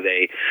see why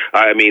they.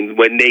 I mean,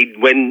 when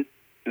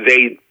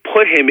they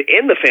put him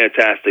in the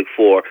Fantastic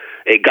Four,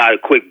 it got a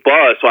quick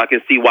buzz, so I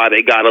can see why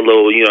they got a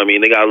little, you know what I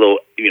mean, they got a little,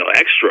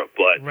 extra.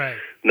 But Right.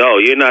 no,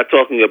 you're not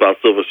talking about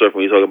Silver Surfer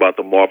when you're talking about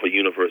the Marvel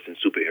Universe and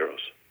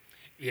superheroes.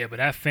 Yeah, but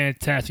that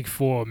Fantastic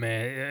Four,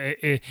 man,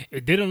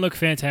 it didn't look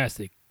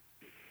fantastic.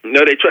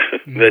 No, they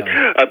tried. No.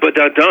 But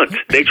they're done.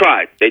 They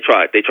tried.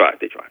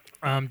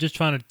 I'm just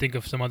trying to think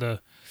of some other.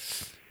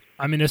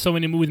 I mean, there's so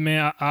many movies,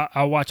 man.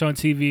 I watch on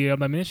TV. I'm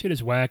like, man, this shit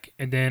is whack.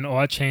 And then,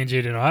 I change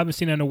it. And I haven't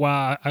seen it in a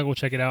while. I go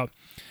check it out.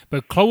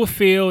 But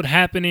Cloverfield,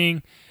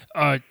 Happening,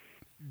 the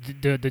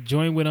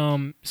joint with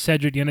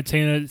Cedric the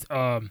Entertainer,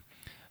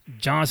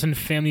 Johnson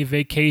Family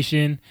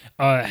Vacation,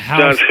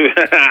 House,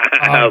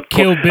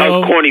 Kill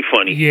Bill, corny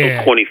funny.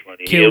 Yeah, corny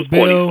funny. Kill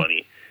Bill. Corny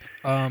funny.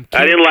 I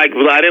didn't like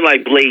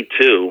Blade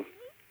 2.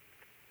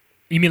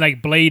 You mean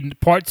like Blade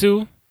Part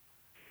 2?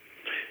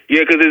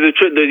 Yeah, because there was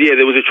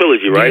a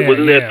trilogy, right? Yeah,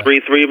 Wasn't there yeah.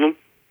 three of them?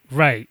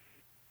 Right.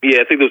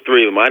 Yeah, I think there was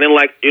 3 of them. I didn't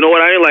like. You know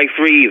what? I didn't like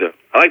 3 either.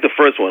 I liked the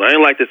first one. I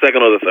didn't like the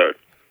second or the third.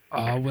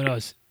 What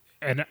else?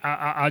 And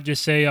I'll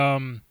just say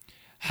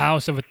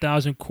House of a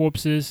Thousand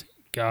Corpses,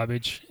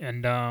 garbage.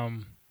 And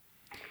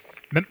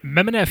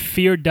remember that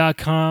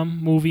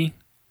Fear.com movie?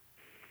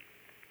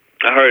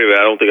 I heard of it.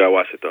 I don't think I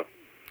watched it though.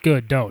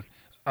 Good, don't.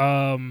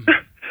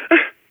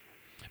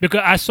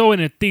 Because I saw it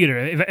in the theater.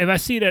 If I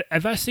see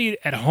it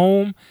at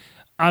home,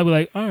 I'll be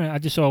like, all right, I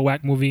just saw a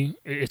whack movie.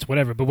 It's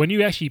whatever. But when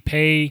you actually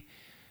pay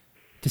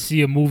to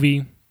see a movie,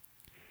 and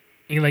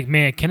you're like,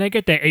 man, can I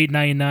get that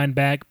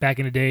 $8.99 back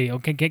in the day? Or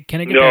can I get that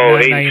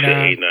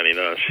 $9.99?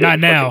 $8.99. Not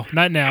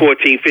now.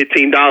 $14,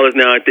 $15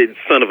 now.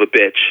 Son of a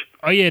bitch.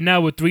 Oh yeah,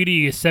 now with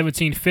 3D it's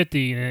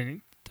 $17.50,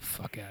 and the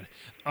fuck out.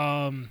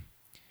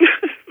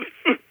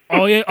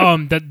 Oh yeah,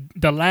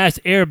 the Last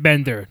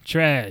Airbender,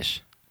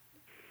 trash.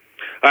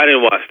 I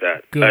didn't watch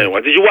that. Good. I didn't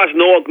watch. Did you watch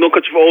No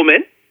Country for Old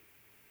Men?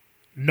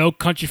 No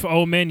Country for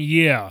Old Men,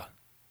 yeah.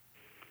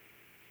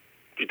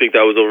 Do you think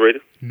that was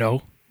overrated?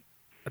 No,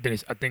 I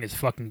think it's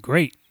fucking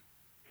great.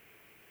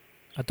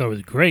 I thought it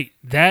was great.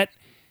 That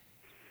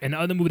and the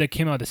other movie that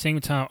came out at the same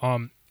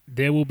time,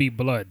 There Will Be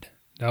Blood.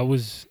 That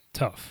was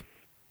tough.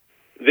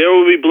 There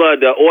Will Be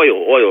Blood,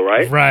 oil,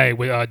 right? Right,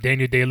 with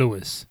Daniel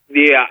Day-Lewis.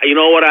 Yeah, you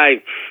know what?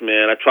 I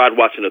tried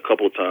watching it a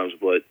couple of times,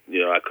 but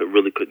I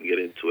really couldn't get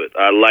into it.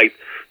 I liked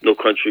No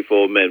Country for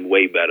Old Men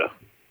way better.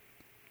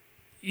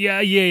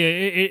 Yeah,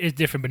 it's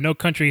different. But No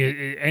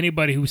Country,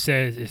 anybody who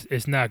says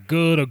it's not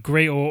good or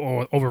great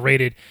or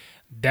overrated,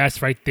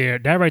 that's right there.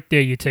 That right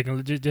there, you're taking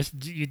you're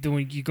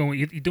doing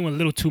a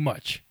little too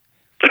much.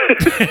 Call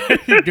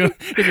it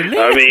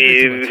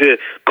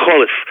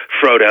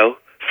Frodo,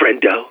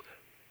 Friendo.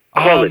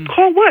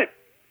 Call what?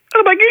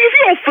 I'm like, if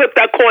you don't flip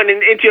that coin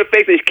into your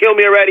face and kill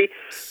me already.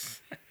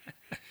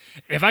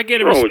 If I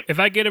get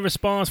a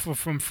response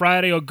from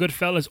Friday or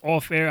Goodfellas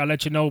off air, I'll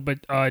let you know.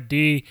 But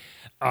D,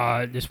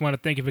 just want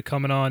to thank you for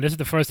coming on. This is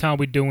the first time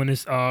we're doing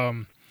this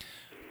quote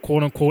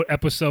unquote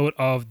episode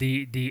of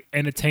the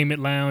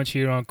Entertainment Lounge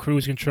here on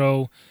Cruise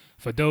Control.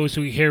 For those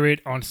who hear it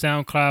on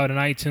SoundCloud and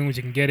iTunes,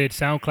 you can get it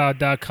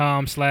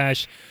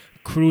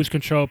SoundCloud.com/Cruise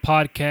Control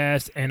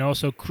Podcast and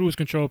also Cruise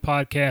Control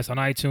Podcast on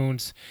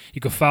iTunes.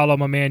 You can follow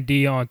my man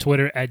D on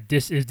Twitter at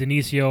This Is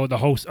Denicio, the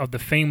host of the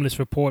Fameless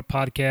Report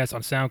podcast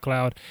on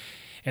SoundCloud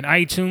and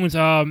iTunes.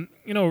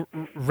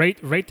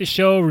 Rate the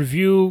show,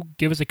 review,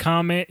 give us a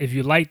comment. If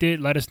you liked it,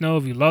 let us know.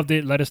 If you loved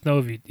it, let us know.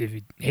 If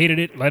you hated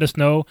it, let us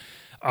know.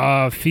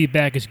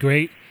 Feedback is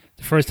great.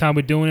 The first time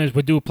we're doing this,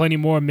 we'll do plenty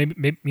more.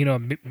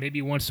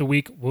 Maybe once a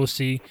week. We'll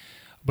see.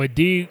 But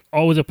D,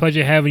 always a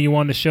pleasure having you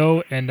on the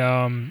show, and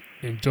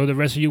enjoy the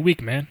rest of your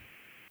week, man.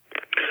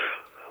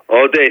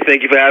 All day.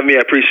 Thank you for having me. I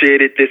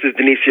appreciate it. This is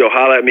Denicio.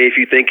 Holla at me if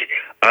you think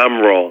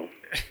I'm wrong.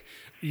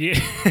 Yeah.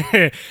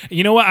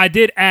 You know what? I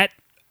did at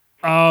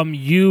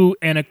you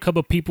and a couple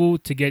of people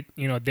to get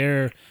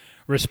their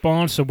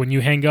response. So when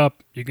you hang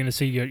up, you're gonna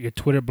see your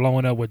Twitter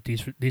blowing up with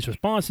these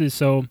responses.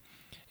 So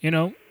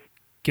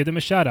give them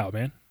a shout out,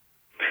 man.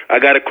 I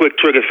got a quick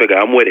trigger figure.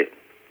 I'm with it.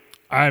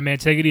 All right, man.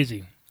 Take it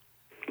easy.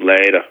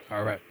 Later.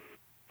 All right.